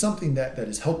 She has something that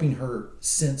is helping her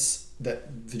sense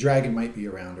that the dragon might be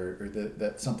around her, or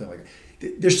that something like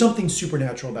that. There's something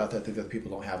supernatural about that other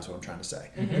people don't have, is what I'm trying to say.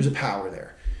 There's a power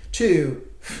there. 2,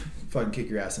 fucking kick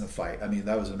your ass in a fight. I mean,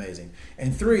 that was amazing.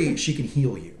 And 3, she can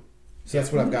heal you. So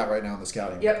that's what I've got right now in the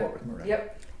scouting report with Moraine.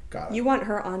 Yep. Got it. You want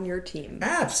her on your team.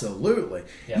 Absolutely.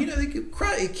 Yeah.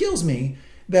 It kills me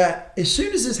that as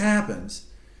soon as this happens,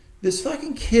 this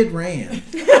fucking kid ran.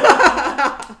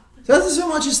 Doesn't so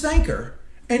much as thank her.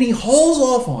 And he hauls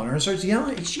off on her and starts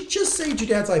yelling, she just saved your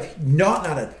dad's life. Not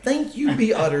a thank you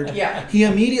be uttered. Yeah. He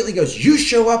immediately goes, you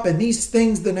show up in these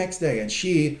things the next day. And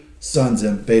she sons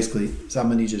him, basically, so I'm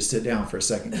going to need you to sit down for a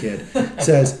second, kid.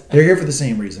 Says, they're here for the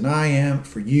same reason I am,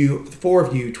 for you, the 4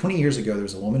 of you. 20 years ago, there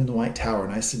was a woman in the White Tower,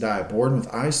 an Aes Sedai, born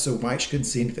with eyes so white she couldn't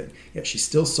see anything. Yet she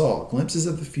still saw glimpses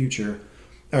of the future,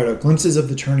 glimpses of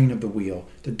the turning of the wheel.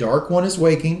 The Dark One is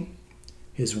waking.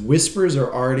 His whispers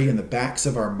are already in the backs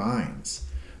of our minds.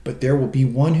 But there will be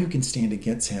one who can stand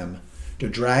against him. The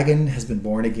dragon has been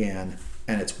born again,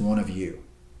 and it's one of you.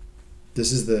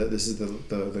 This is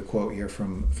the quote here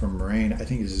from Moraine. I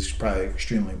think this is probably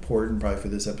extremely important, probably for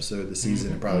this episode of the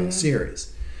season and probably the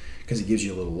series, because it gives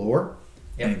you a little lore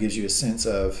and it gives you a sense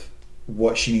of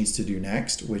what she needs to do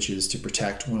next, which is to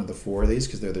protect one of the 4 of these,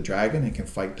 because they're the dragon and can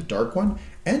fight the Dark One.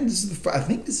 And this is I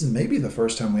think this is maybe the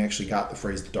first time we actually got the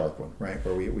phrase the Dark One, right?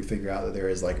 Where we figure out that there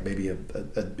is like maybe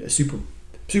a super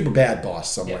bad boss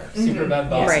somewhere. Yeah, super bad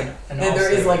boss. Right. And There also,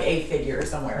 is like a figure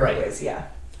somewhere. Right. Always, yeah.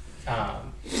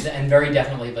 And very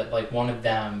definitely that like one of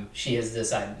them, she has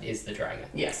decided is the dragon.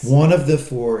 Yes. One of the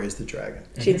 4 is the dragon.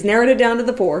 She's narrowed it down to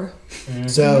the 4.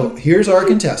 So here's our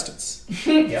contestants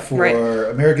Yep. for Right.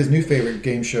 America's new favorite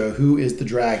game show, Who is the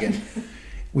Dragon?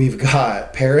 We've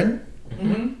got Perrin,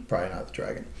 probably not the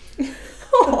dragon.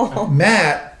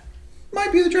 Matt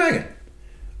might be the dragon.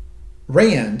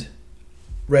 Rand,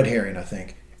 red herring, I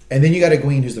think. And then you got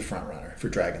Egwene, who's the front runner for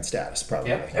dragon status,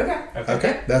 probably. Yep.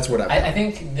 Okay, that's what I've got. I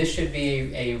think this should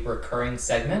be a recurring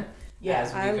segment. Yeah.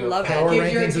 as we I go love forward. Power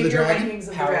Give your rankings of the dragon? rankings of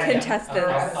the Power dragon.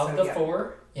 Contestants. Of the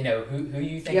 4, who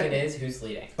you think Yep. it is, who's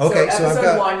leading. Okay, so I've episode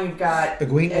got 1, you've got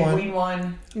Egwene 1.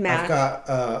 1. Matt.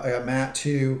 I got Matt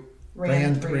 2,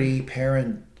 Rand Rand 3,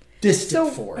 Perrin distant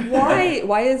So 4.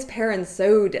 why is Perrin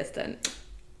so distant?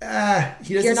 He doesn't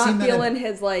You're not seem that feeling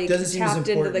his like doesn't seem as tapped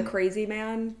into the important. crazy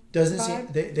man. Doesn't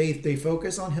vibe? seem they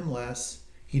focus on him less.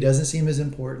 He doesn't seem as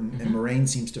important, and Moraine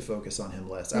seems to focus on him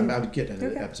less. I'm getting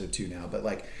into Okay. episode 2 now, but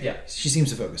like, Yeah. she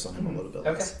seems to focus on him a little bit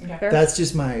Okay. less. Okay. Fair. That's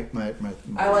just my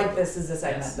I like this as a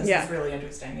segment. Yes. This Yeah. is really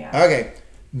interesting. Yeah. Okay,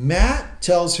 Matt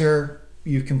tells her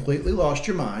you've completely lost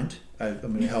your mind. I'm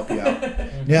going to help you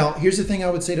out. Now, here's the thing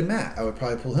I would say to Matt. I would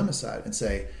probably pull him aside and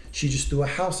say, she just threw a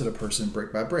house at a person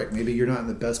brick by brick. Maybe you're not in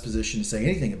the best position to say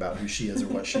anything about who she is or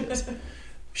what she is.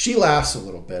 She laughs a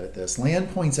little bit at this.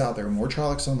 Land points out there are more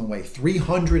Trollocs on the way,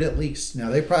 300 at least. Now,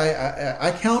 they probably,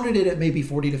 I counted it at maybe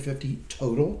 40 to 50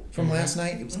 total from last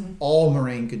night. It was all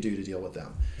Moraine could do to deal with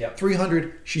them. Yep.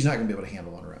 300, she's not going to be able to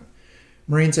handle on her own.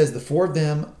 Moraine says the 4 of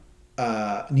them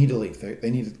need to leave. They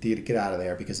need to get out of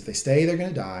there, because if they stay, they're going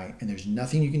to die, and there's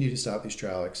nothing you can do to stop these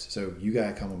Trollocs. So you got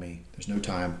to come with me. There's no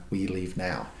time. We leave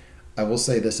now. I will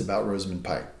say this about Rosamund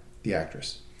Pike, the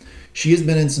actress. She has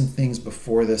been in some things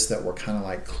before this that were kind of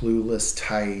like Clueless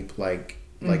type, like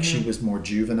she was more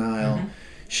juvenile.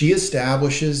 She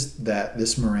establishes that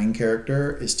this Moraine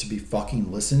character is to be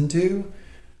fucking listened to,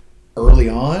 early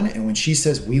on, and when she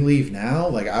says we leave now,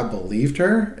 like I believed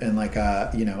her, and like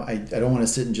I don't want to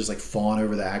sit and just like fawn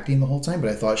over the acting the whole time, but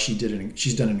I thought she's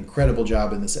done an incredible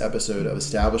job in this episode of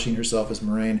establishing herself as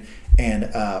Moraine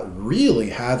and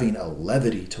really having a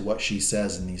levity to what she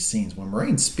says in these scenes. When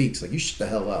Moraine speaks, like you shut the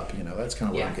hell up, that's kind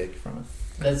of what I'm getting from it.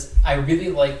 I really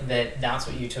like that's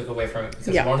what you took away from it,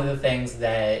 because one of the things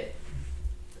that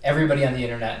everybody on the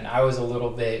internet, and I was a little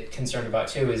bit concerned about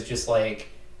too, is just like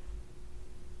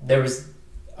there was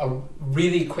a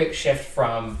really quick shift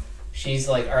from she's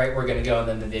like, all right, we're gonna go,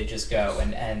 and then they just go,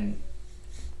 and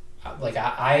like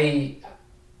I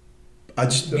think I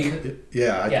see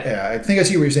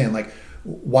what you're saying. Like,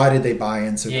 why did they buy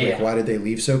in so quick? Why did they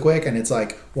leave so quick? And it's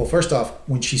like, well, first off,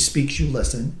 when she speaks, you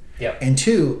listen. Yep. And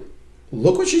two,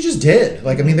 look what she just did.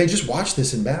 Like, I mean, they just watched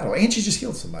this in battle, and she just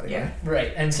healed somebody. Yeah,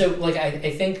 right. And so, like,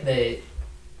 I think that,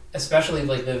 especially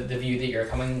like the view that you're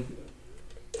coming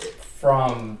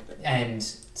from, and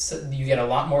so you get a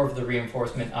lot more of the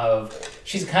reinforcement of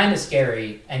she's kind of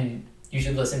scary, and you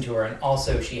should listen to her, and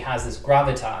also she has this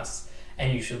gravitas,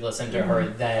 and you should listen to her,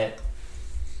 that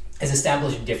is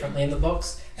established differently in the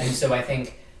books. And so I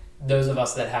think those of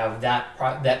us that have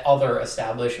that other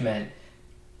establishment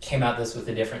came at this with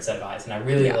a different set of eyes, and I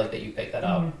really like that you picked that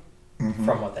up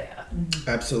from what they had.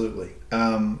 Absolutely.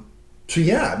 So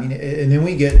yeah, I mean, and then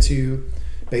we get to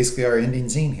basically our ending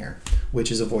scene here, which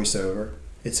is a voiceover.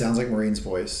 It sounds like Moraine's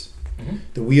voice.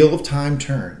 The wheel of time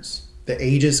turns. The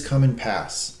ages come and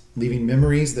pass, leaving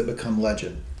memories that become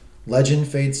legend. Legend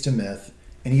fades to myth,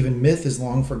 and even myth is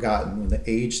long forgotten when the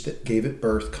age that gave it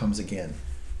birth comes again.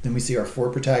 Then we see our 4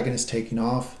 protagonists taking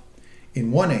off.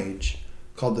 In one age,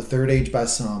 called the Third Age by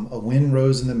some, a wind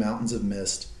rose in the mountains of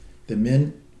mist.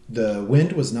 The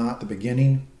wind was not the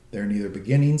beginning. There are neither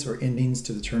beginnings or endings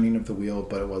to the turning of the wheel,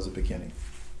 but it was a beginning.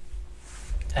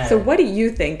 So what do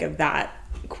you think of that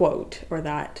quote or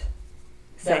that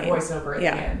saying? That voiceover at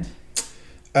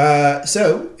the end?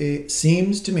 So it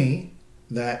seems to me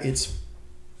that it's,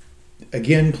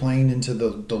 again, playing into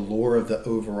the lore of the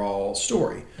overall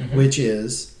story, which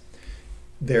is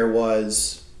there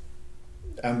was...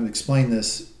 I'm going to explain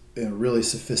this in a really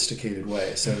sophisticated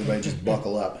way, so everybody just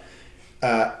buckle up.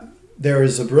 There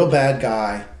was a real bad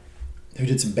guy who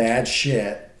did some bad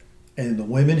shit, and the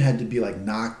women had to be like,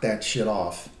 knock that shit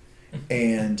off.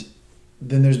 And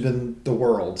then there's been the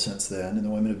world since then, and the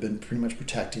women have been pretty much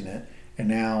protecting it. And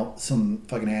now some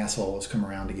fucking asshole has come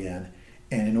around again.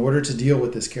 And in order to deal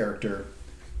with this character,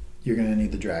 you're going to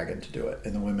need the dragon to do it.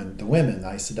 And the women, the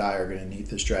Aes Sedai, are going to need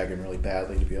this dragon really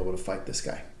badly to be able to fight this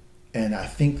guy. And I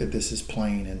think that this is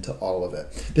playing into all of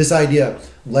it. This idea,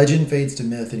 legend fades to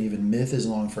myth, and even myth is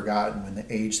long forgotten when the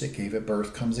age that gave it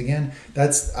birth comes again.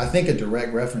 That's, I think, a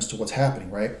direct reference to what's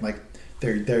happening, right? Like,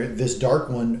 this dark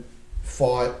one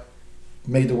fought,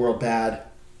 made the world bad,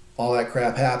 all that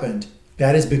crap happened.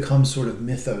 That has become sort of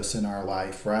mythos in our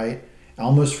life, right?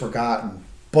 Almost forgotten.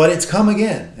 But it's come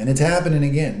again, and it's happening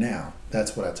again now.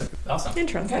 That's what I took. Awesome.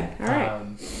 Interesting. Okay. All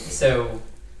right. So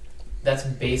that's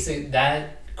basic.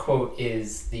 That quote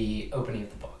is the opening of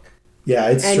the book. Yeah,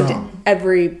 it's and strong.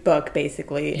 Every book,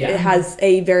 basically, Yeah. it has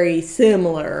a very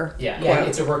similar Yeah,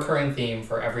 it's a recurring theme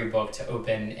for every book to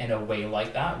open in a way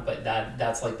like that, but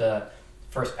that's like the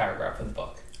first paragraph of the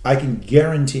book. I can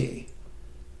guarantee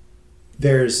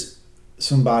there's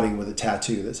somebody with a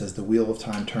tattoo that says the wheel of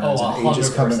time turns and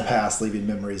ages come and 100%. pass, leaving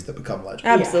memories that become legend.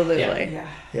 Absolutely. Yeah.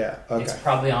 Okay. It's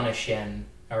probably on a shin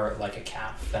or like a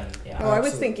calf, and Oh, I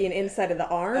was thinking inside of the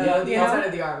arm. The you know? outside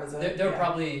of the arm is there are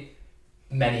probably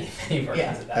many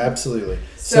versions of that. Absolutely.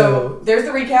 So there's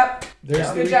the recap. There's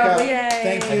the Good job, recap. Lee.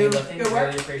 Thank Heavy you. lifting, Good work.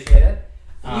 really appreciate it.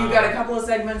 You got a couple of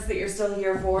segments that you're still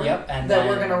here for. Yep, and that then-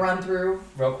 we're gonna run through.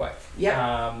 Real quick.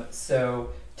 Yep. So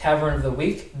Tavern of the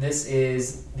Week. This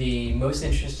is the most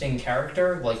interesting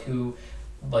character, who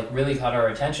really caught our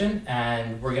attention,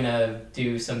 and we're gonna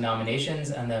do some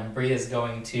nominations, and then Bria is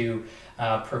going to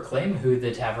proclaim who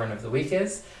the Tavern of the Week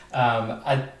is.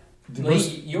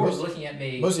 Lee, you're looking at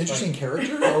me. Most interesting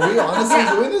character? Are we honestly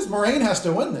doing this? Moraine has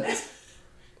to win this.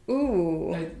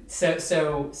 Ooh.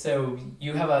 So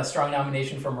you have a strong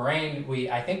nomination for Moraine. We,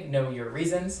 I think, know your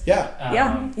reasons. Yeah.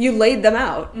 Yeah, you laid them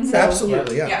out. So.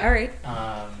 Absolutely, yeah. All right.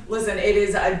 Listen, it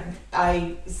is.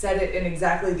 I said it in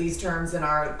exactly these terms in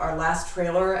our last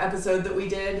trailer episode that we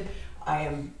did. I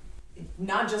am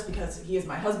not just because he is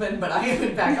my husband, but I am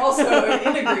in fact also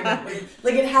in agreement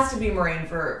with. It has to be Moraine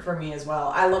for me as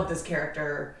well. I love this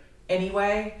character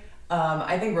anyway.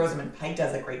 I think Rosamund Pike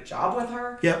does a great job with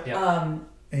her. Yep.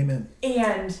 Amen.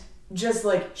 And just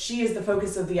she is the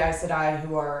focus of the Aes Sedai,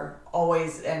 who are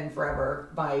always and forever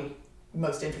my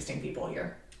most interesting people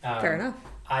here. Fair enough.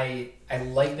 I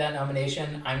like that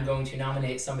nomination. I'm going to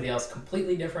nominate somebody else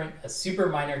completely different, a super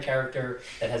minor character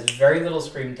that has very little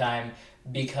screen time,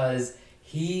 because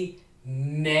he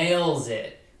nails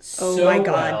it Oh so my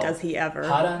God, well. does he ever?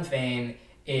 Padan Fain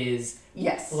is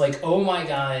Yes. like, oh my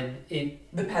God,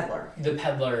 The peddler. the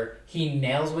peddler, he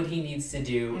nails what he needs to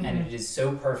do, and it is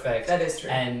so perfect. That is true.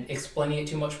 And explaining it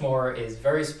too much more is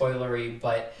very spoilery,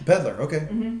 but The peddler, okay.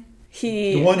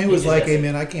 He The one who was just like, does hey it.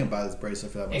 man, I can't buy this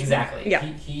bracelet for that much. exactly, Yeah.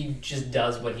 he just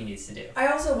does what he needs to do. I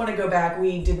also want to go back.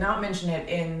 We did not mention it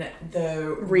in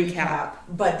the Recap.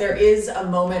 but there is a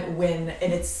moment when,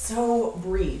 and it's so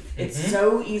brief, it's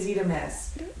so easy to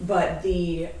miss. But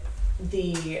the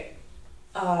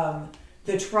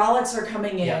Trollocs are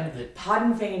coming in. Yeah,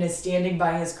 Padan Fain is standing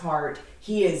by his cart.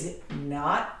 He is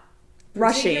not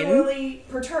rushing particularly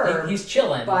perturbed He's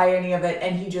chilling. by any of it,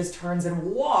 and he just turns and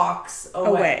walks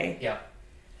away. Yeah.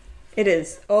 It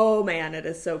is. Oh man, it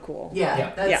is so cool.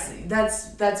 Yeah, Yeah.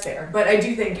 that's fair. But I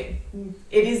do think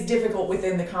it is difficult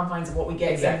within the confines of what we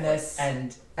get Exactly. in this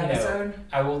And you episode. know,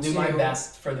 I will do my to-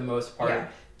 best for the most part Yeah.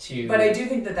 to. But I do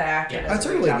think that the actor Yeah. does I a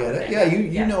great totally job get with it. Yeah, you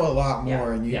Yeah. know a lot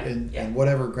more, and you Yeah. and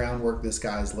whatever groundwork this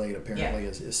guy's laid apparently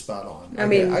is spot on. I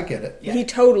mean, I get it. Yeah. He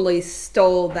totally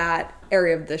stole that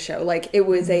area of the show. Like it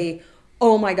was a,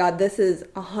 oh my God, this is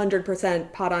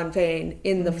 100% Padan Fain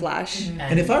in the flesh.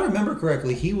 And if I remember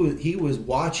correctly, he was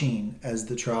watching as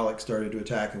the Trolloc started to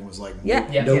attack and was like, nope, Yeah.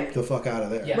 Yeah. nope Yeah. the fuck out of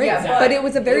there. Yeah. Right, exactly. but it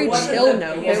was a very It wasn't chill the-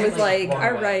 note. it It wasn't was like like, one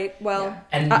all way. right, well,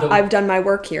 And I've done my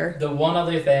work here. The one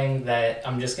other thing that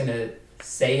I'm just gonna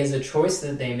say is a choice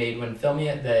that they made when filming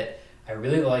it that I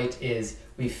really liked is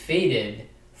we faded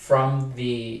from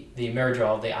the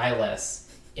Myrddraal, the eyeless,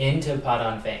 into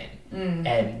Padan Fain,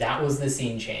 and that was the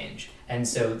scene change. And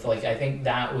so, like, I think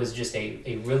that was just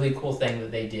a really cool thing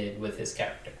that they did with his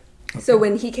character. So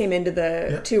when he came into the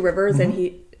Yeah. Two Rivers and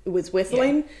he was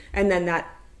whistling, and then that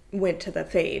went to the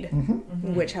fade,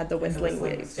 which had the whistling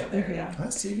Whistling waves. still there, yeah. I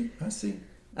see.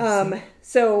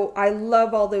 So I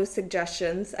love all those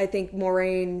suggestions. I think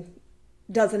Maureen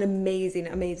does an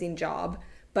amazing job.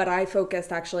 But I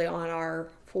focused actually on our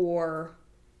 4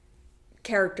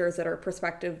 characters that are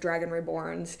prospective Dragon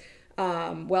Reborns.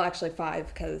 Well, actually 5,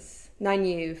 because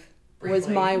Nynaeve was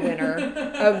Briefly. my winner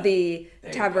of the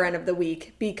There you Tavern of the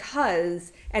Week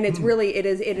because, and it's really, it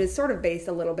is sort of based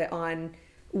a little bit on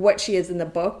what she is in the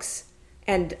books.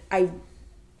 And I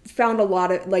found a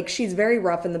lot of, like, she's very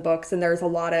rough in the books and there's a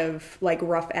lot of, like,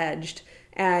 rough edged.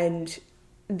 And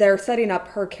they're setting up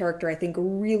her character, I think,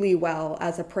 really well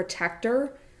as a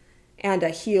protector and a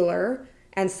healer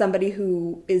and somebody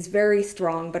who is very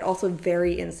strong but also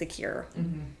very insecure.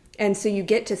 And so you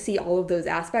get to see all of those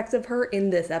aspects of her in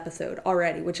this episode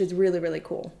already, which is really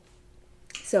cool.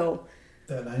 So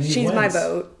she's my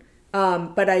vote.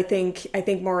 But I think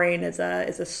Moraine is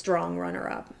a strong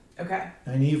runner-up. Okay.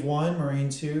 Nynaeve 1, Maureen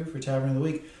 2 for Tavern of the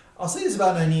Week. I'll say this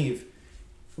about Nynaeve.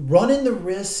 Running the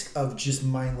risk of just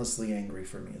mindlessly angry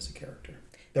for me as a character.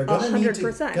 They're gonna need to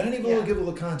 100%. give a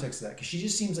little context to that because she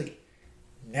just seems like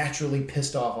naturally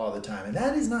pissed off all the time, and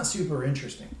that is not super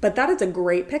interesting. But that is a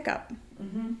great pickup.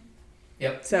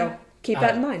 Yep. So keep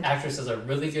that in mind. Actress does a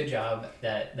really good job.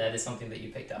 That is something that you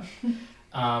picked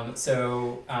up.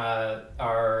 So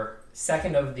our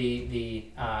second of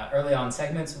the early on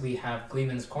segments, we have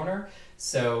Gleeman's Corner.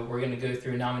 So we're going to go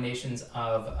through nominations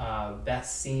of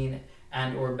best scene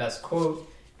and or best quote,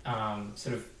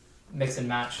 sort of mix and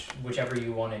match whichever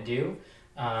you want to do.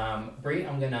 Brie,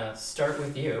 I'm going to start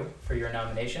with you for your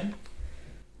nomination.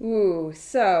 Ooh,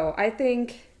 so I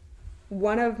think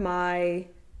one of my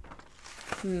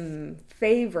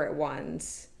favorite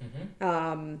ones.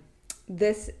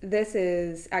 This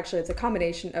is actually, it's a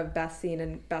combination of best scene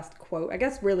and best quote. I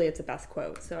guess really it's a best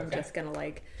quote, so I'm Okay. just gonna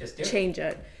Just do it. change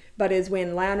it. But is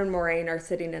when Lan and Moraine are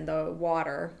sitting in the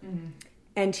water,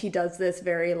 and he does this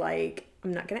very like,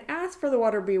 I'm not gonna ask for the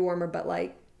water to be warmer, but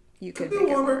like you could be make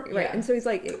warmer. it right. Yeah. And so he's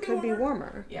like, it Could be could be warmer.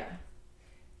 warmer. Yeah.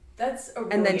 That's a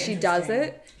really And then she does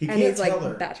interesting- it, He and can't he's like tell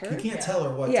her. better. He can't Yeah. tell her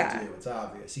what Yeah. to do. It's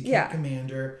obvious. He Yeah. can't command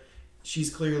her. She's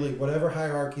clearly whatever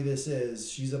hierarchy this is.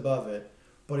 She's above it.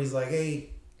 But he's like, hey.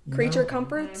 you Creature know,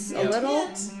 comforts Yeah. a little.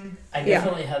 I Yeah.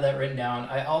 definitely had that written down.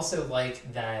 I also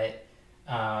like that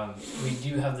we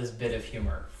do have this bit of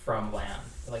humor from Lan.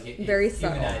 Like it Very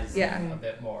subtle, humanizes yeah. him a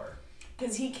bit more.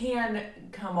 Because he can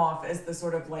come off as the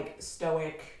sort of like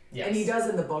stoic, Yes. and he does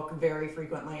in the book very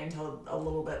frequently until a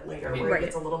little bit later, I mean, where right. he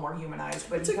gets a little more humanized.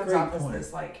 But That's he a comes great off point. as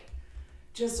this like,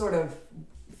 just sort of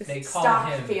they call stock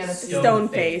him fantasy. Stone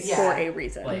face Yeah. for a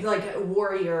reason. Like a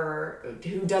warrior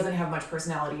who doesn't have much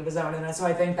personality of his own, and so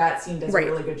I think that scene does Right.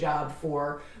 a really good job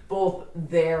for both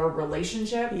their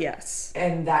relationship Yes.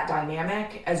 and that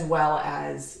dynamic, as well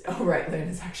as Lynn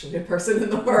is actually a person in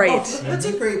the world. Right. That's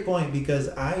a great point, because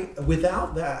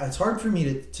without that, it's hard for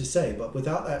me to say, but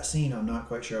without that scene, I'm not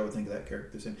quite sure I would think of that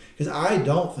character's in. Because I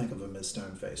don't think of him as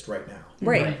stone-faced right now.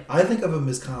 Right. I think of him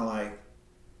as kind of like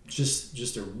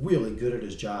just a really good at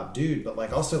his job dude, but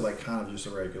like also like kind of just a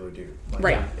regular dude. Like,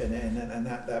 Right. And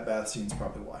that bath scene's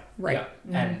probably why. Right.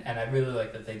 Yeah. And I really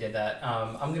like that they did that.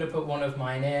 I'm gonna put one of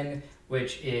mine in,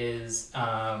 which is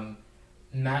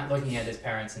Matt looking at his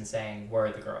parents and saying, "Where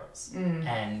are the girls?"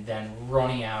 And then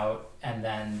running out, and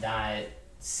then that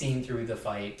scene through the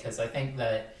fight. Because I think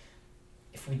that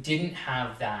if we didn't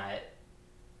have that,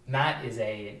 Matt is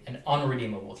an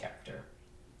unredeemable character.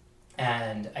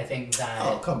 And I think that...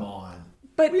 Oh, come on.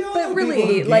 But We all know really,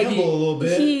 people who like gamble a little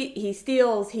bit. he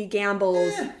steals, he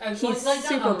gambles, he's not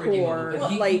super unredeemable, poor.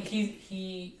 but like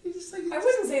he He's just like, I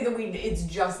wouldn't say that it's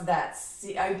just that.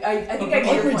 I think I get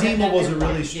your point. unredeemable is a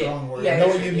really Yeah. strong word. Yeah, I know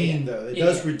yeah, what you yeah. mean, though. It Yeah,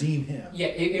 does yeah. redeem him. Yeah,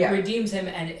 it Yeah. redeems him,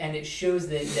 and it shows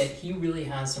that he really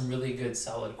has some really good,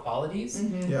 solid qualities,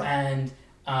 Yeah. and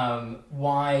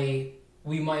why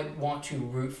we might want to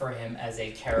root for him as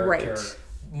a character Right.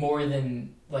 more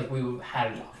than like we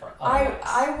had for otherwise.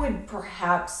 I would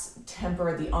perhaps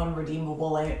temper the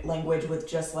unredeemable language with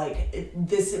just like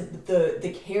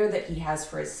the care that he has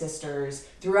for his sisters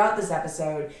throughout this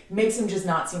episode makes him just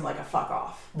not seem like a fuck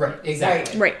off. Right,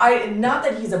 exactly. Right. Not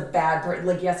that he's a bad person.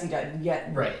 Like, yes, he does. Yet,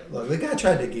 Right. Look, the guy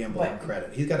tried to gamble What? on credit.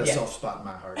 He's got a Yeah. soft spot in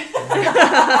my heart. Fair enough.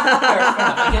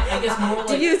 I guess more like...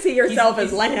 do you see yourself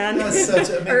as he's- Lan? That's such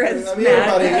a, Or as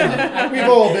everybody, we've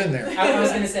all been there. I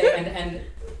was gonna say,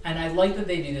 and I like that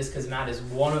they do this because Matt is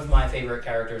one of my favorite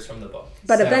characters from the book.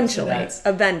 But So eventually, that's-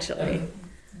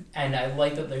 and I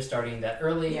like that they're starting that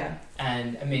early. Yeah.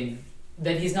 And I mean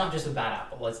that he's not just a bad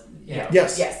apple. Let's you know.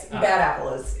 Yes. Yes, bad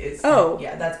apple is. Oh.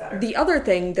 yeah, that's better. The other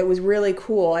thing that was really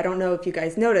cool, I don't know if you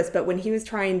guys noticed, but when he was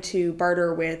trying to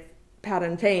barter with Pat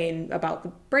and Fane about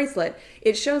the bracelet,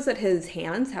 it shows that his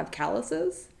hands have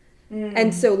calluses.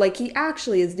 And so, like, he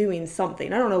actually is doing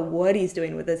something. I don't know what he's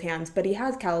doing with his hands, but he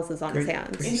has calluses on his Great.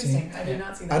 hands. Interesting. I did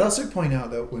not see that. I'd also point out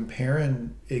that when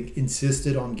Perrin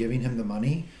insisted on giving him the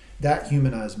money, that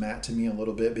humanized Matt to me a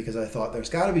little bit, because I thought there's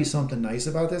got to be something nice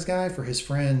about this guy for his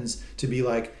friends to be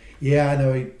like, yeah, I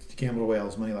know he gambled away all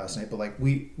his money last night, but like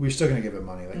we're still going to give him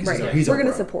money. Like, 'cause Right. he's We're our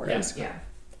going to bro. support him. Yes. Yeah.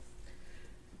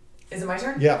 Is it my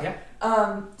turn? Yeah.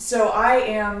 Yeah. So I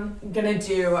am gonna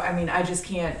do. I mean, I just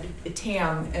can't.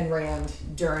 Tam and Rand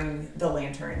during the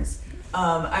lanterns.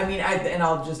 And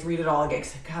I'll just read it all again.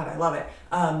 'Cause, God, I love it.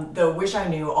 The wish I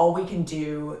knew. All we can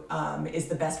do is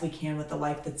the best we can with the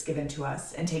life that's given to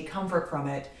us, and take comfort from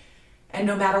it. And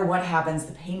no matter what happens,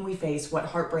 the pain we face, what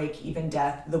heartbreak, even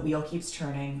death, the wheel keeps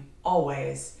turning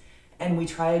always, and we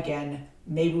try again.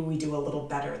 Maybe we do a little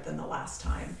better than the last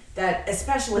time. That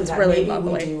especially It's that really maybe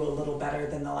lovely. we do a little better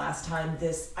than the last time.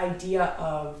 This idea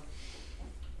of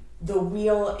the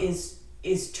wheel is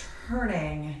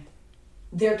turning.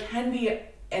 There can be,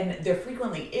 and there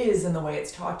frequently is in the way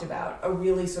it's talked about, a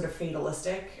really sort of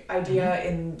fatalistic idea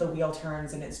in the wheel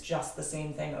turns and it's just the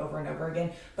same thing over and over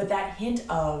again. But that hint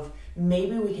of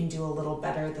maybe we can do a little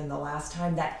better than the last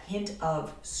time, that hint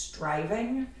of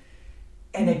striving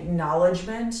and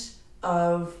acknowledgement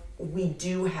of we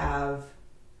do have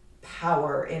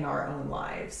power in our own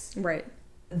lives. Right.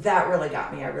 That really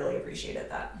got me. I really appreciated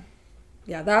that.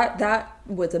 Yeah, that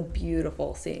was a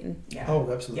beautiful scene. Yeah. Oh,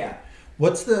 absolutely. Yeah.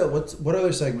 What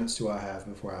other segments do I have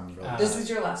before I'm really? This is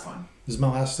your last one. This is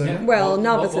my last segment. Well,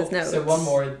 novices notes. So one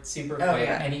more super quick. Oh,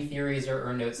 yeah. Any theories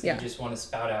or notes that Yeah. you just want to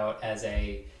spout out as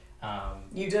a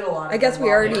You did a lot of I guess them we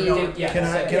while already- we were going. Yeah. Can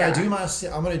I Yeah. do my?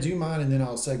 I'm going to do mine, and then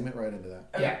I'll segment right into that.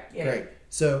 Okay. Yeah. Great.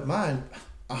 So mine,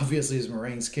 obviously, is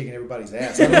Moraine's kicking everybody's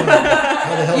ass. I don't know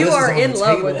how the hell You this is are on in the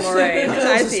love table. with Moraine. How the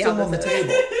hell I is this see still how on the this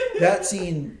table. That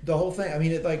scene, the whole thing. I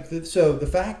mean, so the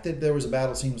fact that there was a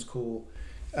battle scene was cool.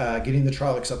 Getting the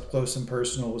Trollocs up close and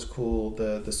personal was cool.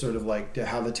 The sort of like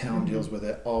how the town deals with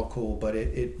it, all cool. But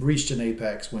it reached an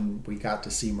apex when we got to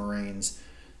see Moraine's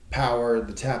power,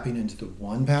 the tapping into the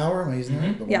one power. Am I using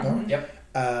that? The one Yeah. power?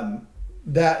 Yep.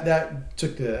 That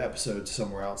took the episode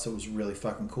somewhere else. It was really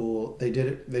fucking cool. They did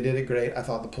it great. I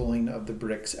thought the pulling of the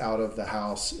bricks out of the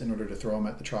house in order to throw them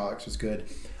at the Trollocs was good.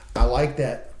 I like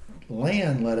that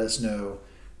Lan let us know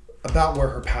about where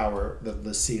her power,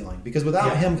 the ceiling, because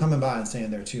without him coming by and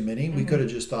saying there are too many, we could have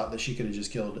just thought that she could have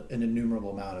just killed an innumerable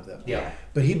amount of them. Yeah.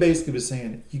 But he basically was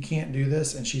saying, you can't do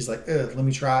this, and she's like, let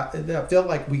me try. I felt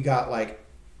like we got like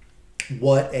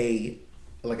what a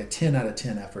 10 out of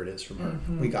 10 effort is from her.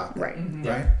 We got that. Right.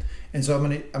 Right? And so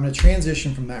I'm gonna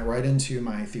transition from that right into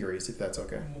my theories, if that's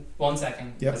okay. 1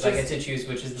 second, Yep. because I get to choose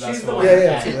which is the best Choose the one. one.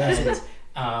 Yeah,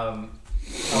 And,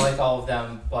 I like all of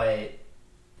them, but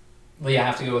Lee, I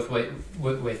have to go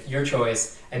with your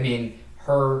choice. I mean,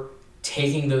 her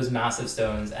taking those massive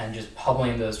stones and just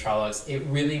pummeling those Trollocs, it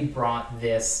really brought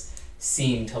this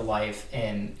scene to life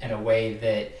in a way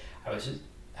that I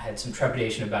had some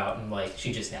trepidation about, and like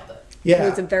she just nailed it. Yeah. It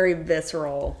was a very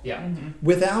visceral. Yeah.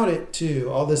 Without it, too,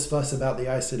 all this fuss about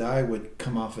the Aes Sedai would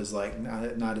come off as like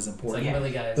not as It's important. like, really,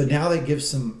 guys. But now it gives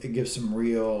some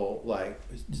real like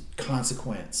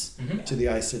consequence to the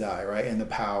Aes Sedai, right? And the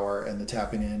power and the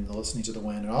tapping in, the listening to the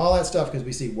wind, and all that stuff, because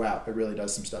we see, wow, it really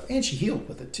does some stuff. And she healed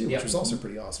with it too, which was also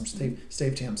pretty awesome.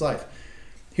 Saved Tam's life.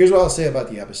 Here's what I'll say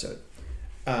about the episode.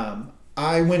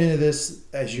 I went into this,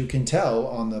 as you can tell,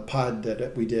 on the pod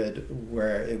that we did,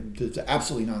 where it was an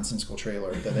absolutely nonsensical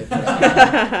trailer that they put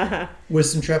out. With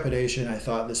some trepidation. I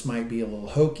thought this might be a little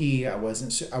hokey. I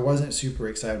wasn't super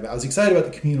excited about it. I was excited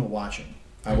about the communal watching.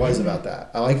 I was about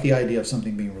that. I like the idea of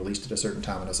something being released at a certain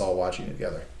time and us all watching it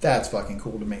together. That's fucking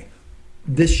cool to me.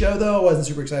 This show, though, I wasn't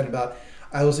super excited about.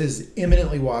 I will say it's an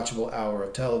eminently watchable hour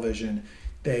of television.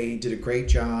 They did a great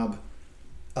job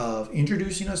of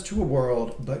introducing us to a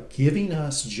world, but giving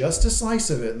us just a slice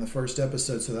of it in the first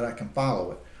episode so that I can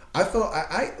follow it. I felt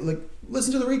I like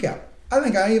listen to the recap. I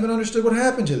think I even understood what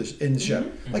happened to this in the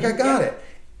show. Like I got it.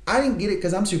 I didn't get it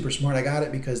because I'm super smart. I got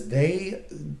it because they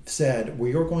said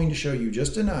we are going to show you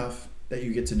just enough that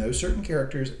you get to know certain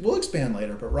characters. We'll expand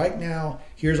later, but right now,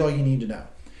 here's all you need to know.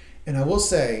 And I will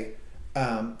say,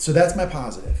 so that's my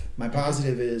positive. My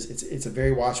positive is it's a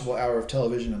very watchable hour of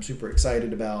television. I'm super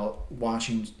excited about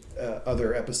watching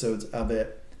other episodes of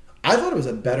it. I thought it was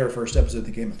a better first episode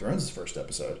than Game of Thrones' first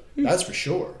episode. That's for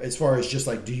sure. As far as just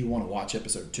like, do you want to watch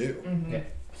episode 2? Yeah.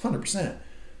 100%.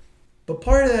 But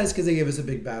part of that is because they gave us a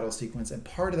big battle sequence, and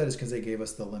part of that is because they gave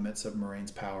us the limits of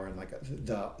Moraine's power and like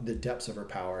the depths of her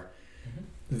power.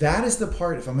 That is the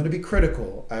part, if I'm going to be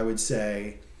critical, I would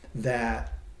say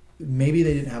that maybe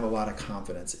they didn't have a lot of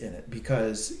confidence in it,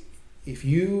 because if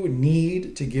you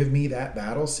need to give me that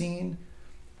battle scene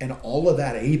and all of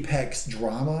that apex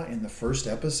drama in the first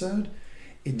episode,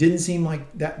 it didn't seem like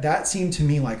that seemed to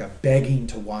me like a begging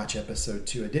to watch episode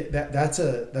 2. That's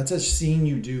a scene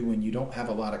you do when you don't have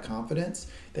a lot of confidence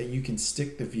that you can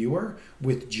stick the viewer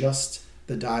with just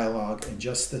the dialogue and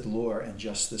just the lore and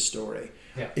just the story.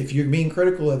 Yeah. If you're being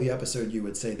critical of the episode, you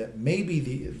would say that maybe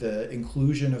the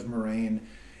inclusion of Moraine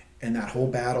and that whole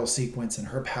battle sequence and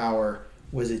her power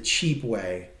was a cheap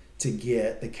way to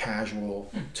get the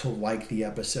casual to like the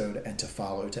episode and to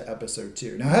follow to episode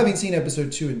 2. Now, having seen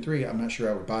episode 2 and 3, I'm not sure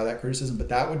I would buy that criticism, but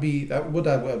that would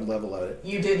level at it.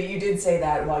 You did say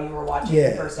that while you were watching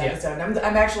the first episode. And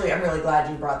I'm really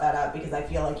glad you brought that up, because I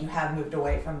feel like you have moved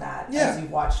away from that as you've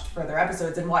watched further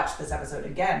episodes and watched this episode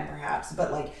again, perhaps.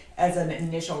 But like as an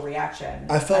initial reaction,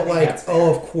 I felt like,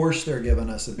 of course they're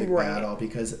giving us a big battle,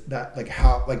 because that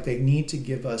they need to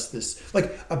give us this,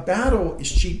 like a battle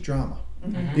is cheap drama.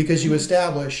 Because you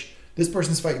establish this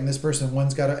person's fighting this person,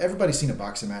 everybody's seen a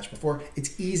boxing match before.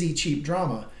 It's easy, cheap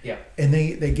drama. Yeah. And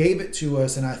they gave it to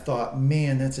us, and I thought,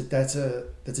 man, that's a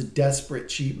desperate,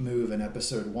 cheap move in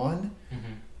episode 1.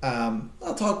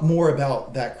 I'll talk more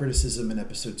about that criticism in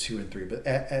episode 2 and 3, but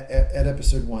at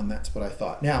episode 1, that's what I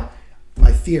thought. Now,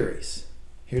 my theories.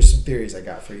 Here's some theories I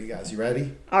got for you guys. You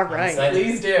ready? All right.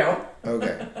 Please do.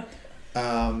 Okay.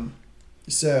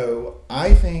 So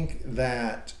I think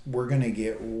that we're going to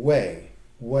get way,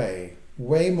 way,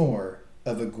 way more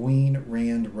of a Gwyn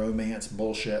Rand romance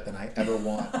bullshit than I ever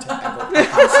want to ever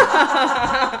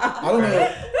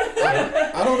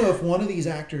I don't know if one of these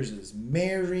actors is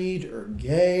married or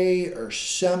gay or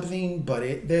something, but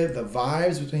the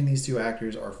vibes between these two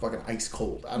actors are fucking ice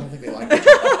cold. I don't think they like each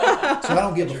other. So I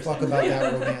don't give a fuck about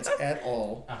that romance at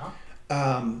all.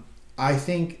 I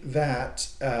think that...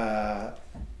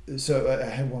 I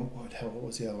had one. What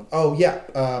was the other one? Oh yeah,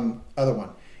 other one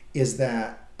is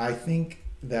that I think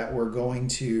that we're going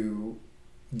to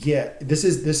get this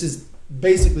is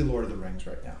basically Lord of the Rings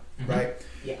right now, right?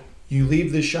 Yeah. You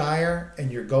leave the Shire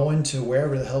and you're going to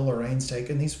wherever the hell Lorraine's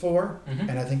taken these for,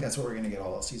 and I think that's what we're going to get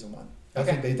all of season 1. I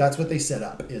think that's what they set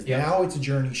up. Is now it's a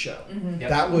journey show.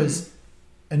 That was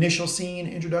initial scene,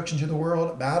 introduction to the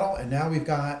world, battle, and now we've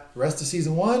got the rest of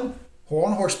season 1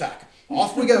 on horseback.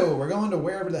 Off we go. We're going to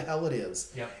wherever the hell it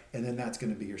is. Yep. And then that's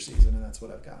going to be your season, and that's what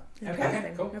I've got.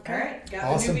 Okay. Cool. Okay. All right. Got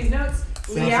Awesome. the newbies notes.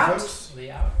 Lee out. Lee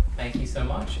out. Thank you so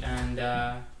much.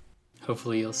 And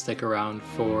hopefully you'll stick around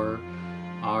for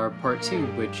our part 2,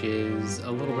 which is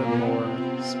a little bit more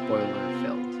spoiler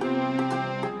filled.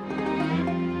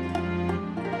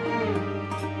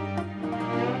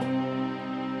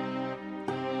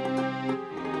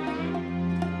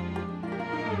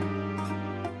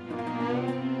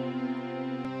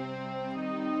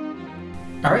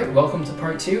 All right, welcome to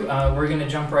part 2. We're going to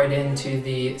jump right into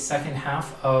the second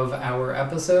half of our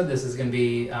episode. This is going to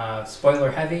be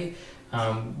spoiler heavy.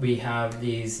 We have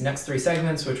these next 3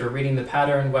 segments, which are Reading the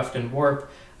Pattern, Weft and Warp,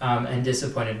 and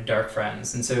Disappointed Dark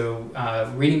Friends. And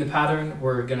so Reading the Pattern,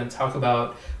 we're going to talk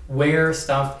about where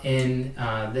stuff in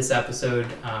this episode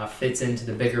fits into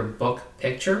the bigger book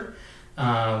picture.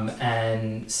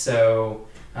 And so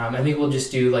I think we'll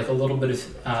just do like a little bit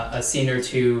of a scene or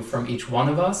two from each one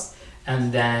of us,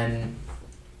 and then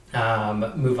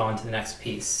move on to the next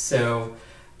piece. So,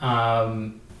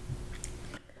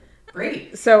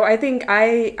 great. So I think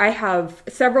I have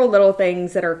several little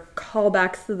things that are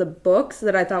callbacks to the books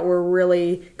that I thought were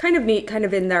really kind of neat, kind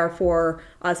of in there for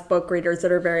us book readers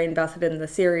that are very invested in the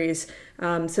series.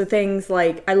 So things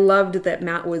like, I loved that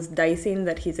Matt was dicing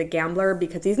that he's a gambler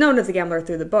because he's known as a gambler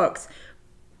through the books,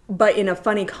 but in a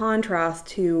funny contrast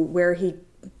to where he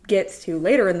gets to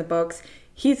later in the books,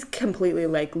 he's completely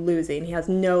like losing. He has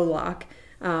no luck.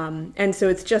 And so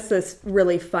it's just this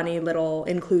really funny little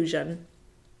inclusion.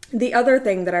 The other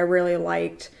thing that I really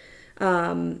liked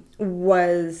I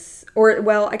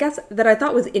guess that I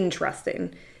thought was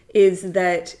interesting is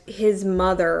that his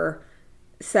mother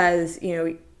says,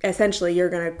 essentially you're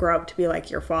going to grow up to be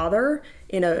like your father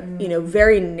in a,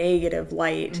 very negative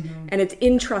light. Mm-hmm. And it's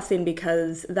interesting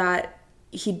because that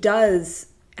he does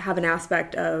have an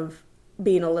aspect of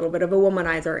being a little bit of a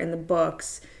womanizer in the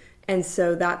books. And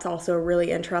so that's also a really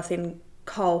interesting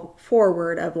call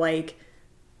forward of like,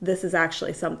 this is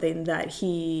actually something that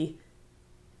he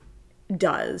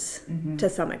does to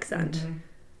some extent. Mm-hmm.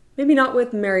 Maybe not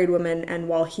with married women and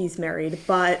while he's married,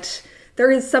 but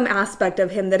there is some aspect of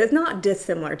him that is not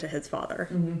dissimilar to his father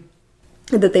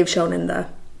that they've shown in the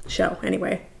show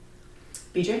anyway.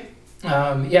 BJ?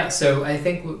 So I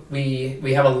think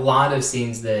we have a lot of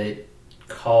scenes that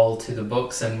call to the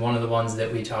books, and one of the ones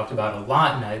that we talked about a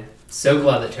lot, and I'm so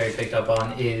glad that Terry picked up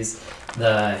on, is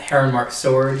the Heron Mark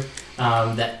sword.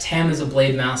 That Tam is a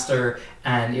blade master,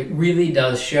 and it really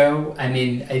does show. I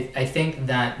mean, I think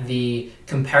that the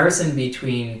comparison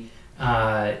between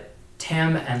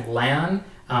Tam and Lan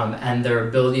and their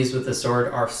abilities with the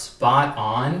sword are spot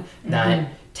on. That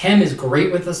Tam is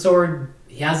great with the sword.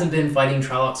 He hasn't been fighting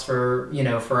Trollocs for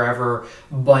forever,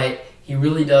 but he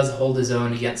really does hold his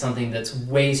own to get something that's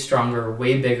way stronger,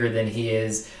 way bigger than he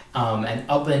is. And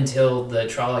up until the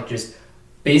Trolloc just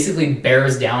basically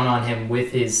bears down on him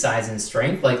with his size and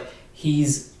strength, like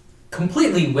he's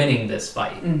completely winning this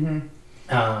fight.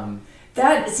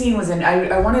 That scene was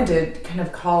I wanted to kind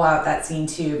of call out that scene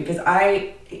too, because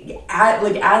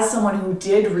as someone who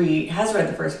has read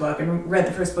the first book and read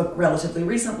the first book relatively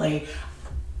recently,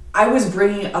 I was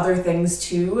bringing other things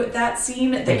to that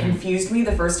scene that confused me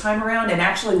the first time around, and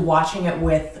actually watching it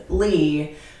with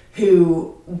Lee,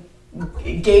 who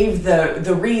gave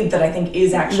the read that I think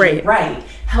is actually right,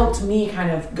 helped me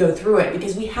kind of go through it,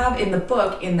 because we have in the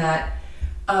book, in that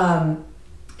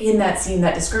scene,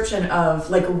 that description of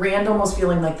like Rand almost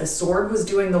feeling like the sword was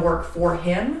doing the work for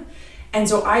him. And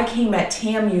so I came at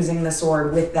Tam using the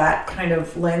sword with that kind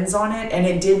of lens on it, and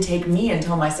it did take me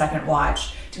until my second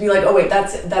watch to be like, oh wait,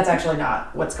 that's actually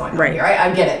not what's going on here.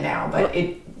 I get it now, but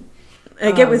it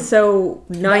was so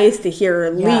nice to hear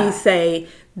Lee say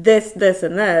this,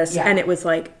 and this, and it was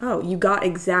like, oh, you got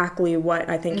exactly what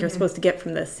I think you're supposed to get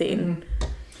from this scene.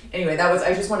 Anyway,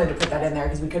 I just wanted to put that in there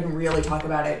because we couldn't really talk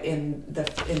about it in the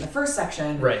first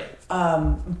section, right?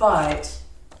 But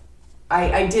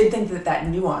I did think that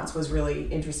nuance was really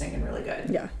interesting and really good.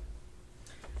 Yeah.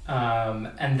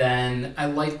 And then I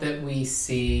like that we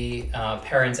see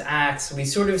Perrin's axe. We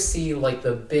sort of see like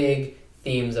the big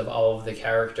themes of all of the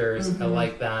characters. I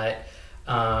like that.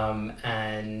 I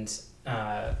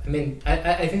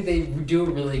think they do a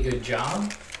really good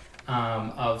job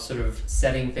of sort of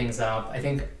setting things up. I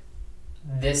think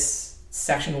this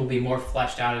section will be more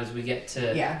fleshed out as we get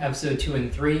to episode 2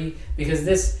 and 3, because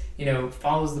this,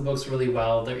 follows the books really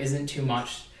well. There isn't too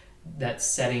much that's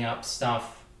setting up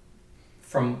stuff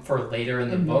for later in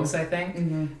the books, I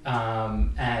think,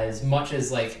 as much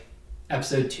as like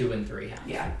episode 2 and 3 have.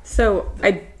 Yeah. So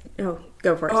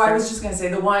go for it. I was just gonna say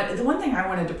the one thing I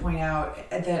wanted to point out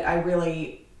that I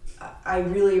really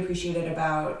appreciated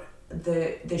about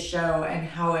the show and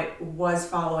how it was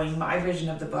following my vision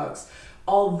of the books.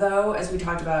 Although, as we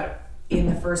talked about in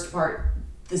the first part,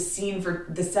 the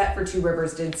set for Two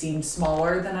Rivers did seem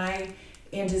smaller than I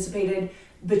anticipated.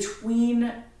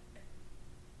 Between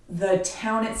the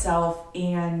town itself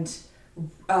and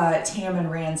Tam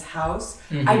and Rand's house,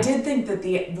 I did think that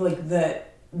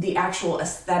the actual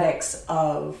aesthetics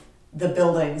of the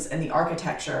buildings and the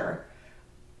architecture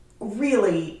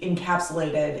really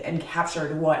encapsulated and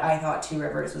captured what I thought Two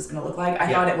Rivers was going to look like.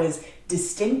 I thought it was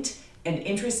distinct and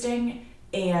interesting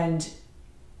and,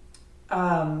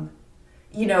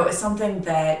 something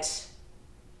that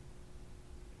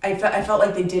I felt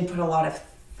like they did put a lot of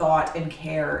thought and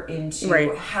care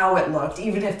into how it looked,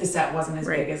 even if the set wasn't as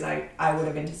big as I would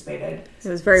have anticipated. It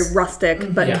was very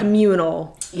rustic, but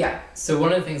communal. Yeah. So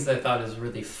one of the things that I thought is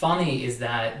really funny is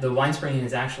that the wine spring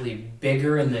is actually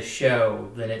bigger in the show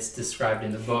than it's described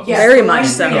in the book. Yeah, very much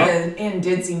so. And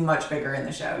did seem much bigger in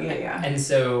the show. Yeah.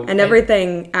 And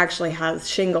everything actually has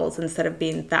shingles instead of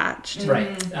being thatched.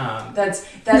 Right.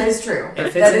 That is true.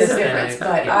 That is a difference.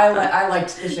 But I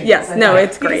liked the shingles. Yes.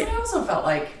 It's great. Because I also felt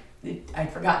like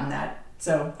I'd forgotten that,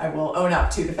 so I will own up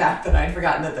to the fact that I'd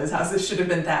forgotten that those houses should have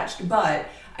been thatched. But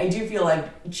I do feel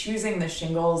like choosing the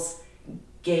shingles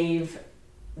gave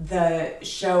the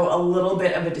show a little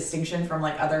bit of a distinction from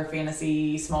like other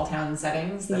fantasy small town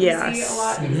settings that we see a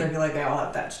lot, because I feel like they all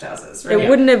have thatched houses. Right? It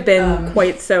wouldn't have been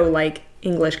quite so like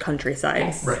English countryside.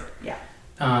 Yes. Right. Yeah.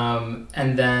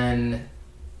 And then,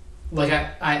 like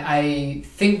I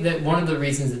think that one of the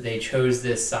reasons that they chose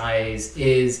this size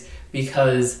is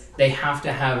because they have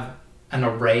to have an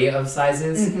array of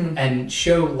sizes and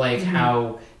show like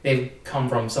how they've come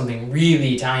from something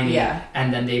really tiny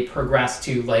and then they progress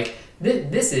to like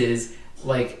this is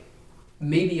like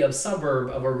maybe a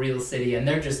suburb of a real city and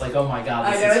they're just like, oh my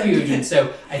god, this is huge. And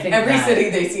so I think every city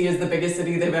they see is the biggest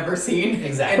city they've ever seen.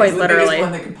 Exactly. Quite and literally. The biggest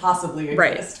one that could possibly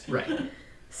exist. Right.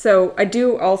 So I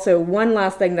do also, one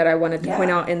last thing that I wanted to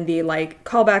point out in the like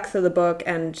callbacks to the book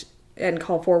and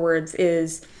call forwards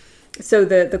is, so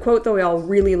the quote that we all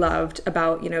really loved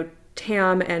about,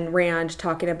 Tam and Rand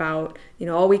talking about,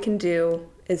 all we can do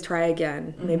is try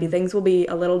again. Maybe things will be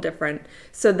a little different.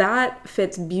 So that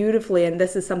fits beautifully, and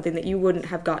this is something that you wouldn't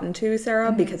have gotten to,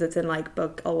 Sarah, because it's in like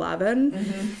book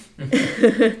 11.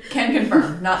 Can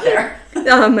confirm, not there.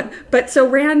 But so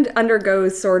Rand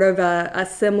undergoes sort of a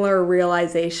similar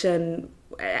realization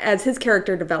as his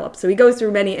character develops. So he goes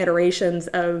through many iterations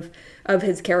of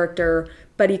his character,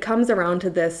 but he comes around to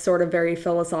this sort of very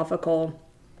philosophical,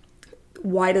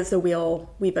 why does the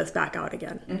wheel weave us back out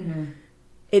again?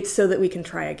 It's so that we can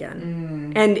try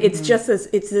again. And it's just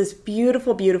this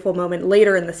beautiful, beautiful moment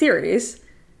later in the series.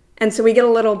 And so we get a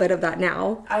little bit of that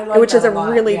now, which is a lot,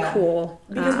 really cool.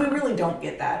 Because we really don't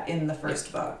get that in the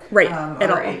first book. Right, at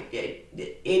all.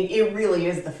 It really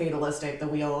is the fatalistic, the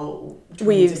wheel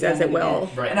weaves as it will.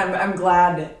 Right. And I'm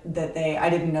glad that I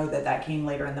didn't know that came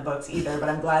later in the books either, but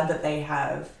I'm glad that they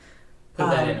have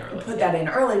put that in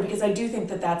early. Because I do think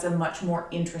that that's a much more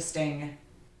interesting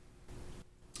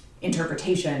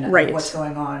interpretation of what's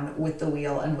going on with the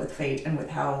wheel and with fate and with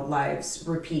how lives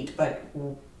repeat, but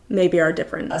maybe are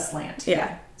different. Aslant.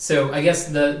 Yeah. So I guess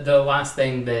the last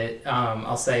thing that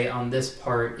I'll say on this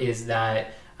part is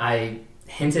that I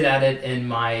hinted at it in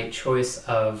my choice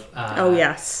of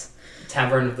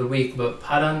Tavern of the Week, but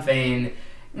Padan Fain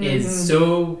is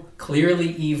so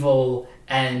clearly evil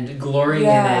and glorying in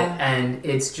it, and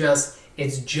it's just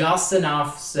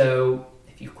enough so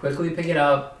if you quickly pick it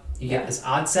up, you get this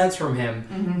odd sense from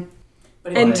him.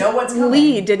 But and know what's coming.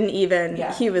 Lee didn't even.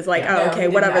 Yeah. He was like,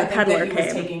 whatever. The peddler came. He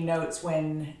was taking notes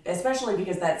when, especially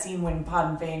because that scene when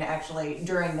Padan Fain actually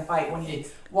during the fight when he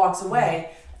walks away.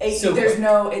 It's so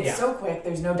quick.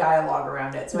 There's no dialogue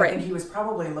around it. So I think he was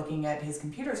probably looking at his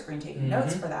computer screen taking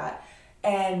notes for that.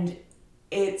 And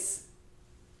it's,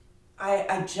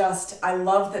 I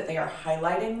love that they are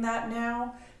highlighting that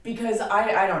now. Because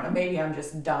I don't know, maybe I'm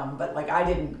just dumb, but like I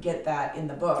didn't get that in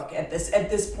the book at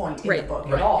this point in the book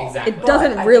at all. Exactly. It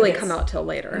doesn't really come out till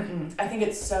later. I think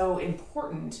it's so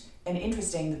important and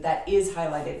interesting that is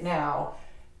highlighted now,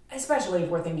 especially if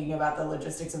we're thinking about the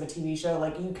logistics of a TV show.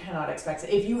 Like you cannot expect,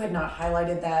 if you had not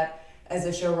highlighted that as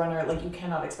a showrunner, like you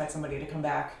cannot expect somebody to come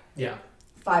back 5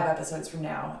 episodes from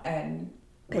now and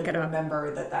pick it up.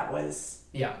 Remember that was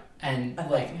and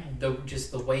like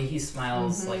the way he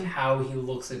smiles, like how he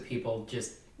looks at people,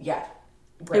 just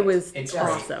great. It's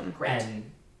awesome. Great. And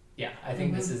I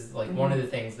think this is like one of the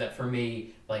things that for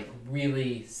me like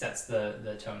really sets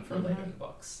the tone for later in the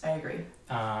books. I agree.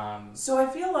 So I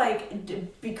feel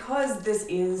like because this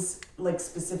is like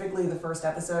specifically the first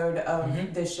episode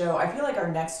of this show, I feel like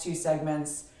our next 2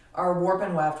 segments are Warp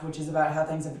and Weft, which is about how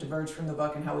things have diverged from the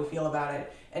book and how we feel about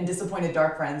it, and Disappointed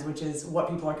Dark Friends, which is what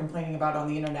people are complaining about on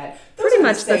the internet. Pretty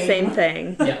much the same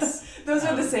thing. Yes. Those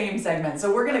are the same segment.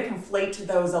 So we're going to conflate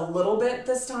those a little bit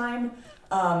this time.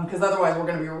 Because otherwise we're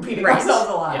going to be repeating ourselves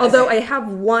a lot. Yes. Although I have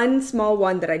one small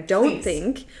one that I don't Please.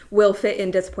 think will fit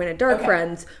in Disappointed Dark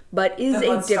Friends, but is Then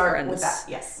a let's start difference. with that.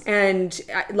 Yes. And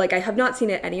I have not seen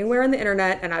it anywhere on the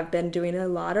internet, and I've been doing a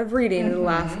lot of reading in the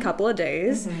last couple of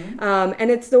days.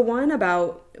 And it's the one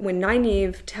about when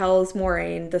Nynaeve tells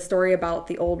Moraine the story about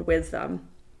the old wisdom.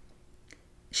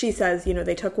 She says,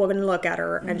 they took one look at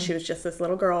her, and she was just this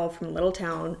little girl from a little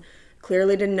town,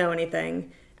 clearly didn't know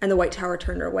anything, and the White Tower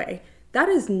turned her away. That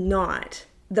is not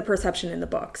the perception in the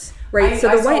books, right? So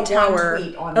the White Tower. One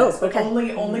tweet on this, but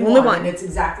only one. And it's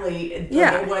exactly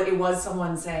it was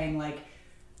someone saying like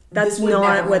that's this would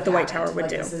not never what have the White happened. Tower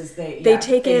would like, do. They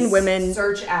take in women,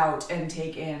 search out and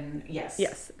take in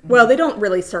yes. Well, they don't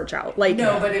really search out. Like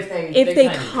no, but if they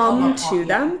come to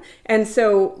them, and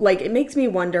so like it makes me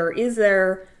wonder: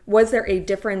 was there a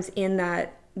difference in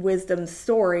that wisdom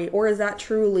story, or is that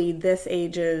truly this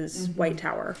age's White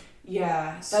Tower?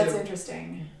 Yeah, that's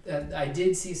interesting. I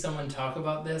did see someone talk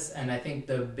about this, and I think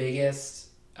the biggest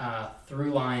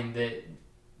through line that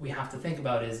we have to think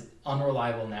about is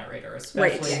unreliable narrator,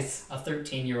 especially a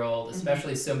 13-year-old,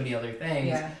 especially so many other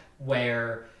things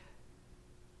where...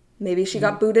 Maybe she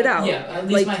got booted out. Yeah, at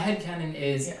least my headcanon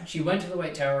is she went to the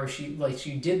White Tower, she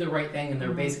did the right thing, and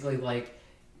they're basically like,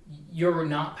 you're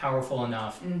not powerful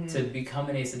enough to become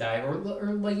an Aes Sedai,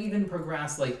 or like even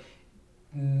progress, like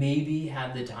maybe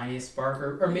had the tiniest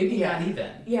spark, or maybe not even,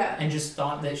 and just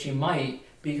thought that she might,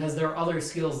 because there are other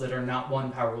skills that are not one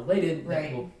power related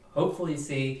that we'll hopefully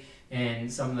see in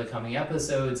some of the coming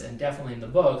episodes and definitely in the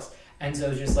books. And so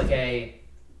it's just like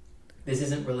this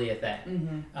isn't really a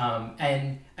thing.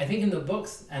 And I think in the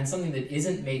books, and something that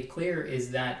isn't made clear,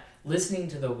 is that listening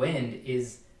to the wind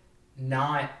is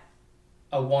not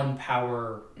a one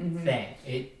power thing.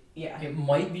 It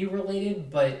might be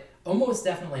related, but almost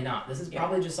definitely not. This is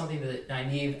probably just something that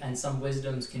Nynaeve and some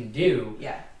wisdoms can do.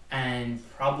 And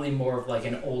probably more of like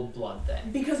an old blood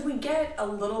thing. Because we get a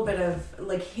little bit of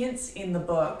like hints in the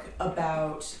book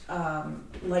about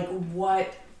like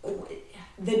what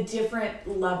the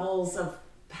different levels of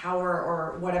power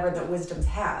or whatever that wisdoms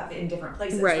have in different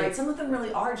places, right? Some of them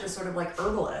really are just sort of like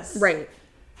herbalists. Right.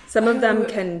 Some of them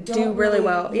can do really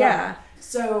well. Yeah.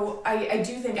 So I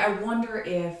do think, I wonder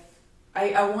if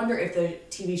the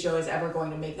TV show is ever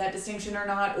going to make that distinction or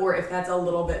not, or if that's a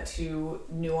little bit too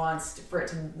nuanced for it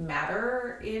to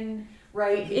matter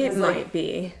right? Because, it might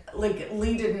be. Like,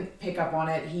 Lee didn't pick up on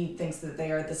it. He thinks that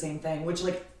they are the same thing, which,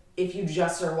 like, if you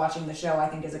just are watching the show, I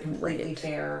think is a completely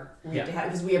fair read to have,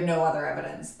 because we have no other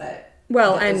evidence that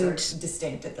those are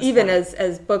distinct at this even point.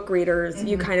 as book readers,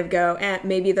 you kind of go,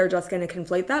 maybe they're just going to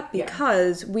conflate that,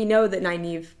 because we know that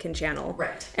Nynaeve can channel.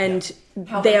 Right. And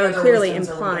they are clearly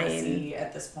implying... Are we see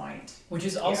at this point. Which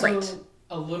is also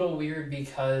a little weird,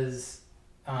 because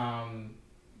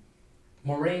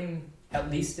Moraine,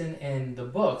 at least in the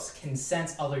books, can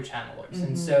sense other channelers.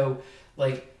 And so,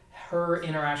 like, her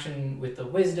interaction with the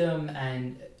wisdom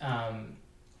and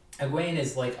Egwene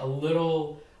is, like, a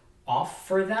little... off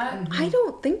for that? I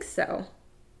don't think so.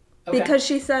 Because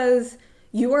she says,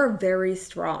 you are very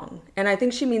strong. And I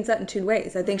think she means that in two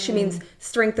ways. I think she means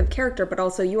strength of character, but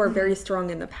also you are very strong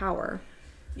in the power.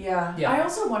 Yeah. I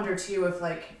also wonder too if,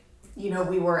 like,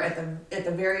 we were at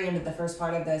the very end of the first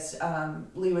part of this,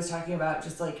 Lee was talking about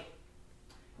just like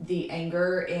the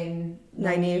anger in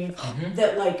Nynaeve.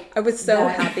 That, like, I was so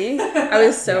happy. I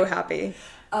was so happy.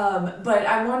 But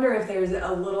I wonder if there's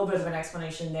a little bit of an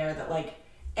explanation there that, like,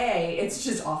 it's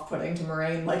just off-putting to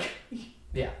Moraine, like,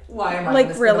 why am I going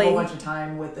to spend a whole bunch of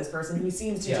time with this person who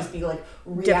seems to just be, like,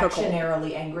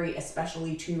 reactionarily angry,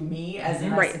 especially to me as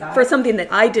an Aes Sedai. For something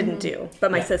that I didn't do, but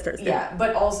my sisters did. Yeah,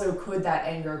 but also could that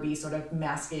anger be sort of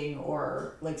masking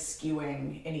or, like,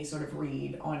 skewing any sort of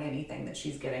read on anything that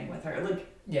she's getting with her? Like,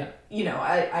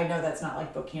 I know that's not,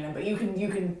 like, book canon, but you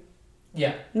can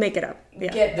make it up.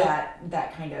 Get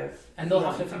that kind of... And they'll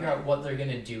have to figure out what they're going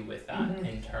to do with that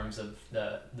in terms of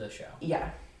the show. Yeah.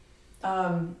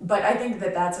 But I think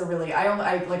that's a really...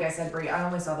 like I said, Brie, I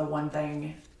only saw the one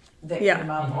thing that came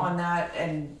up on that,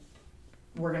 and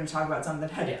we're going to talk about something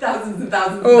that had thousands and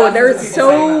thousands there's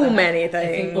so many things. I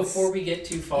think before we get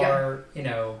too far,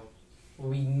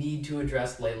 we need to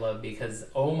address Layla, because,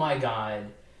 oh my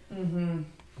god,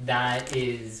 that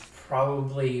is...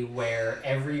 probably where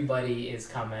everybody is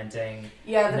commenting.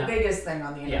 Yeah, the biggest thing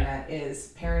on the internet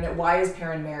is Perrin. Why is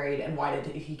Perrin married, and why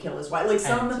did he kill his wife? Like,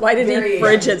 why did he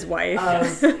fridge his wife?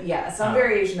 Some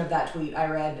variation of that tweet I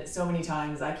read so many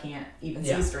times I can't even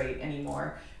see straight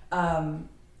anymore.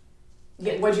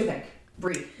 What'd you think?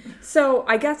 Brie. So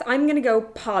I guess I'm going to go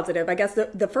positive. I guess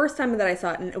the first time that I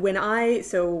saw it,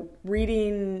 so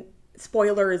reading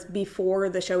spoilers before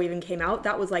the show even came out,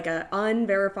 that was like an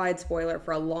unverified spoiler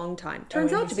for a long time.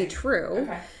 Turns out to be true.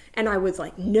 Okay. And I was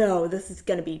like, no, this is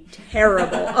going to be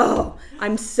terrible. Oh,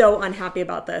 I'm so unhappy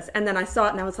about this. And then I saw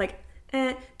it and I was like,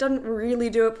 doesn't really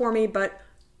do it for me, but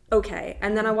okay.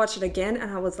 And then I watched it again and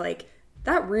I was like,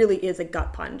 that really is a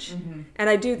gut punch. Mm-hmm. And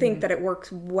I do think that it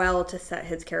works well to set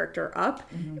his character up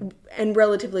and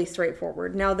relatively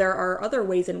straightforward. Now, there are other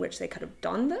ways in which they could have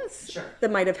done this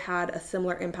that might have had a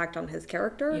similar impact on his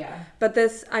character. Yeah. But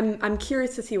this, I'm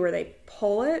curious to see where they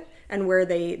pull it and where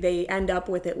they end up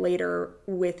with it later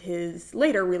with his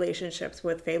later relationships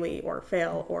with Faile or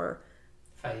Fail or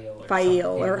Faile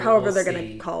or however they're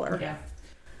going to call her. Yeah.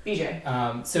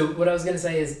 BJ. So what I was going to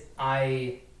say is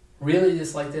I really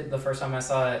disliked it the first time I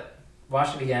saw it,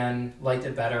 watched it again, liked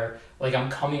it better. Like, I'm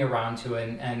coming around to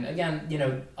it. And again, you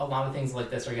know, a lot of things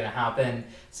like this are going to happen.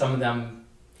 Some of them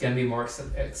going to be more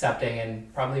accepting,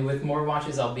 and probably with more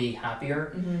watches, I'll be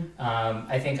happier.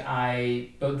 I think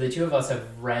the two of us have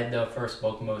read the first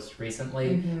book most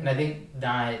recently. And I think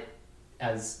that,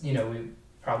 as, you know, we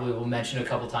probably will mention a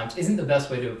couple times, isn't the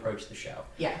best way to approach the show.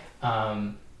 Yeah.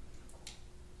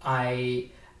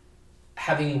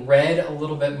 Having read a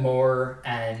little bit more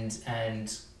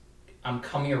and I'm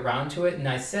coming around to it, and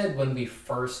I said when we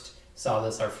first saw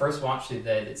this, our first watch through,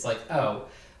 that it's like, oh,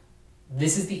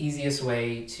 this is the easiest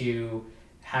way to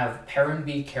have Perrin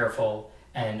be careful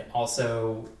and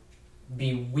also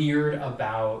be weird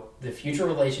about the future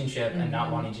relationship and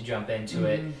not wanting to jump into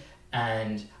it.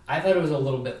 And I thought it was a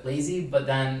little bit lazy, but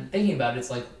then thinking about it, it's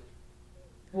like,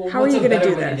 well, how are you going to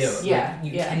do this? Do you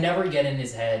can never get in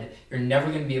his head. You're never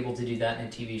going to be able to do that in a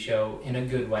TV show in a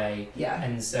good way. Yeah.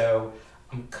 And so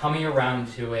I'm coming around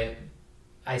to it.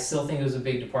 I still think it was a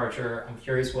big departure. I'm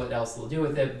curious what else they'll do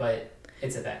with it, but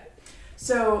it's a thing.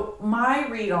 So my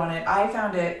read on it, I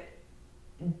found it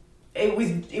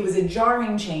was a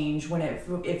jarring change when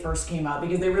it first came out,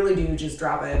 because they really do just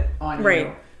drop it on you.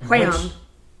 Wham. Which,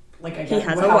 like, I he guess,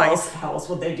 has a wife. How else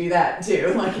would they do that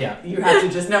too? Like, you have to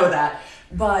just know that.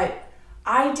 But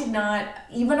I did not,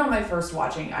 even on my first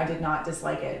watching, I did not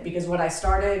dislike it, because what I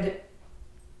started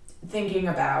thinking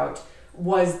about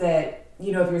was that,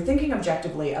 you know, if you're thinking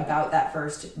objectively about that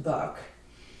first book,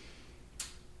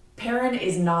 Perrin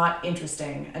is not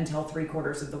interesting until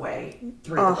 3/4 of the way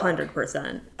through the book.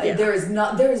 100%. Yeah. There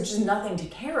is just nothing to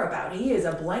care about. He is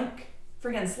a blank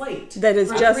friggin' slate. That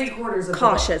is just 3/4 of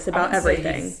cautious the book. about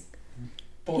everything.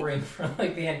 Boring for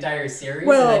like the entire series.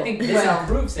 Well, and I think this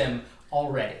improves him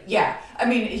already. Yeah. I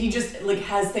mean, he just like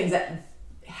has things that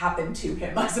happen to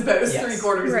him, I suppose,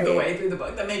 3/4 of the way through the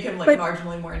book that make him like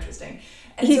marginally more interesting.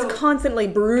 And he's constantly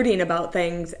brooding about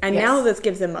things, and now this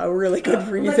gives him a really good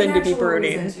reason to be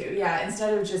brooding.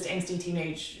 Instead of just angsty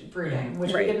teenage brooding,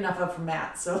 which we get enough of from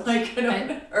Matt. So like, from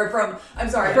Rand.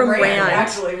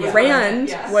 Actually,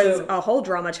 Rand was a whole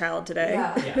drama child today.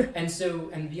 Yeah.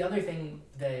 And the other thing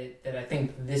that I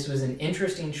think this was an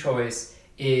interesting choice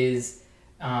is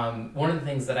one of the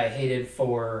things that I hated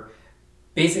for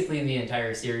basically the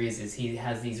entire series is he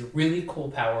has these really cool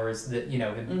powers that, you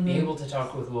know, be able to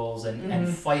talk with wolves and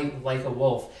fight like a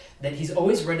wolf that he's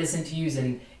always reticent to use,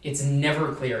 and it's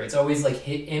never clear. It's always like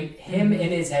him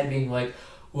in his head being like,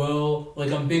 well,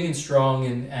 like, I'm big and strong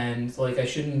and like I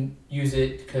shouldn't use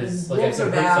it because like I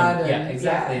could hurt some. Yeah,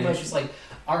 exactly. And it's just like,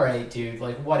 all right, dude,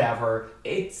 like whatever.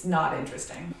 It's not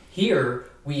interesting. Here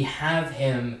we have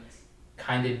him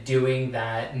kind of doing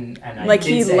that, and I like did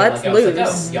he say, lets like, loose, like,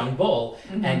 oh, young bull,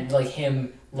 and like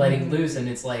him letting loose, and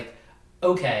it's like,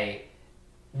 okay,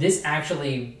 this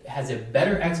actually has a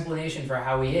better explanation for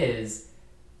how he is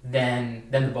than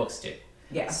the books do.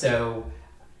 Yeah. So.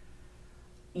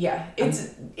 Yeah,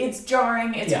 it's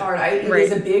jarring. It's hard. It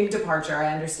is a big departure.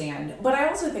 I understand, but I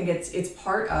also think it's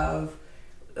part of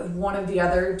one of the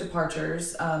other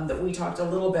departures that we talked a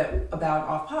little bit about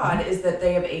off pod is that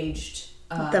they have aged.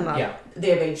 Them up. Yeah.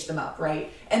 They have aged them up,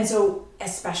 right? And so,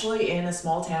 especially in a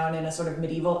small town, in a sort of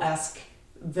medieval-esque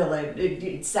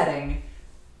village setting,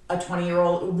 a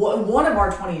 20-year-old, one of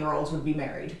our 20-year-olds would be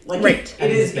married. Like,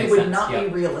 it would not be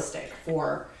realistic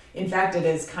for. In fact, it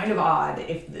is kind of odd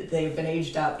if they've been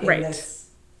aged up in this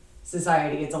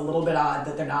society. It's a little bit odd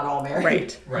that they're not all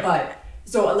married. Right. But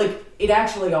so, like, it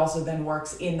actually also then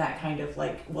works in that kind of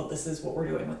like, well, this is what we're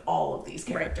doing with all of these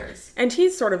characters. And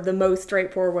he's sort of the most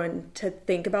straightforward one to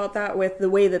think about that with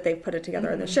the way that they've put it together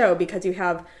in the show, because you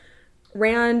have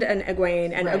Rand and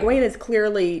Egwene, and Egwene is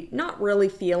clearly not really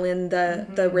feeling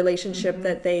the relationship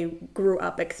that they grew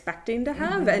up expecting to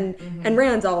have, and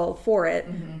Rand's all for it,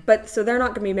 but so they're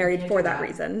not going to be married for that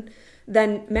reason.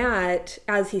 then Matt,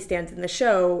 as he stands in the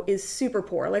show, is super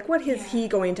poor. Like, what is he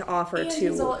going to offer and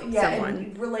to someone?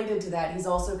 And related to that, he's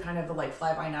also kind of a like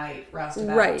fly-by-night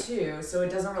roustabout too, so it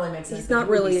doesn't really make sense. He's that not he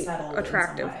would be really settled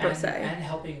attractive in some per way. se. And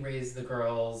helping raise the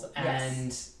girls,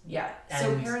 and so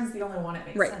Perrin's the only one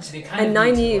it makes sense. They kind and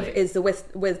of Nynaeve like, is the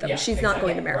wisdom. She's not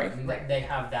going to marry. Right. They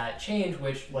have that change,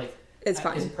 which like it's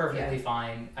fine. Is perfectly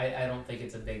fine. I don't think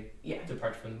it's a big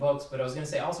departure from the books. But I was going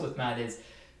to say also with Matt is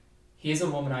he is a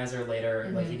womanizer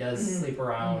later. Like he does sleep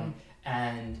around,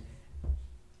 and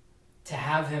to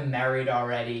have him married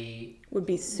already would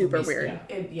be super weird.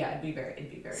 It'd be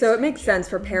very. So strange. it makes sense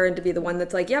for Perrin to be the one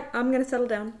that's like, "Yep, I'm going to settle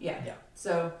down." Yeah.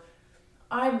 So.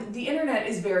 The internet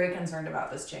is very concerned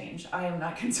about this change. I am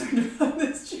not concerned about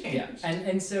this change. Yeah,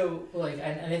 and so like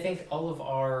and I think all of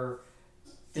our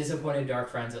disappointed dark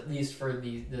friends, at least for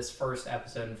this first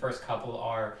episode and first couple,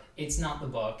 are it's not the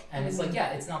book, and it's like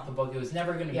it's not the book. It was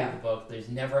never going to be the book. There's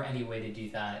never any way to do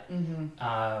that.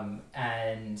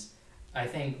 And I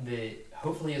think that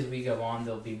hopefully as we go on,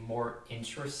 there'll be more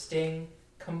interesting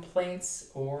complaints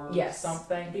or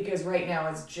something. Because right now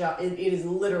it is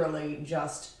literally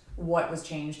just what was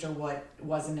changed or what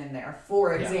wasn't in there.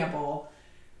 For example,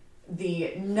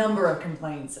 the number of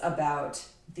complaints about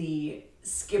the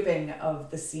skipping of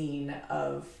the scene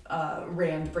of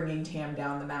Rand bringing Tam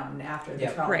down the mountain after the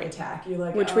trolley attack. You're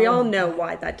like, which we all know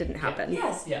why that didn't happen.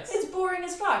 Yes, it's boring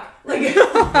as fuck. Like,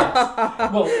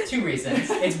 Well, two reasons.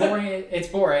 It's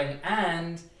boring,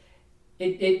 and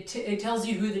it tells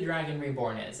you who the Dragon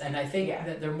Reborn is, and I think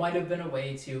that there might have been a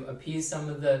way to appease some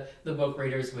of the book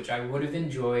readers, which I would have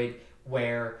enjoyed,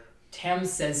 where Tam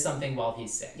says something while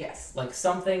he's sick. Yes. Like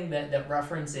something that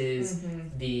references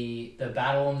the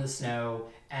battle in the snow,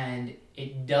 and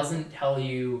it doesn't tell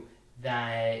you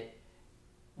that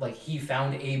like he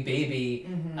found a baby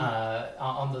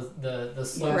on the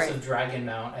slopes of Dragon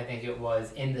Mount, I think it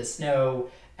was, in the snow,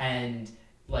 and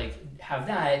like have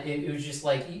that. It was just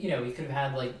like, you know, we could have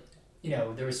had like, you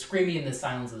know, there was screaming in the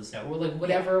silence of the snow, or like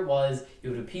whatever it was. It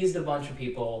would have appeased a bunch of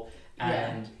people,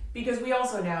 and because we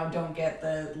also now don't get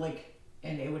the like,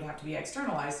 and it would have to be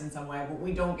externalized in some way, but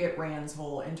we don't get Rand's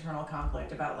whole internal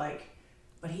conflict about like,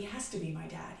 but he has to be my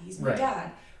dad. He's my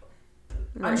dad.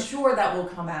 I'm sure that will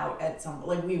come out at some,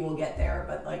 like we will get there,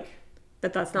 but like.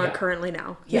 But that's not currently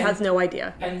now. He has no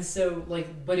idea. And so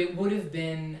like, but it would have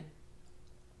been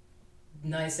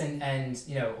nice and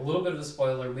you know, a little bit of a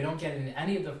spoiler, we don't get in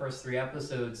any of the first 3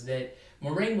 episodes that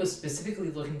Moraine was specifically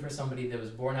looking for somebody that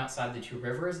was born outside the 2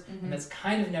 rivers, and that's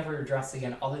kind of never addressed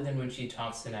again other than when she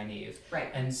talks to Nynaeve. Right.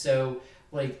 And so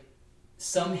like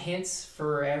some hints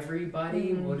for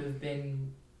everybody would have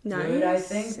been good, I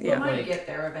think. We might get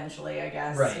there eventually, I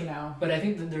guess. Right. You know. But I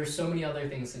think that there's so many other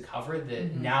things to cover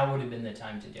that now would have been the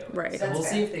time to do it. Right. So we'll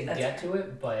see if they get to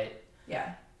it, but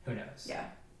who knows? Yeah.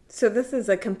 So this is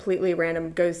a completely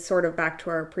random, goes sort of back to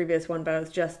our previous one, but I was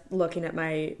just looking at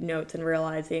my notes and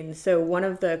realizing, so one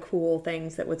of the cool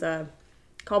things that was a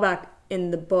callback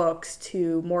in the books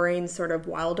to Moraine's sort of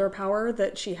wilder power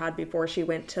that she had before she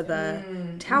went to the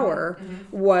tower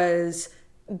was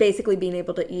basically being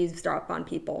able to eavesdrop on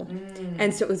people.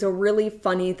 And so it was a really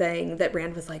funny thing that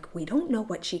Rand was like, we don't know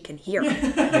what she can hear.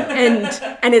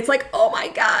 And it's like, oh my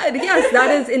God, yes, that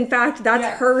is, in fact,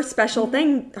 that's her special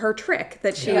thing, her trick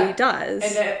that she does.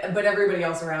 And but everybody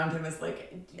else around him is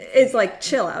like... It's like,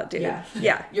 chill out, dude.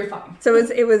 Yeah. You're fine. So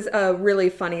it was a really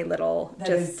funny little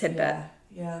tidbit.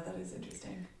 Yeah, that is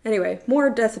interesting. Anyway, more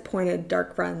disappointed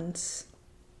dark friends.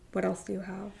 What else do you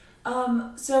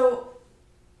have? So...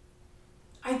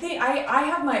 I think I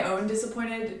have my own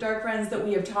disappointed dark friends that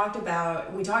we talked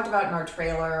about in our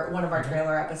trailer, one of our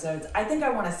trailer episodes. I think I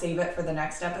want to save it for the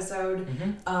next episode.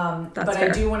 But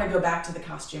fair. I do want to go back to the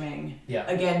costuming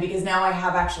again, because now I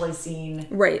have actually seen...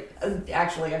 Right.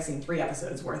 Actually, I've seen 3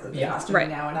 episodes worth of the costuming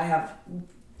now, and I have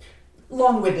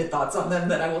long-winded thoughts on them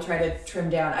that I will try to trim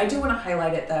down. I do want to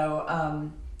highlight it,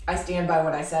 though. I stand by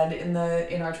what I said in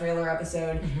our trailer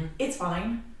episode. It's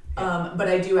fine. But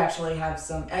I do actually have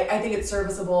some... I think it's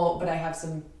serviceable, but I have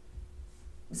some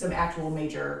actual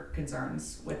major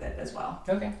concerns with it as well.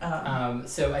 Okay.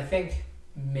 So I think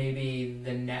maybe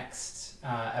the next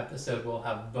episode will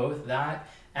have both that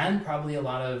and probably a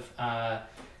lot of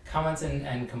comments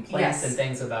and complaints and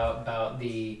things about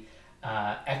the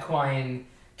equine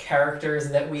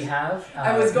characters that we have.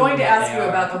 I was going to ask you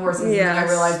about the horses, and then I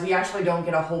realized we actually don't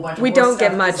get a whole bunch of horse don't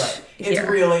get stuff, much It's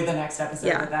here. really the next episode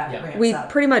that ramps we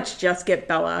up. pretty much just get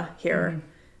Bella here.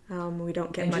 We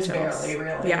don't get and much just else. Barely,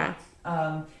 really. Yeah.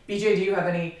 BJ, do you have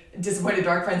any disappointed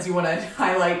dark friends you want to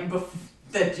highlight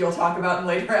that you'll talk about in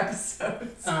later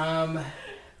episodes? No,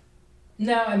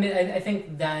 I mean, I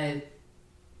think that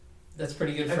that's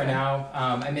pretty good for now.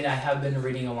 I mean, I have been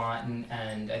reading a lot,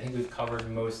 and I think we've covered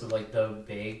most of like the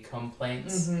big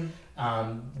complaints.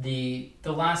 The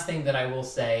last thing that I will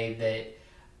say that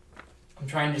I'm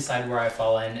trying to decide where I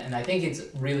fall in, and I think it's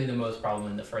really the most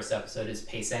problem in the first episode is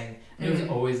pacing. It was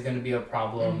always going to be a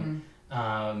problem,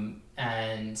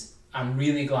 and I'm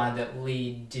really glad that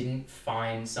Lee didn't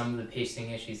find some of the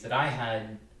pacing issues that I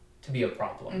had to be a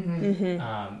problem.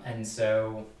 And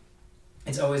so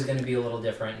it's always going to be a little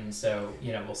different, and so,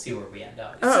 you know, we'll see where we end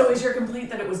up. So is your complaint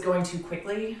that it was going too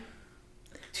quickly?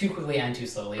 Too quickly and too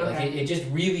slowly. Like, it just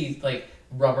really, like,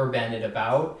 rubber banded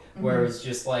about, where it's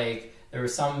just, like, there were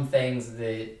some things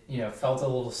that, you know, felt a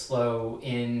little slow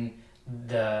in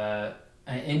the,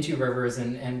 in Two Rivers,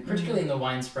 and particularly in the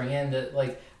Wine Spring Inn, that,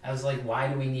 like, I was like, why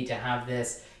do we need to have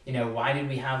this? You know, why did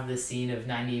we have this scene of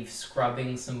Nynaeve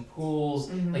scrubbing some pools?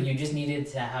 Like, you just needed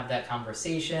to have that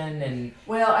conversation. And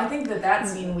well, I think that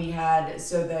scene we had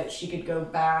so that she could go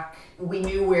back. We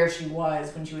knew where she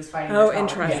was when she was fighting. Oh,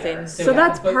 interesting. Yeah. So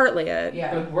that's partly it.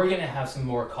 Yeah. But we're going to have some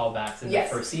more callbacks in the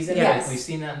first season. Yes. Like, we've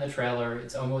seen that in the trailer.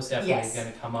 It's almost definitely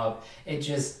going to come up. It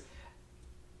just...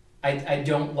 I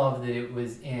don't love that it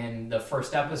was in the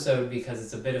first episode because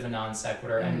it's a bit of a non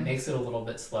sequitur and it makes it a little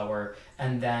bit slower.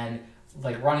 And then,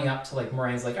 like, running up to, like,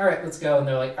 Moraine's like, all right, let's go. And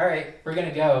they're like, all right, we're going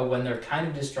to go, when they're kind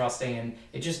of distrusting. And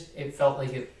it felt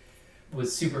like it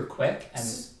was super quick.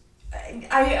 And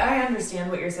I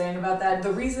understand what you're saying about that.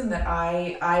 The reason that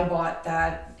I bought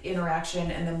that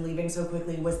interaction and them leaving so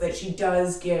quickly was that she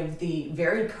does give the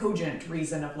very cogent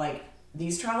reason of, like,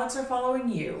 these Trollocs are following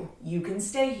you. You can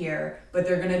stay here, but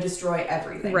they're going to destroy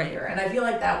everything here. And I feel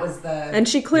like that was the... And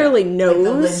she clearly knows.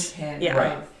 Like, the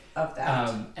linchpin of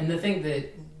that. And the thing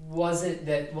that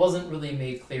wasn't really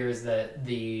made clear is that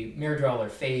the Mirror Dweller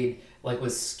Fade, like,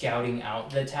 was scouting out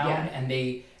the town, and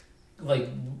they, like,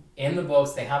 in the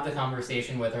books, they have the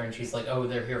conversation with her, and she's like, oh,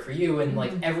 they're here for you, and,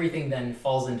 like, everything then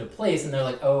falls into place, and they're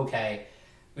like, oh, okay,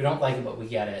 we don't like it, but we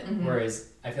get it. Whereas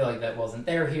I feel like that wasn't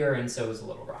there here, and so it was a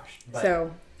little rushed. But,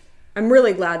 so I'm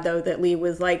really glad, though, that Lee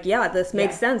was like, yeah, this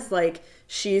makes sense. Like,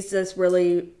 she's this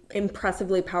really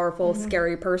impressively powerful,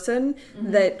 scary person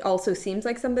that also seems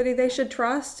like somebody they should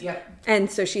trust. And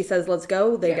so she says, let's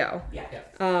go. They go.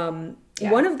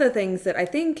 One of the things that I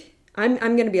think I'm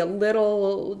going to be a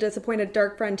little disappointed,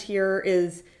 Dark Frontier,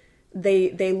 is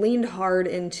they leaned hard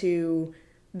into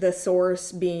the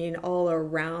source being all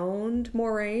around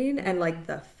Moraine and, like,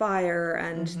 the fire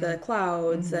and the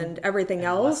clouds and everything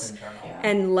else,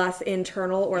 and less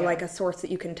internal, or like a source that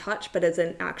you can touch but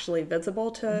isn't actually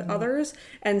visible to others.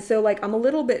 And so, like, I'm a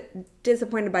little bit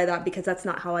disappointed by that because that's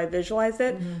not how I visualize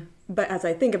it. But as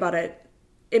I think about it,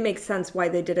 it makes sense why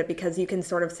they did it, because you can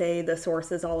sort of say the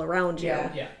source is all around you.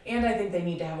 And I think they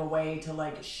need to have a way to,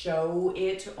 like, show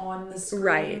it on the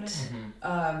screen. It's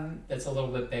a little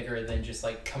bit bigger than just,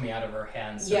 like, coming out of her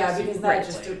hands. Because that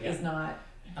just is not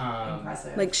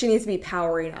impressive. Like, she needs to be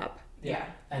powering up.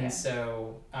 And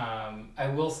so I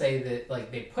will say that,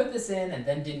 like, they put this in and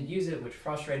then didn't use it, which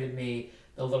frustrated me.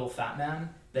 The little fat man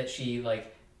that she,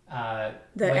 like...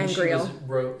 the Angreal.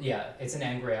 It's an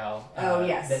Angreal.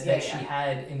 That she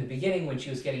had in the beginning when she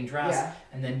was getting dressed,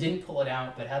 and then didn't pull it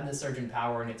out, but had the surgeon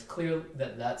power, and it's clear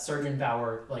that surgeon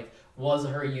power, like, was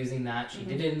her using that. She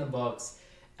did it in the books,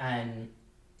 and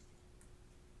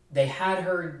they had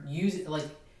her use it, like,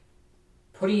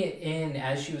 putting it in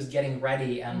as she was getting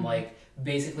ready, and like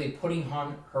basically putting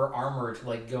on her armor to,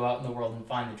 like, go out in the world and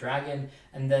find the dragon,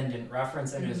 and then didn't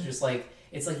reference, and it was just like,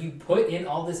 it's like you put in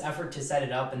all this effort to set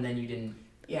it up and then you didn't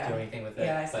do anything with it.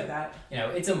 I see that. You know,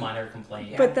 it's a minor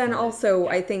complaint. But then also,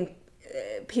 I think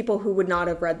people who would not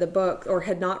have read the book or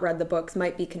had not read the books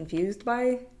might be confused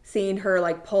by seeing her,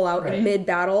 like, pull out in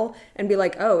mid-battle and be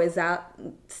like, oh, is that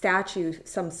statue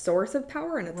some source of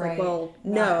power? And it's like, well,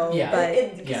 no, but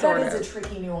that is a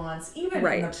tricky nuance.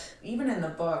 Even in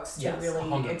the books, to really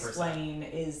 100%. Explain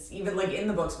is, even, like, in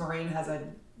the books, Moraine has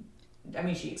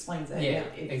she explains it.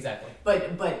 Exactly.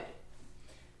 But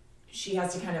she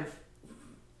has to kind of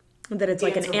that it's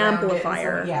like an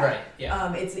amplifier.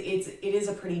 It is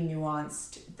a pretty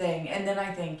nuanced thing. And then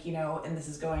I think, you know, and this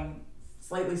is going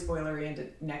slightly spoilery into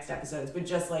next episodes, but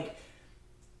just, like,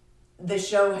 the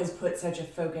show has put such a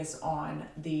focus on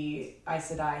the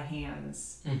Aes Sedai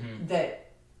hands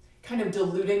that kind of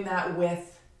diluting that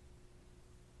with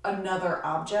another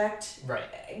object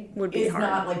would be hard.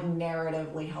 Not, like,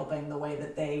 narratively helping the way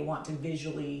that they want to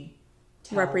visually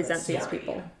represent these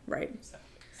people.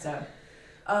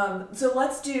 So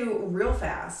let's do real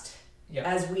fast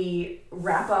as we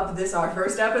wrap up our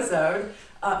first episode,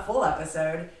 full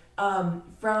episode,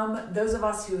 from those of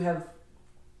us who have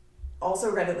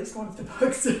also read at least one of the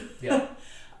books.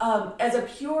 As a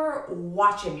pure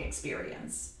watching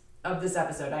experience of this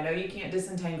episode, I know you can't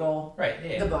disentangle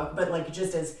the book, but like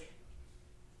just as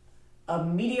a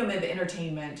medium of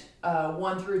entertainment,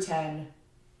 1 through 10,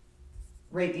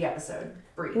 rate the episode.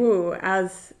 Bree. Ooh,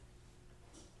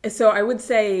 so I would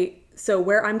say, so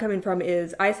where I'm coming from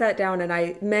is I sat down and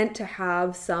I meant to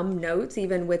have some notes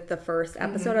even with the first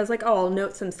episode. I was like, oh, I'll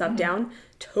note some stuff down.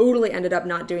 Totally ended up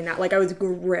not doing that. Like I was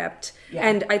gripped. Yeah.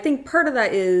 And I think part of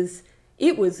that is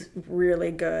it was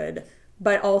really good,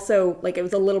 but also like it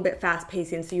was a little bit fast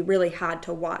pacing. So you really had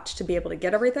to watch to be able to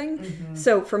get everything.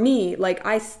 So for me, like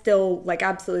I still like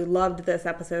absolutely loved this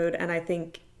episode. And I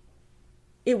think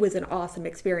it was an awesome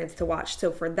experience to watch.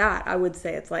 So for that, I would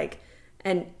say it's like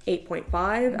an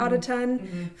 8.5 out of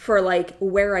 10 for like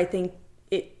where I think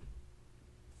it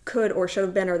could or should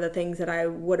have been or the things that I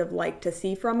would have liked to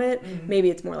see from it.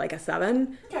 Maybe it's more like a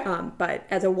 7. Okay. But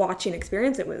as a watching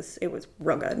experience, it was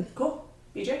real good. Cool.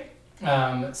 BJ?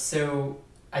 So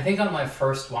I think on my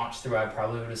first watch through, I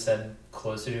probably would have said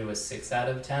closer to a 6 out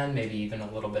of 10, maybe even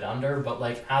a little bit under. But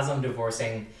like as I'm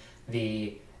divorcing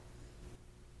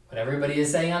what everybody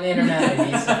is saying on the internet,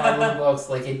 it needs to follow the books,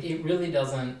 like it really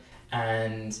doesn't.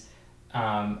 And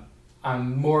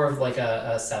I'm more of like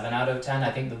a 7 out of 10.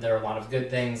 I think that there are a lot of good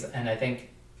things, and I think,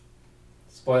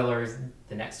 spoilers,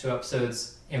 the next 2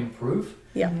 episodes improve.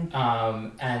 Yeah.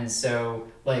 And so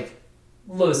like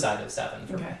low side of 7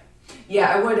 for me. Yeah,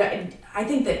 I would. I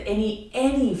think that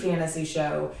any fantasy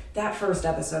show, that first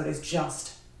episode is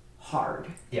just hard.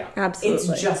 Yeah, absolutely.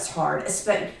 It's just hard,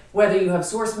 especially whether you have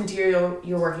source material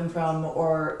you're working from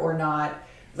or not.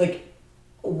 Like,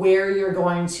 where you're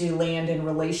going to land in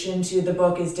relation to the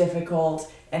book is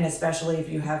difficult, and especially if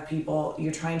you have people,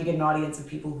 you're trying to get an audience of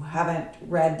people who haven't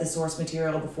read the source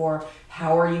material before.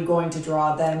 How are you going to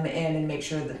draw them in and make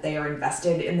sure that they are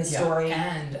invested in the story?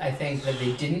 And I think that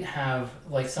they didn't have,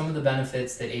 like, some of the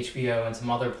benefits that HBO and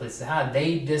some other places had.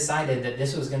 They decided that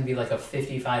this was going to be like a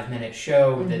 55-minute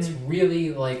show that's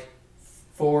really like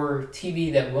for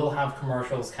TV that will have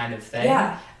commercials kind of thing.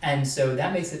 Yeah. And so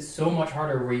that makes it so much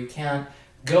harder where you can't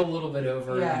go a little bit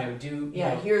over,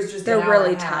 here's just they're an hour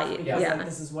really and a half tight. Because like,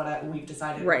 this is what we've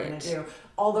decided we're going to do.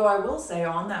 Although I will say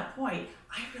on that point,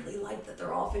 I really like that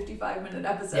they're all 55-minute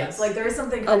episodes. Yes. Like there is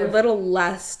something kind of little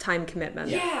less time commitment.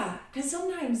 Yeah, because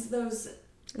sometimes they're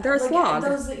a slog.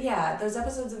 Those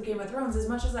episodes of Game of Thrones, as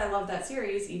much as I love that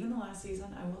series, even the last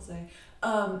season, I will say,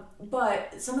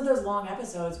 but some of those long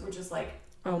episodes were just like,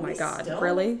 oh my god,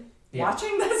 really?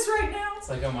 Watching this right now? It's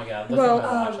like, oh my god, look at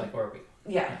my watch, like, where are we?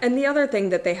 Yeah. And the other thing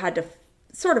that they had to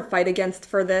sort of fight against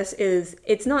for this is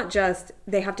it's not just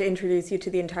they have to introduce you to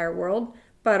the entire world,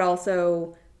 but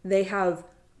also they have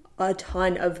a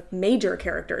ton of major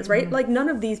characters, right? Like none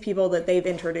of these people that they've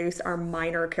introduced are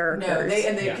minor characters. No,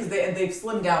 they've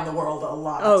slimmed down the world a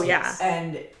lot. Oh yeah.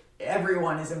 And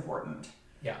everyone is important.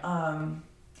 Yeah.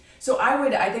 So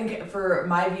I think for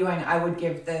my viewing, I would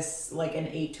give this like an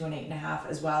 8 to an 8.5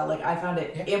 as well. Like I found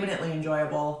it eminently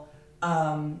enjoyable.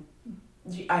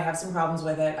 I have some problems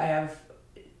with it. I have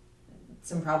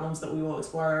some problems that we will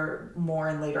explore more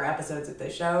in later episodes of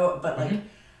this show. But like,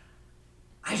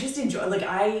 I just enjoy. Like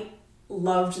I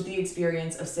loved the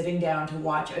experience of sitting down to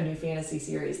watch a new fantasy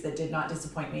series that did not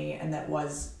disappoint me and that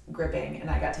was gripping. And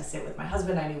I got to sit with my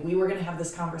husband. I knew we were going to have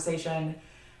this conversation,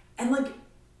 and like,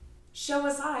 show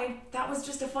aside, that was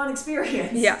just a fun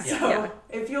experience. Yeah. So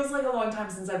it feels like a long time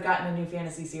since I've gotten a new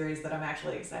fantasy series that I'm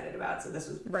actually excited about. So this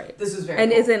was very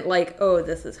and cool. Isn't like, oh,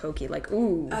 this is hokey, like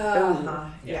ooh.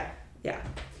 Yeah.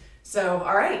 So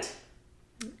all right.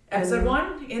 Episode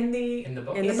 1 in the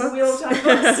book. In the Wheel of Time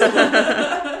books.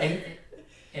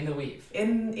 in the weave.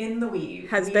 In the weave.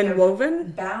 Has been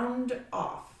woven. Bound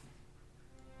off.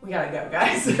 We gotta go,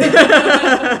 guys.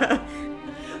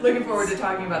 Looking forward to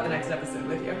talking about the next episode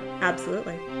with you.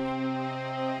 Absolutely.